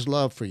all of his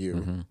love for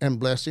you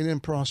and blessing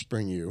and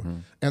prospering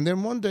you. And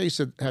then one day he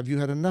said, have you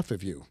had enough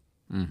of you?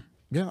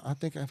 Yeah, I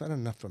think I've had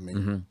enough of me.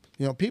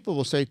 You know, people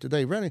will say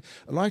today, Randy,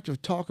 I'd like to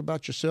talk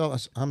about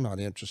yourself. I'm not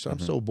interested. I'm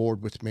so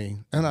bored with me.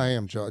 And I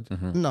am, Judge.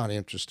 Not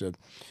interested.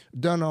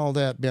 Done all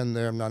that, been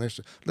there. I'm not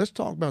interested. Let's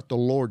talk about the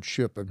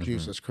lordship of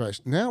Jesus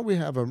Christ. Now we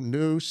have a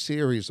new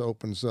series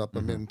opens up,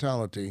 a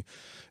mentality,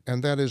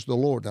 and that is the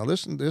Lord. Now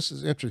listen, this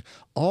is interesting.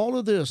 All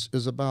of this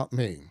is about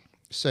me,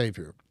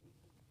 Savior.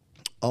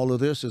 All of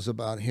this is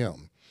about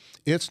him.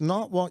 It's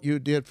not what you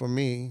did for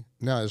me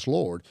now as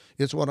Lord.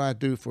 It's what I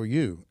do for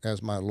you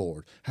as my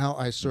Lord. How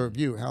I serve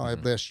you, how I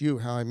bless you,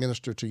 how I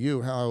minister to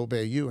you, how I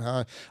obey you,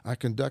 how I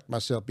conduct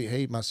myself,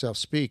 behave myself,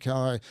 speak,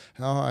 how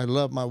I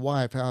love my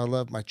wife, how I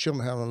love my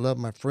children, how I love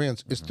my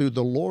friends. It's through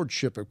the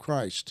lordship of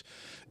Christ.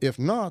 If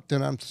not,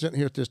 then I'm sitting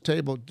here at this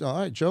table. All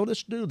right, Joe,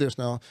 let's do this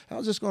now.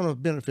 How's this going to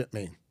benefit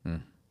me?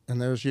 And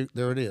there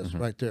it is,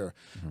 right there.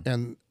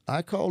 And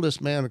I call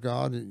this man of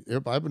God.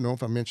 Everybody would know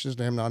if I mention his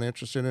name. Not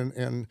interested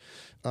in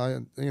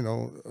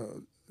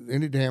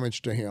any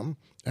damage to him.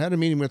 I had a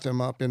meeting with him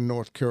up in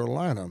North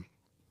Carolina.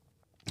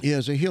 He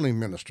has a healing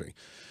ministry.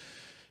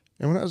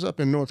 And when I was up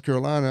in North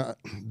Carolina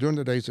during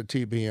the days of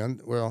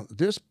TBN, well,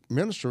 this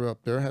minister up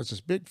there has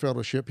this big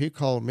fellowship. He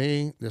called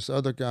me, this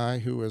other guy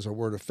who has a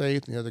word of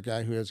faith, and the other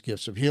guy who has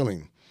gifts of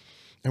healing.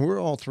 And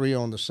we're all three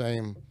on the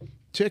same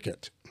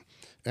ticket.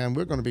 And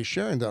we're going to be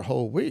sharing that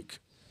whole week.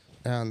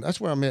 And that's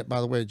where I met, by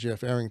the way,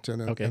 Jeff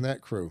Arrington and that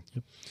crew.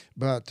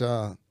 But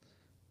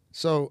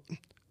so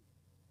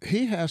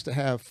he has to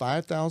have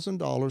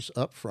 $5,000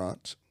 up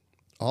front,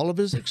 all of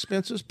his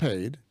expenses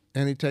paid,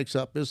 and he takes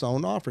up his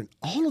own offering.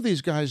 All of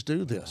these guys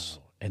do this.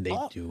 Wow. And they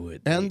do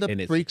it. And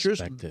the preachers.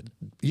 It's expected.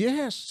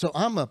 Yes. So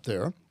I'm up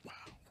there. Wow.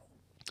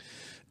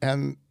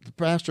 And the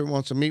pastor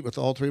wants to meet with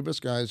all three of us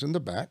guys in the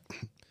back.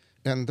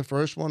 And the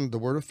first one, the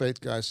Word of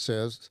Faith guy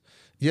says,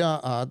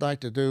 yeah, I'd like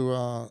to do,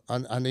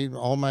 I need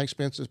all my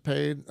expenses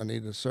paid. I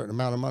need a certain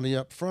amount of money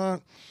up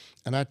front,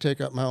 and I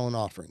take up my own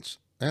offerings.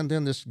 And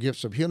then this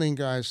Gifts of Healing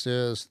guy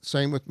says,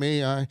 same with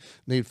me. I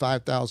need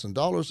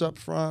 $5,000 up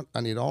front.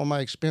 I need all my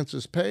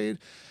expenses paid,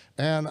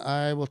 and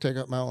I will take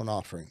up my own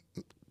offering.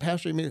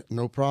 Pastor,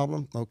 no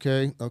problem.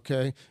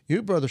 Okay.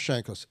 You, Brother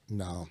Shankle,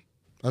 no.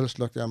 I just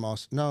looked at him and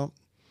said, no.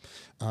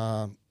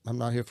 I'm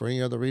not here for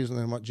any other reason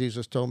than what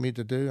Jesus told me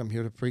to do. I'm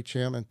here to preach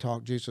him and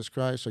talk Jesus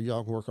Christ, so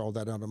y'all can work all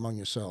that out among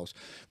yourselves.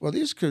 Well,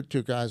 these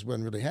two guys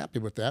weren't really happy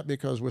with that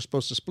because we're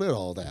supposed to split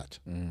all that.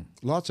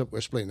 Lots of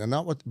we're splitting, and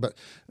not what, but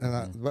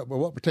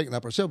what we're taking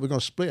up ourselves, we're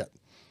going to split.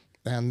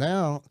 And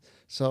now,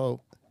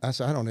 so I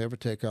said, I don't ever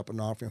take up an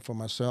offering for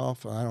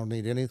myself. I don't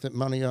need anything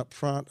money up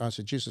front. I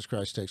said, Jesus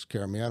Christ takes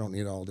care of me. I don't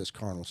need all this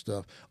carnal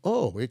stuff.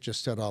 Oh, it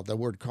just set off the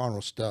word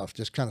carnal stuff,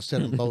 just kind of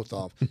set them both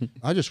off.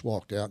 I just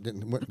walked out,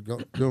 went go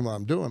doing what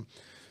I'm doing.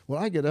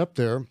 Well, I get up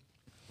there.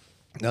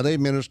 Now, they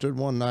ministered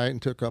one night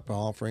and took up an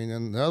offering,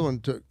 and the other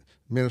one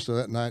ministered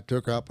that night,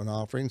 took up an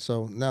offering.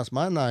 So now it's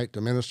my night to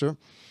minister.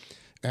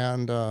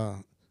 And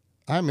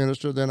I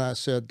ministered. Then I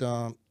said,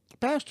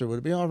 Pastor, would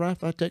it be all right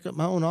if I take up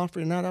my own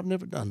offering tonight? I've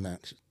never done that.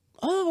 She said,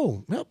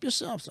 oh, help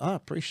yourself. I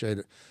appreciate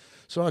it.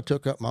 So I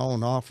took up my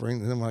own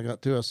offering, and then when I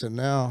got through, I said,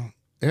 now,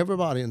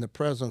 everybody in the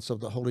presence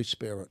of the Holy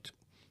Spirit,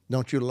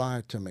 don't you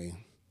lie to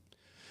me.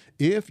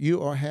 If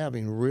you are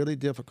having really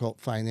difficult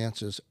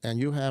finances and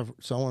you have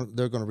someone,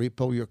 they're going to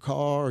repo your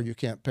car, or you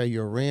can't pay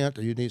your rent,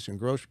 or you need some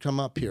groceries, come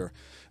up here.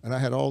 And I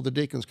had all the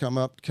deacons come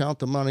up, count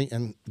the money,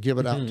 and give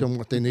it out to them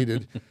what they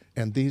needed.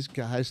 And these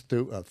guys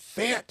threw a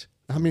fit.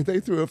 I mean,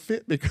 they threw a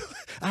fit because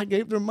I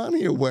gave their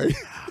money away.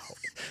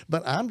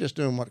 But I'm just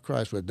doing what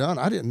Christ would have done.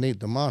 I didn't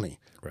need the money.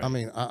 I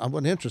mean, I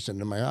wasn't interested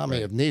in it. I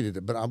may have needed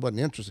it, but I wasn't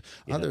interested.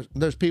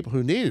 There's people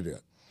who needed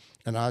it.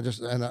 And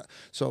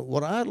so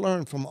what I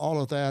learned from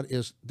all of that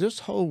is this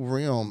whole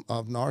realm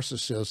of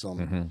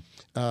narcissism.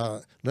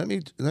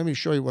 Let me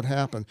show you what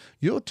happened.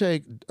 You'll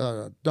take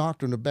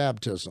doctrine of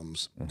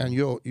baptisms, and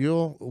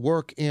you'll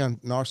work in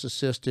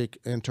narcissistic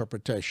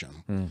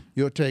interpretation.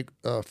 You'll take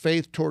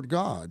faith toward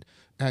God,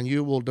 and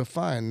you will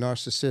define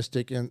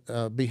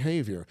narcissistic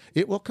behavior.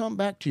 It will come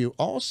back to you.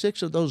 All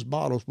 6 of those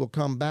bottles will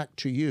come back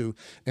to you,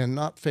 and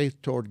not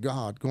faith toward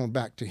God, going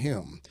back to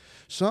Him.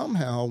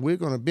 Somehow we're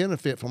going to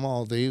benefit from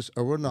all these,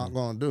 or we're not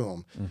going to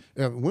do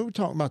them. When we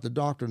talk about the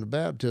doctrine of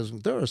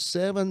baptism, there are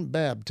 7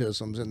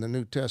 baptisms in the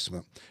New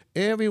Testament.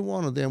 Every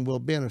one of them will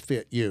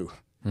benefit you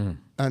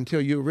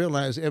until you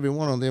realize every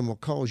one of them will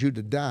cause you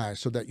to die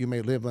so that you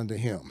may live unto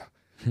Him.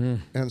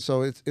 And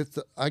so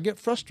I get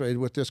frustrated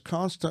with this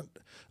constant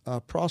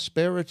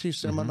prosperity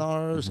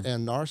seminars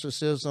and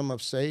narcissism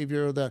of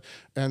Savior,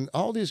 and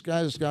all these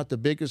guys got the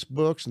biggest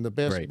books and the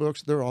best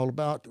books. They're all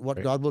about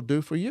what God will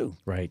do for you,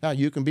 how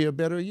you can be a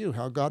better you,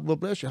 how God will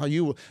bless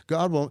you,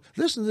 God will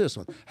listen to this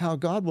one, how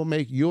God will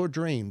make your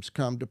dreams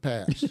come to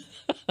pass.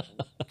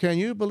 Can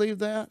you believe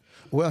that?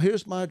 Well,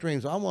 here's my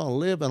dreams. I want to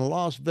live in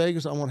Las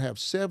Vegas. I want to have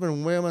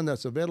 7 women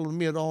that's available to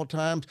me at all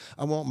times.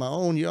 I want my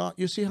own yacht.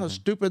 You see how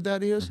stupid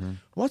that is?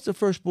 What's the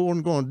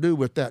firstborn going to do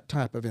with that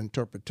type of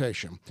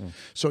interpretation?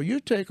 So you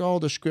take all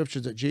the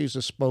scriptures that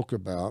Jesus spoke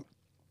about,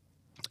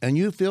 and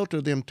you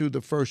filter them through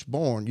the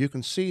firstborn. You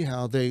can see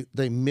how they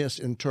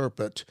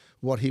misinterpret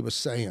what he was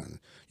saying.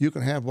 You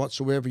can have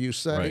whatsoever you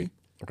say.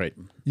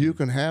 You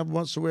can have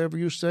whatsoever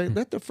you say.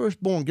 Let the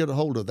firstborn get a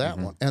hold of that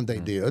one, and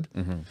they did.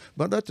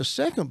 But let the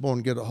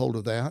secondborn get a hold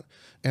of that,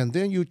 and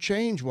then you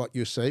change what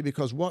you say,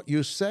 because what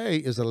you say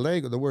is a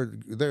lego. The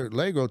word there,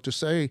 lego, to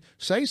say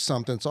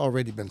something that's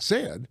already been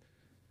said.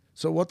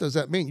 So what does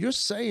that mean? You're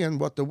saying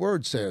what the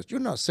word says. You're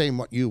not saying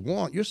what you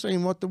want. You're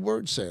saying what the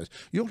word says.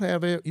 You'll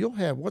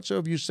have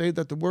whatsoever you say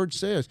that the word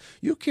says.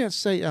 You can't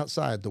say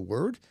outside the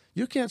word.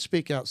 You can't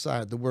speak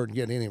outside the word and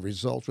get any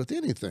results with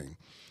anything.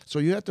 So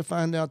you have to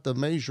find out the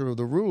measure of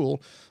the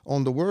rule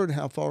on the word,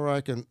 how far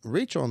I can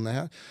reach on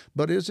that.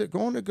 But is it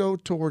going to go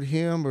toward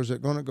him, or is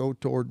it going to go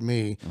toward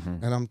me?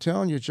 And I'm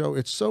telling you, Joe,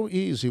 it's so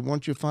easy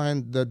once you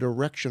find the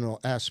directional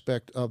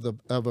aspect of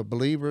a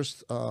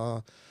believer's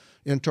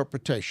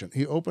interpretation.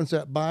 He opens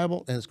that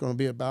Bible, and it's going to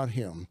be about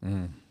him.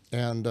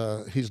 And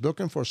he's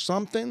looking for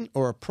something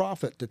or a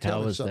prophet to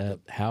tell him something.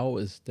 How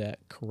is that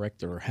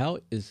correct, or how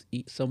is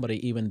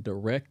somebody even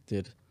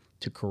directed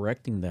to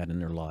correcting that in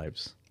their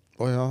lives?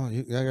 Well,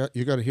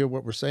 you got to hear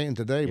what we're saying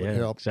today would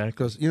help. Exactly.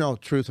 Because,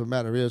 truth of the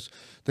matter is,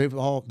 they've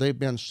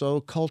been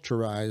so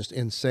culturized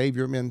in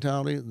Savior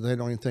mentality, they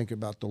don't even think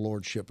about the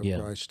Lordship of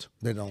Christ.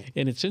 They don't.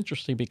 And it's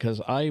interesting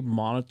because I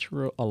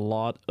monitor a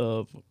lot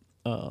of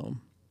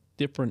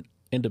different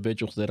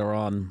individuals that are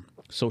on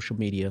social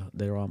media,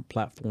 they're on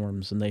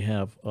platforms, and they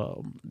have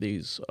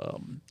these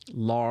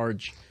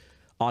large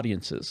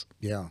audiences.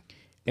 Yeah.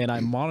 And I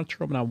monitor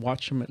them and I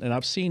watch them, and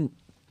I've seen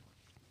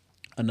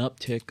an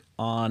uptick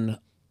on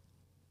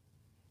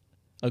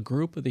a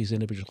group of these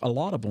individuals, a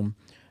lot of them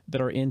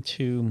that are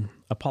into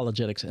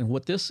apologetics. And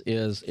what this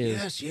is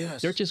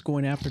they're just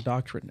going after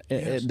doctrine.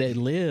 And they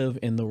live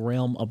in the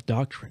realm of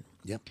doctrine.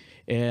 Yep.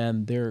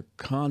 And they're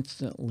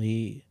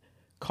constantly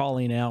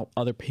calling out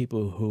other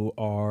people who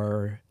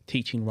are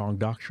teaching wrong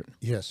doctrine.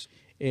 Yes.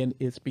 And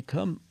it's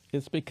become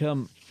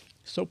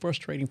so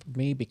frustrating for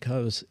me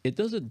because it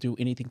doesn't do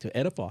anything to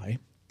edify.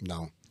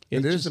 No.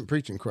 It isn't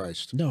preaching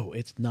Christ. No,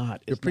 it's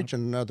not. You're preaching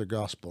another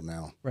gospel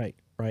now. Right.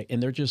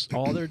 And they're just,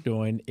 all they're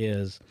doing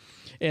is,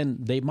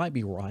 and they might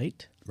be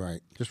right.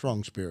 Right. Just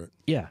wrong spirit.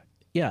 Yeah.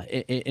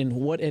 And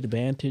what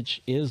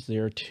advantage is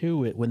there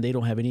to it when they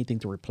don't have anything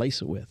to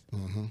replace it with?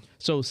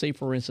 So say,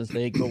 for instance,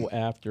 they go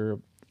after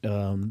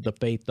the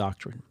faith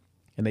doctrine,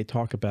 and they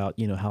talk about,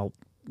 how,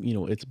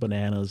 it's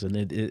bananas and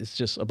it's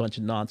just a bunch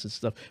of nonsense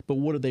stuff. But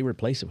what do they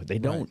replace it with? They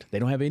don't. Right. They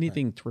don't have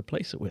anything to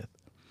replace it with.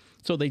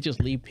 So they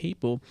just leave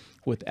people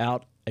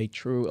without a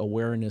true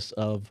awareness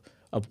of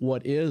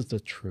what is the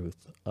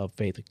truth of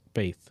faith.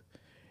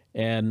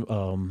 And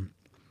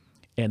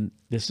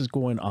this is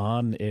going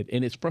on,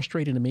 and it's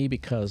frustrating to me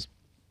because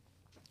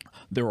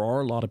there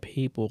are a lot of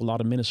people, a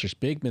lot of ministers,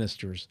 big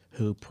ministers,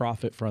 who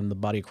profit from the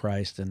body of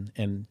Christ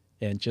and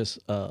just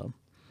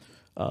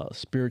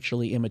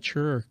spiritually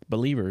immature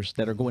believers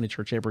that are going to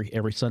church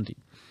every Sunday.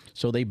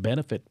 So they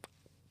benefit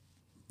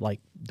like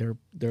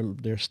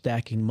they're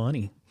stacking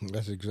money.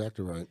 That's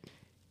exactly right.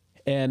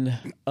 And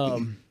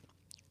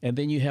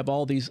then you have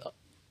all these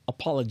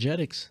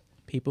apologetics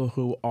people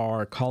who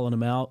are calling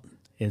them out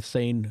and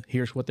saying,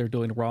 here's what they're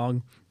doing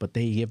wrong, but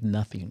they give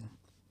nothing.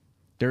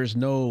 There's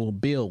no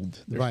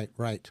build.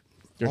 Right.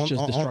 There's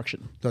just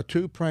destruction. The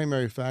two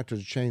primary factors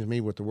that changed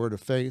me with the word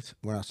of faith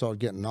when I started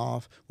getting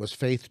off was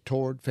faith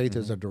toward, faith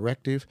as a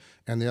directive,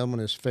 and the other one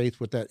is faith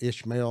with that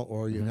Ishmael,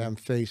 or you have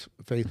faith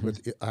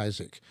with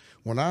Isaac.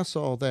 When I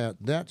saw that,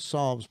 that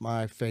solves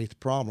my faith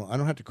problem. I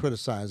don't have to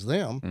criticize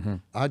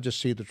them. I just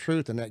see the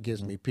truth, and that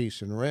gives me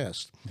peace and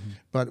rest.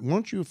 But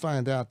once you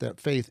find out that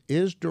faith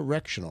is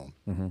directional,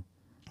 and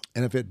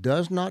if it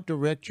does not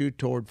direct you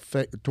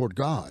toward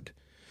God,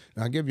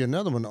 and I'll give you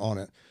another one on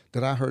it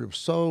that I heard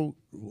so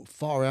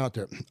far out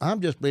there. I'm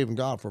just believing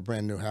God for a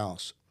brand new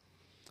house.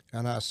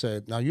 And I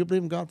said, now you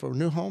believe in God for a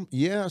new home?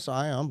 Yes,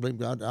 I am. Believe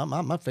God. I'm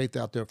my faith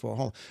out there for a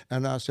home.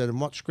 And I said, and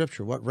what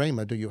scripture, what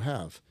rhema do you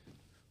have?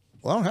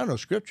 Well, I don't have no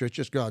scripture. It's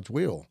just God's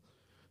will.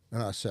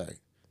 And I say,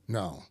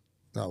 no,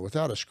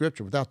 without a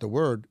scripture, without the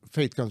word,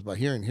 faith comes by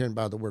hearing, hearing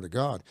by the word of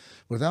God.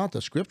 Without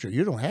the scripture,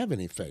 you don't have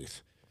any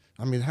faith.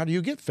 I mean, how do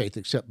you get faith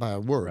except by a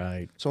word?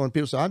 Right. So when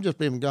people say, I'm just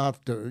believing God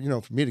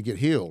to, for me to get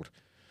healed,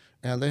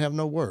 and they have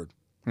no word.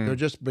 They're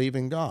just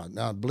believing God.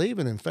 Now,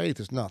 believing in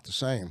faith is not the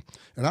same.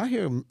 And I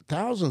hear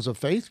thousands of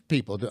faith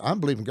people, I'm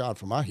believing God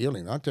for my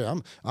healing. I tell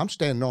you, I'm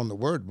standing on the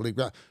word, believe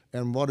God.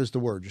 And what is the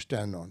word you're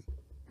standing on?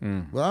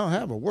 Well, I don't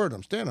have a word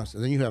I'm standing on. So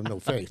then you have no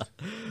faith.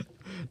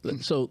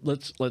 So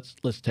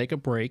let's take a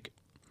break,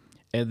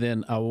 and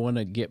then I want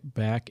to get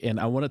back, and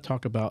I want to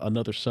talk about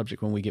another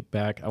subject when we get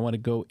back. I want to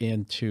go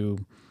into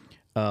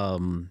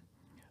the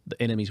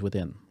enemies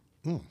within.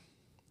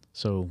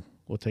 So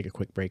we'll take a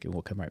quick break, and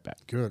we'll come right back.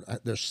 Good.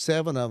 There's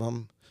 7 of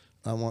them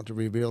I want to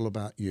reveal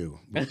about you.